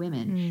many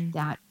women,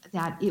 that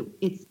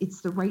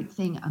it's the right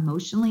thing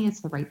emotionally, it's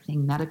the right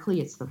thing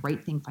medically, it's the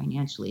right thing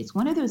financially. It's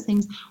one of those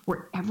things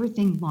where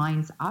everything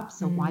lines up.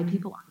 So why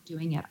people aren't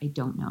doing it, I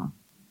don't know.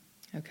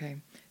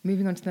 Okay.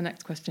 Moving on to the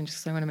next question, just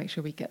because I want to make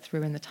sure we get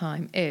through in the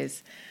time,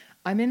 is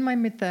I'm in my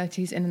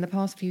mid-30s, and in the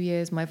past few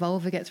years, my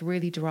vulva gets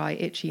really dry,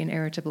 itchy, and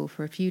irritable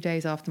for a few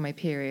days after my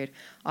period.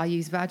 I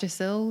use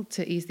Vagisil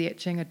to ease the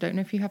itching. I don't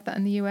know if you have that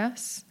in the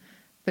US.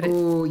 But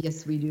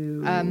yes, we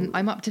do.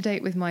 I'm up to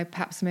date with my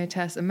pap smear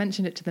test and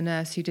mentioned it to the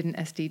nurse, who did an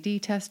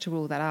STD test to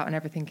rule that out, and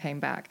everything came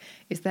back.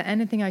 Is there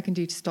anything I can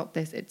do to stop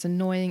this? It's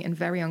annoying and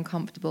very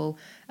uncomfortable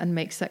and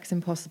makes sex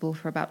impossible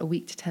for about a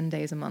week to 10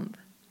 days a month.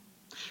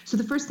 So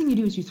the first thing you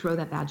do is you throw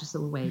that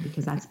Vagisil away,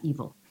 because that's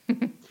evil.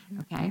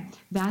 Okay.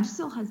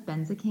 Vagisil has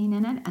benzocaine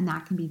in it, and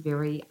that can be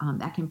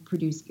that can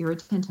produce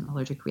irritant and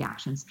allergic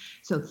reactions.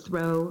 So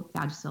throw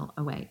Vagisil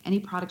away. Any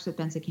products with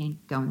benzocaine,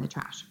 go in the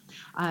trash.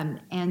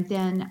 And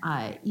then,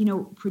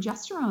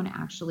 progesterone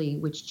actually,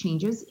 which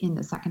changes in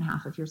the second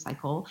half of your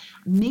cycle,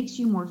 makes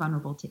you more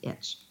vulnerable to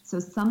itch. So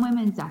some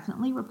women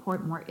definitely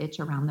report more itch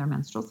around their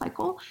menstrual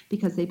cycle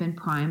because they've been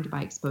primed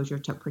by exposure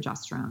to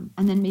progesterone.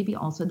 And then maybe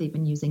also they've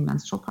been using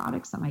menstrual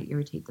products that might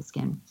irritate the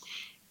skin.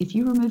 If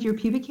you remove your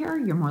pubic hair,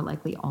 you're more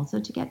likely also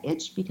to get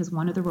itch, because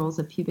one of the roles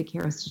of pubic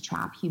hair is to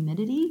trap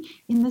humidity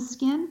in the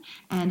skin.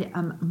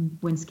 And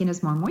when skin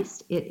is more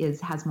moist,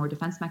 it has more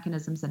defense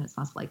mechanisms, and it's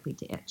less likely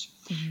to itch.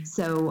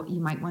 So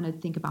you might want to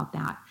think about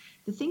that.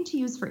 The thing to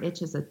use for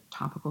itch is a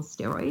topical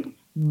steroid,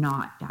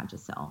 not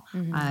Vagisil.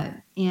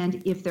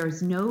 And if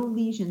there's no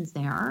lesions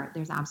there,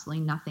 there's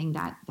absolutely nothing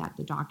that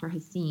the doctor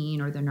has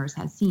seen or the nurse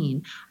has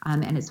seen,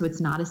 so it's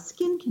not a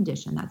skin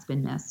condition that's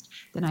been missed,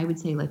 then I would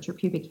say let your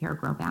pubic hair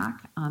grow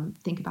back.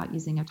 Think about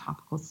using a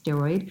topical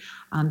steroid.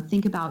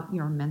 Think about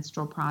your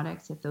menstrual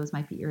products, if those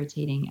might be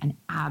irritating, and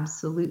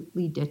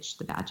absolutely ditch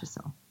the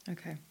Vagisil.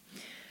 Okay.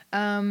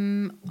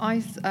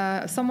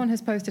 Someone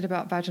has posted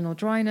about vaginal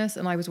dryness,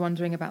 and I was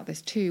wondering about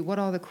this too. What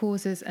are the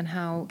causes, and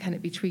how can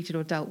it be treated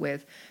or dealt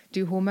with?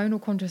 Do hormonal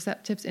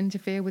contraceptives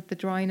interfere with the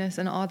dryness,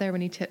 and are there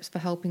any tips for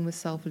helping with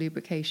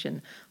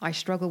self-lubrication? I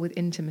struggle with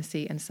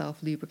intimacy and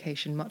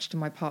self-lubrication, much to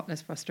my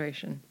partner's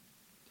frustration.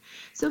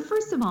 So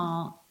first of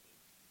all,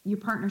 your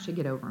partner should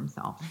get over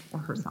himself or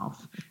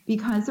herself,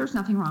 because there's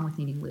nothing wrong with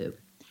needing lube.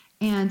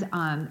 And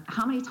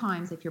how many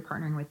times, if you're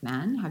partnering with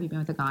men, have you been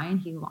with a guy and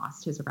he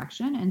lost his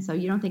erection, and so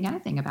you don't think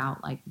anything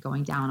about like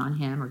going down on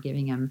him or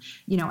giving him,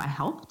 a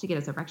help to get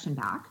his erection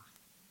back?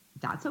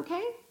 That's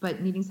okay,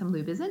 but needing some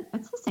lube isn't.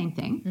 It's the same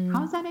thing.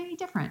 How is that any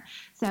different?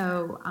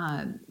 So,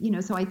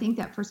 so I think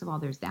that first of all,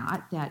 there's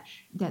that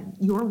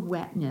your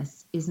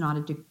wetness is not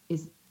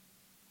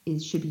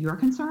should be your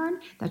concern.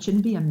 That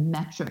shouldn't be a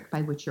metric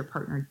by which your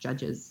partner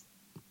judges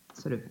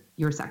sort of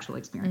your sexual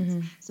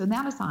experience. So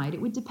that aside,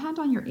 it would depend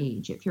on your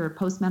age. If you're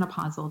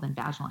postmenopausal, then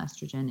vaginal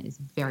estrogen is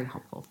very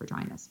helpful for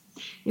dryness.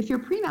 If you're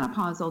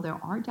premenopausal, there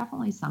are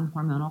definitely some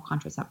hormonal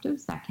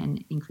contraceptives that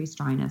can increase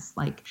dryness,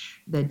 like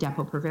the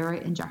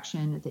Depo-Provera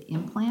injection, the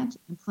implant,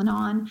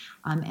 Implanon,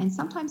 and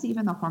sometimes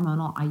even the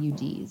hormonal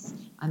IUDs.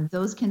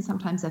 Those can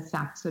sometimes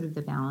affect sort of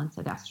the balance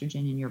of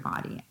estrogen in your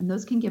body, and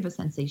those can give a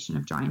sensation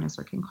of dryness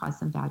or can cause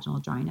some vaginal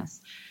dryness.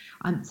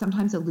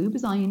 Sometimes a lube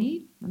is all you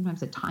need,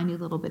 sometimes a tiny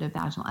little bit of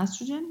vaginal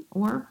estrogen,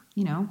 or,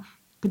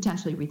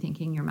 potentially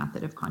rethinking your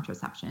method of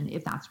contraception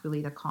if that's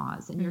really the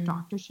cause. And your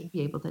doctor should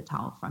be able to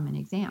tell from an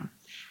exam.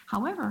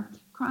 However,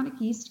 chronic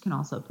yeast can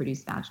also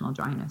produce vaginal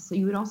dryness. So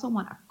you would also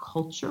want a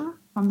culture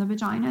from the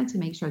vagina to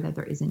make sure that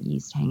there isn't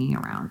yeast hanging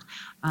around,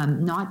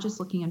 not just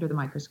looking under the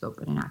microscope,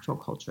 but an actual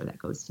culture that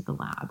goes to the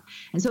lab.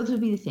 And so those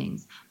would be the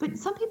things. But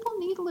some people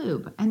need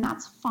lube, and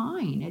that's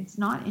fine. It's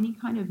not any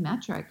kind of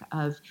metric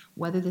of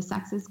whether the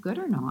sex is good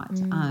or not.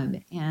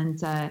 And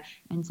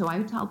so I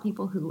would tell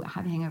people who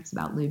have hangups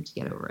about lube to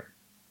get over it.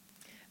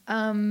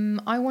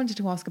 I wanted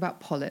to ask about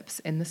polyps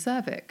in the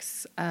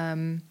cervix.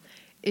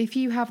 If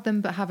you have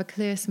them but have a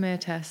clear smear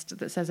test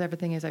that says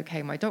everything is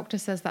okay, my doctor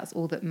says that's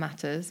all that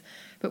matters.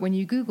 But when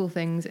you Google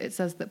things, it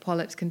says that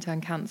polyps can turn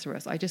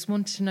cancerous. I just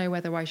wanted to know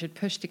whether I should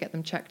push to get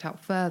them checked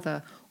out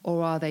further,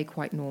 or are they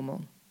quite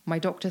normal? My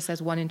doctor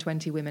says 1 in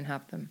 20 women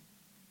have them.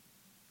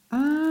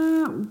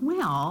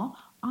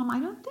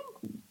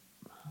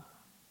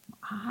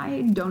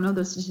 I don't know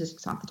those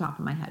statistics off the top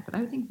of my head, but I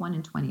would think 1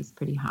 in 20 is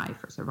pretty high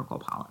for cervical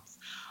polyps.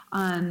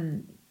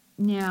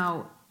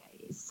 Now,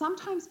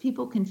 sometimes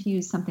people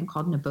confuse something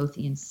called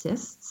Nabothian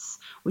cysts,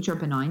 which are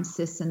benign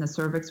cysts in the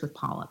cervix, with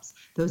polyps.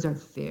 Those are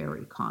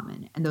very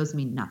common, and those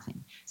mean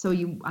nothing. So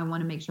I want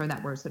to make sure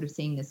that we're sort of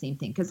saying the same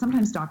thing, because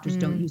sometimes doctors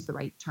don't use the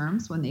right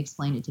terms when they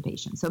explain it to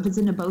patients. So if it's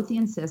a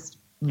Nabothian cyst,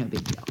 no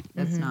big deal.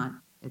 That's not.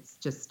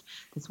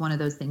 It's one of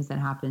those things that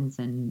happens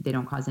and they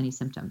don't cause any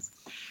symptoms.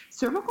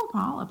 Cervical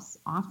polyps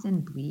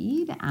often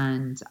bleed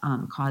and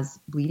cause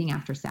bleeding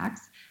after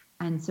sex.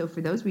 And so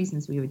for those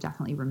reasons, we would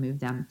definitely remove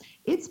them.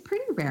 It's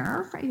pretty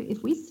rare.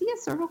 If we see a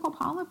cervical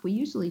polyp, we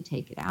usually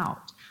take it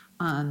out.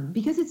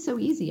 Because it's so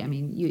easy. I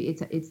mean,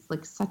 it's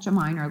like such a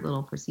minor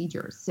little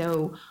procedure.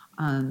 So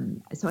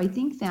I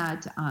think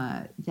that's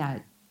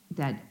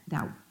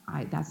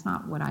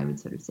not what I would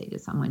sort of say to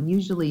someone.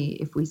 Usually,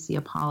 if we see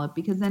a polyp,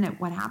 because then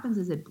what happens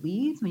is it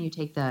bleeds when you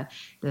take the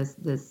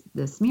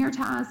smear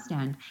test,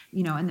 and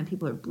and then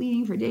people are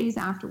bleeding for days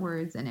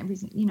afterwards, and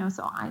everything.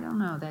 So I don't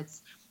know.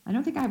 I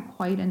don't think I have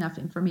quite enough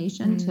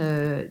information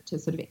to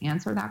sort of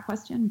answer that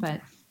question,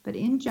 but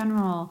in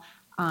general.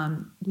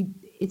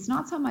 It's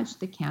not so much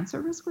the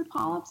cancer risk with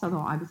polyps, although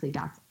obviously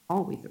that's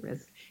always a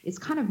risk. It's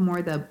kind of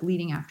more the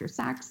bleeding after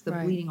sex, the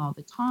bleeding all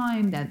the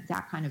time,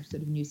 that kind of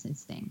sort of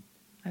nuisance thing.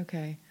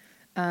 Okay.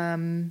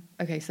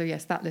 Okay, so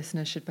yes, that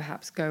listener should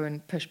perhaps go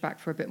and push back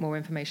for a bit more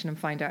information and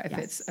find out if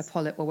it's a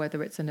polyp or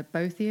whether it's a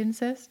Nabothian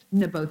cyst.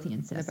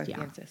 Nabothian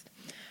cyst.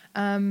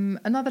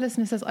 Another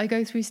listener says, I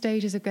go through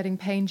stages of getting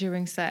pain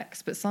during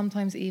sex, but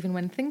sometimes even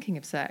when thinking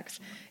of sex,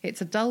 it's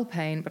a dull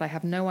pain, but I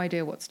have no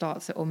idea what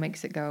starts it or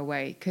makes it go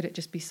away. Could it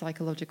just be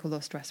psychological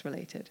or stress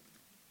related?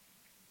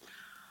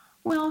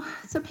 Well,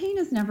 so pain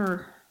is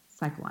never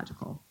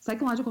psychological.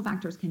 Psychological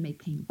factors can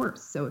make pain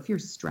worse. So if you're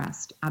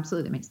stressed,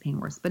 absolutely that makes pain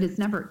worse, but it's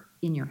never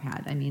in your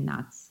head. I mean,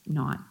 that's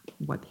not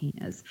what pain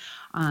is.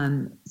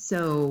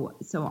 So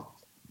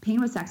pain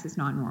with sex is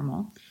not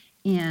normal,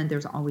 and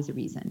there's always a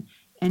reason.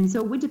 And so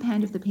it would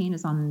depend if the pain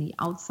is on the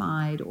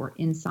outside or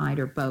inside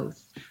or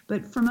both.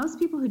 But for most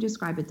people who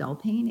describe a dull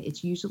pain,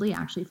 it's usually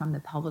actually from the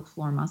pelvic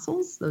floor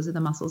muscles. Those are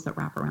the muscles that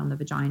wrap around the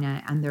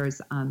vagina. And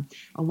there's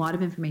a lot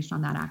of information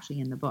on that actually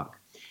in the book.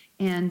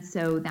 And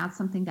so that's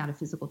something that a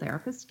physical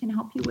therapist can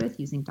help you with.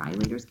 Using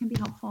dilators can be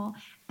helpful.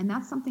 And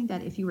that's something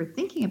that if you were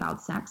thinking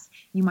about sex,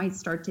 you might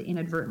start to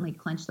inadvertently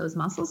clench those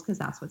muscles because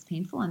that's what's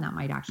painful, and that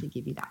might actually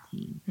give you that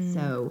pain.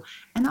 So,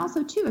 and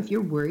also too, if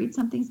you're worried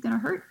something's going to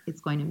hurt,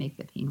 it's going to make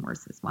the pain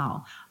worse as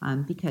well.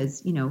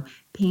 Because,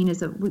 pain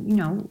is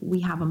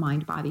we have a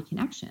mind-body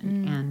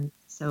connection. And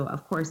so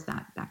of course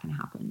that can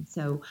happen.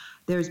 So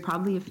there's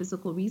probably a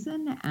physical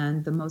reason,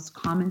 and the most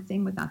common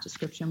thing with that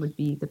description would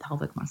be the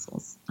pelvic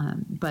muscles.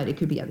 But it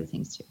could be other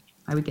things too.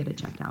 I would get it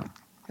checked out.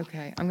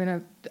 Okay, I'm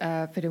going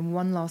to fit in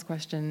one last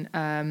question.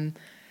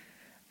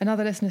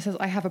 Another listener says,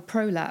 I have a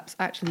prolapse,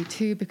 actually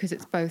two, because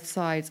it's both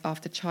sides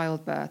after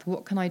childbirth.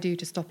 What can I do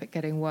to stop it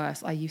getting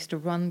worse? I used to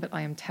run, but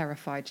I am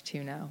terrified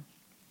to now.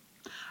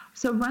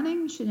 So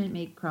running shouldn't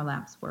make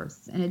prolapse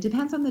worse, and it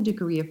depends on the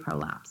degree of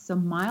prolapse. So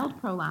mild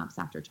prolapse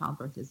after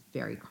childbirth is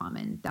very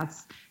common.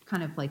 That's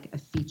kind of like a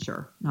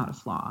feature, not a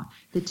flaw.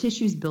 The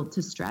tissue's built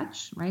to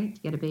stretch, right,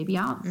 to get a baby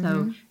out.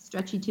 So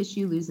stretchy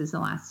tissue loses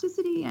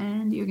elasticity,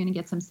 and you're going to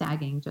get some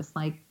sagging, just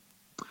like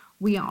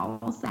we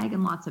all sag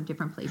in lots of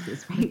different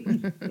places, right?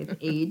 With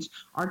age,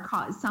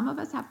 some of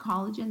us have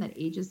collagen that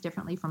ages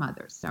differently from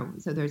others.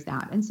 So there's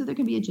that. And so there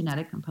can be a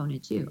genetic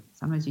component too.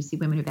 Sometimes you see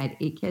women who've had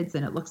 8 kids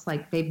and it looks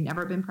like they've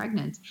never been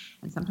pregnant.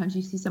 And sometimes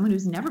you see someone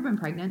who's never been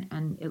pregnant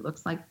and it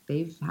looks like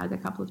they've had a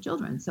couple of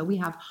children. So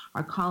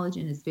our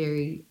collagen is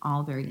very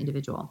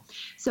individual.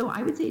 So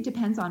I would say it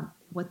depends on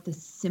what the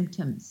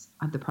symptoms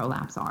of the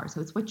prolapse are.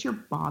 So it's what's your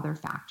bother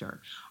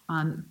factor.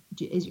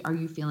 Are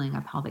you feeling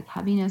a pelvic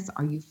heaviness?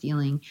 Are you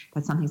feeling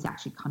that something's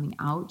actually coming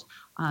out?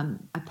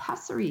 A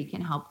pessary can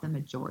help the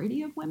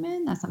majority of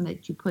women. That's something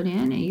that you put in,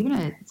 and even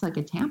it's like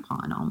a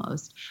tampon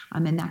almost,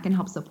 and that can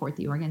help support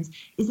the organs.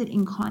 Is it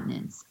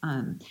incontinence?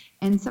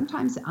 And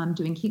sometimes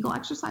doing Kegel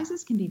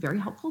exercises can be very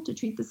helpful to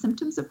treat the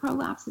symptoms of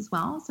prolapse as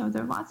well. So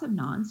there are lots of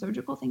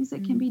non-surgical things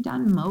that can be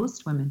done.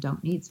 Most women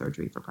don't need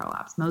surgery for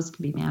prolapse. Most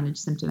can be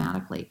managed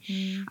symptomatically.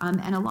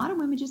 And a lot of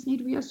women just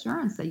need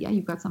reassurance that, yeah,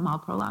 you've got some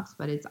mild prolapse,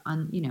 but it's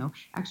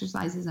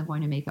exercise isn't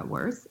going to make it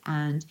worse.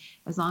 And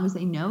as long as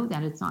they know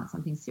that it's not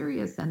something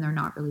serious, then they're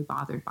not really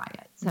bothered by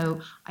it.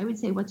 So I would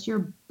say, what's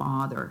your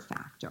bother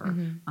factor?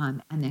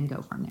 And then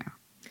go from there.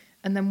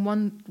 And then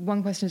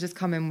one question has just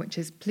come in, which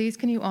is, please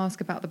can you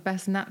ask about the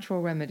best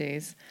natural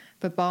remedies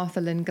for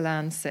Bartholin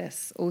gland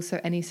cysts? Also,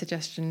 any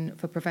suggestion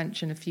for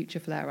prevention of future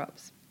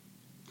flare-ups?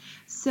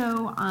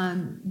 So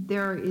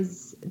there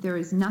is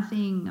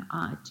nothing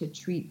to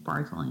treat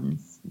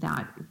Bartholin's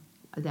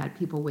that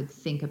people would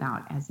think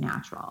about as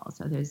natural.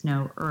 So there's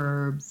no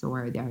herbs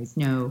or there's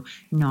no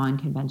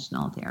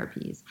non-conventional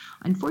therapies.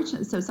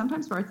 Unfortunately, so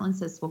sometimes Bartholin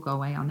cysts will go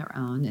away on their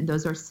own, and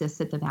those are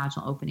cysts at the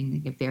vaginal opening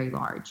that get very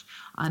large.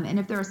 And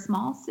if they're a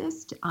small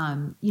cyst,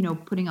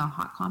 putting a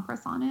hot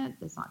compress on it,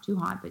 that's not too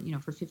hot, but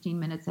for 15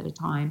 minutes at a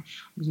time,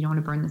 you don't want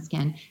to burn the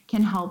skin,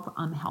 can help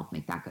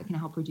make that good, can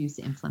help reduce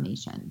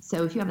inflammation.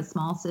 So if you have a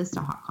small cyst,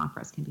 a hot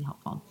compress can be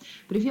helpful.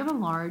 But if you have a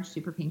large,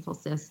 super painful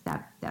cyst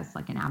that's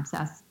like an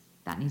abscess,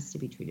 that needs to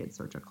be treated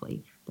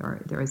surgically.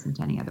 There isn't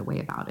any other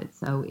way about it.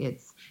 So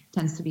it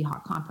tends to be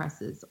hot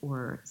compresses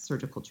or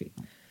surgical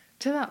treatment.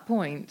 To that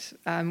point,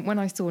 when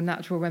I saw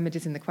natural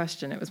remedies in the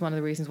question, it was one of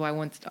the reasons why I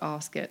wanted to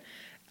ask it.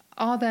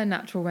 Are there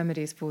natural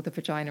remedies for the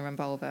vagina and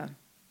vulva?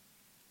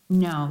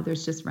 No,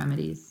 there's just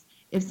remedies.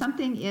 If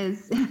something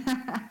is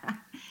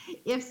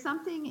if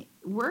something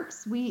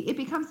works, it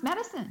becomes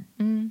medicine.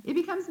 It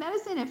becomes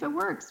medicine if it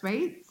works,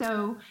 right?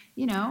 So,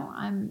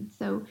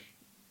 so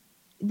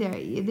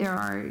there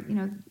are,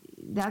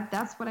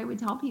 that's what I would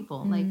tell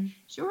people. Like,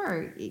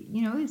 sure,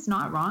 it's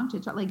not wrong to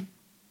try, like,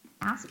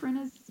 aspirin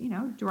is,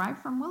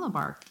 derived from willow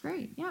bark.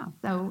 Great. Yeah.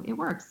 So it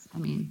works. I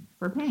mean,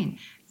 for pain.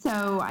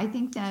 So I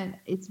think that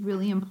it's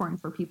really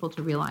important for people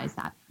to realize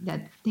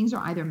that things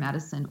are either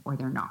medicine or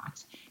they're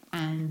not.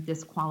 And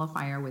this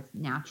qualifier with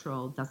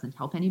natural doesn't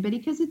help anybody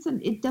because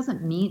it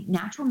doesn't mean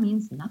natural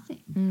means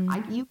nothing.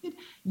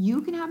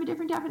 You can have a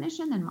different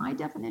definition than my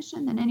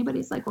definition than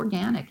anybody's, like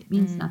organic. It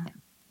means nothing.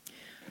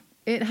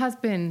 It has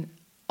been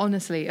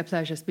honestly a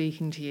pleasure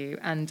speaking to you,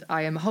 and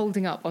I am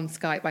holding up on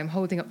Skype, I'm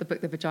holding up the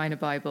book, The Vagina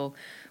Bible,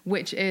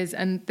 which is,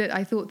 and that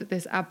I thought that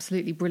this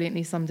absolutely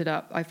brilliantly summed it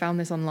up. I found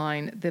this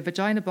online. The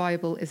Vagina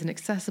Bible is an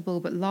accessible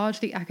but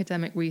largely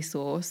academic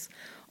resource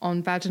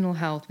on vaginal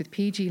health with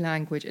PG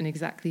language and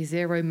exactly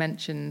zero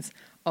mentions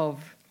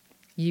of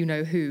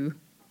you-know-who,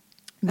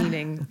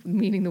 meaning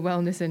the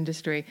wellness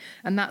industry.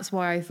 And that's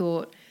why I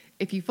thought,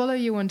 if you follow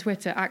you on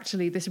Twitter,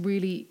 actually, this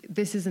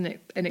is an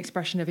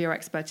expression of your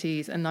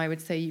expertise. And I would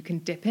say you can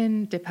dip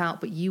in, dip out,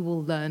 but you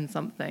will learn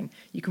something.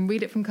 You can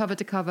read it from cover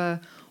to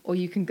cover, or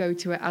you can go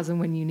to it as and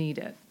when you need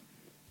it.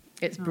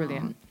 It's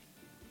brilliant.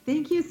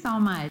 Thank you so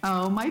much.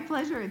 Oh, my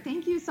pleasure.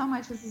 Thank you so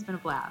much. This has been a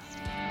blast.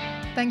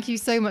 Thank you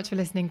so much for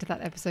listening to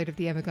that episode of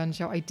The Emma Gunn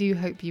Show. I do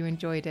hope you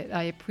enjoyed it.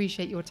 I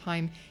appreciate your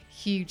time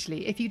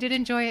hugely. If you did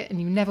enjoy it and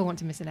you never want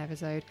to miss an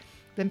episode,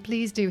 then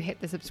please do hit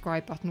the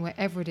subscribe button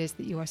wherever it is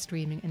that you are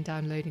streaming and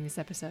downloading this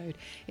episode.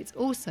 It's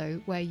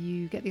also where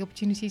you get the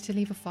opportunity to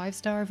leave a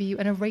 5-star review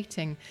and a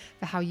rating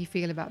for how you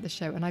feel about the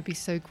show, and I'd be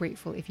so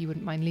grateful if you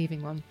wouldn't mind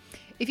leaving one.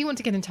 If you want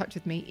to get in touch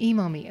with me,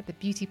 email me at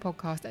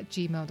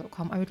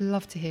thebeautypodcast@gmail.com. I would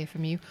love to hear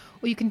from you.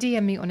 Or you can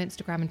DM me on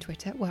Instagram and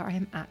Twitter, where I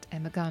am at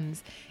Emma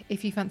Guns.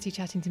 If you fancy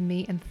chatting to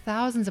me and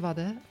thousands of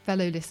other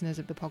fellow listeners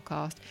of the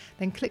podcast,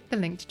 then click the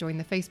link to join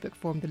the Facebook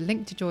forum. The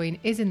link to join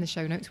is in the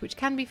show notes, which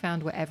can be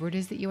found wherever it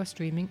is that you are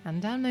streaming and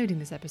downloading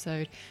this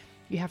episode.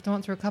 You have to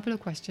answer a couple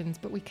of questions,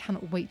 but we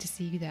cannot wait to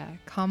see you there.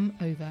 Come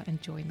over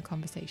and join the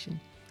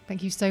conversation.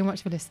 Thank you so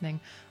much for listening.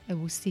 I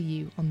will see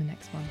you on the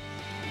next one.